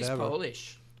I or think she's whatever.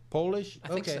 Polish. Polish? I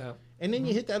think okay. so. And then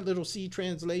you hit that little C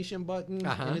translation button,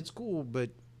 Uh-huh. and it's cool,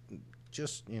 but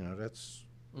just, that's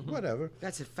whatever.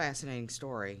 That's a fascinating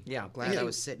story. Yeah. Glad Yeah. I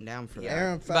was sitting down for that.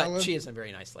 Aaron Fowler. But she is a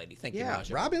very nice lady. Thank you, Yeah,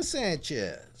 Maja. Robin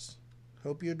Sanchez.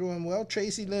 Hope you're doing well.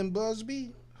 Tracy Lynn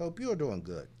Busby. Hope you're doing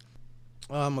good.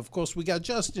 Of course, we got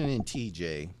Justin and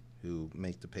TJ, who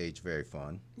make the page very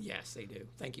fun. Yes, they do.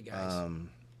 Thank you, guys.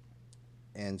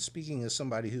 And speaking of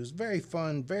somebody who's very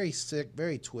fun, very sick,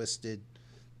 very twisted,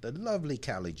 the lovely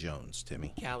Callie Jones,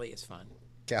 Timmy. Callie is fun.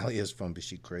 Callie is fun, but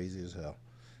she's crazy as hell.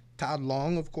 Todd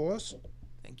Long, of course.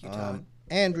 Thank you, Todd.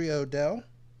 Andrea Odell.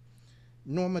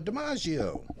 Norma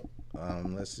DiMaggio.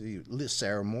 Let's see.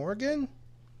 Sarah Morgan.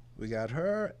 We got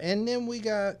her. And then we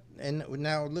got, and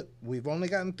now look, we've only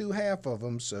gotten through half of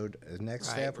them, so the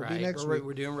next half will be next week.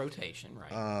 We're doing rotation,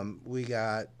 right? We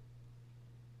got,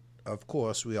 of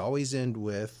course, we always end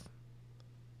with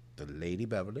the Lady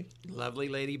Beverly Lovely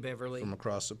Lady Beverly. from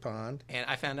across the pond. And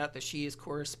I found out that she is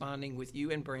corresponding with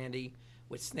you and Brandy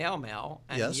with snail mail,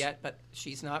 and Yes. but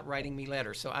she's not writing me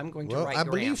letters, so I'm going to Well, write I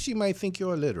Graham. believe she might think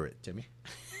you're illiterate, Timmy.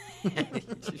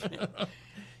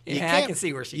 Yeah, I can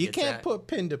see where she You gets can't that. put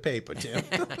pen to paper, Tim.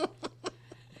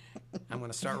 I'm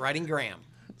going to start writing Graham.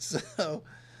 So,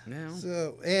 No.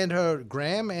 so and her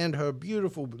Graham and her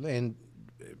beautiful and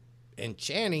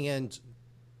enchanting and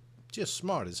just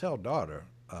smart as hell daughter,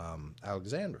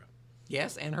 Alexandra,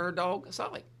 Yes, and her dog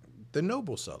Sully. the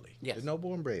noble Sully, Yes. the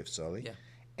noble and brave Sully, Yeah.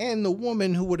 and the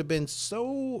woman who would have been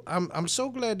so. I'm so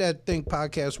glad that Think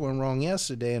podcast went wrong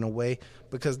yesterday in a way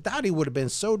because Dottie would have been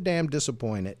so damn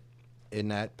disappointed in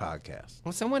that podcast.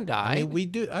 Well, someone died. I mean, we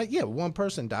do. Yeah, one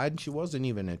person died, and she wasn't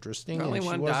even interesting. Only and she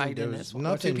one wasn't- died there in was this one.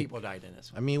 Well, two Nothing. people died in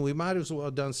this I one. mean, we might as well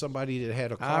have done somebody that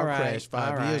had a car All right, crash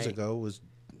 5 all years right. ago. Was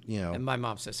And my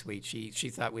mom's so sweet. She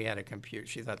thought we had a computer.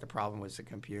 She thought the problem was the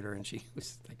computer, and she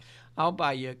was like, "I'll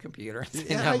buy you a computer."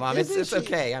 Yeah, No, Mom, it's isn't she-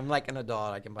 okay. I'm like an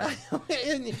adult. I can buy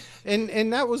it.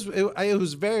 and that was it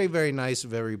was very, very nice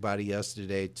of everybody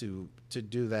yesterday to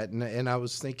do that. And I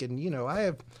was thinking,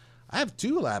 I I have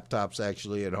 2 laptops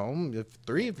actually at home,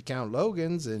 3 if you count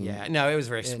Logan's. And Yeah, no, it was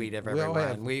very sweet of we all everyone.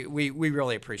 have- We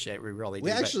really appreciate it. We really do.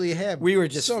 We but actually have we were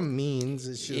just some means.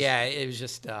 It's just, yeah, it was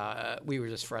just we were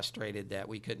just frustrated that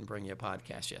we couldn't bring you a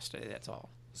podcast yesterday. That's all.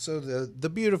 So the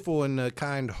beautiful and the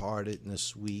kind-hearted and the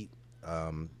sweet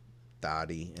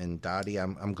Dottie. And Dottie,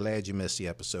 I'm glad you missed the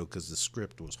episode because the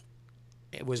script was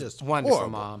It was just wonderful,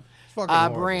 horrible. Mom. Fucking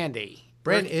horrible. Brandy.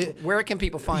 Brandy, where can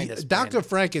people find us? Dr. Brandy?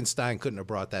 Frankenstein couldn't have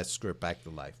brought that script back to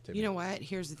life. To You me. know what?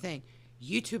 Here's the thing.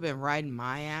 You two been riding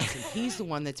my ass, and he's the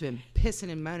one that's been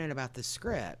pissing and moaning about the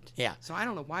script. Yeah. So I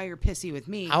don't know why you're pissy with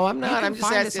me. Oh, I'm not. You can I'm just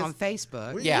find asking- us on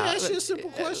Facebook. Well, Yeah. ask you a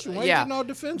simple question. Why are you yeah. getting all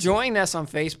defensive? Join us on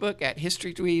Facebook at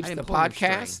History Dweebs, I the didn't pull your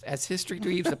podcast. string. As History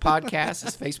Dweebs, the podcast,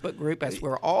 is Facebook group. That's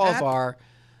where all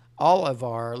of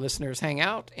our listeners hang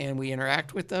out, and we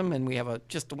interact with them, and we have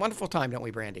just a wonderful time, don't we,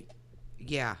 Brandy?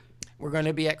 Yeah. We're going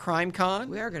to be at CrimeCon.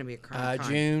 We are going to be at CrimeCon.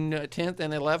 June 10th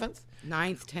and 11th.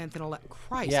 9th, 10th, and 11th.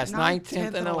 Christ. Yes, 9th,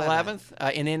 10th, and 11th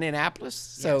in Indianapolis.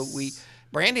 So Yes.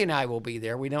 Brandy and I will be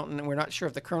there. We're not sure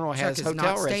if the Colonel has Chuck is hotel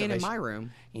not staying reservations. in my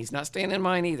room. He's not staying in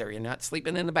mine either. You're not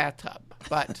sleeping in the bathtub,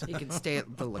 but. He can stay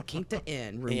at the La Quinta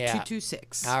Inn, room Yeah.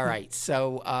 226. All right.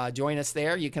 So join us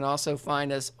there. You can also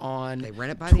find us on They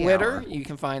rent it by the Twitter. hour. You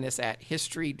can find us at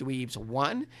History Dweebs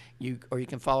 1. Or you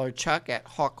can follow Chuck at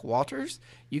Hawk Walters.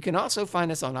 You can also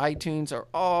find us on iTunes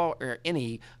or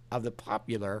any of the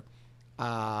popular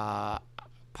podcast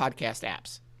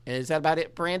apps. Is that about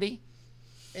it, Brandy?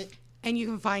 And you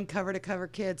can find Cover to Cover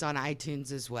Kids on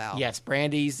iTunes as well. Yes,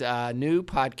 Brandy's new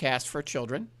podcast for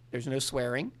children. There's no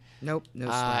swearing. Nope, no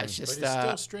swearing. It's just But it's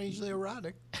still strangely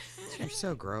erotic. You're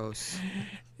so gross.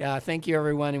 thank you,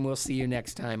 everyone, and we'll see you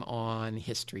next time on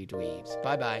History Dweebs.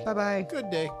 Bye-bye. Bye-bye.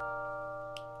 Good day.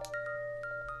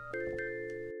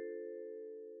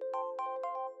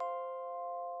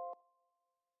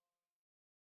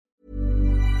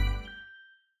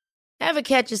 Ever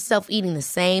catch yourself eating the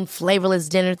same flavorless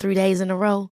dinner 3 days in a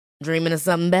row? Dreaming of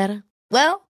something better?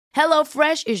 Well,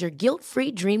 HelloFresh is your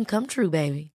guilt-free dream come true,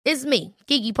 baby. It's me,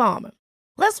 Keke Palmer.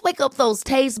 Let's wake up those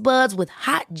taste buds with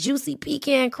hot, juicy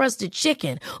pecan-crusted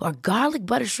chicken or garlic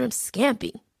butter shrimp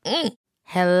scampi.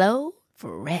 Hello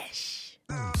Fresh.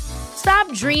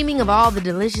 Stop dreaming of all the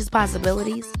delicious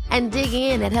possibilities and dig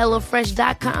in at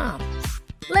HelloFresh.com.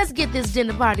 Let's get this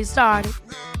dinner party started.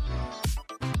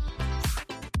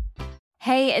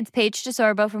 Hey, it's Paige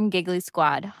DeSorbo from Giggly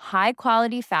Squad. High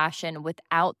quality fashion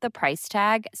without the price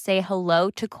tag. Say hello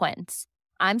to Quince.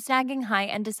 I'm snagging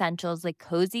high-end essentials like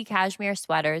cozy cashmere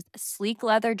sweaters, sleek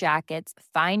leather jackets,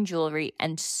 fine jewelry,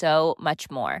 and so much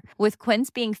more. With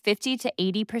Quince being 50 to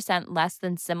 80% less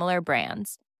than similar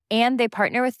brands. And they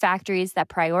partner with factories that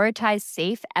prioritize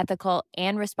safe, ethical,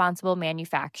 and responsible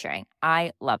manufacturing.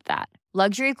 I love that.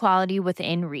 Luxury quality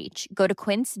within reach. Go to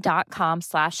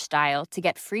quince.com/style to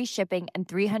get free shipping and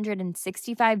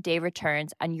 365-day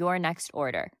returns on your next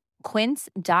order.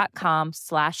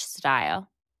 Quince.com/style.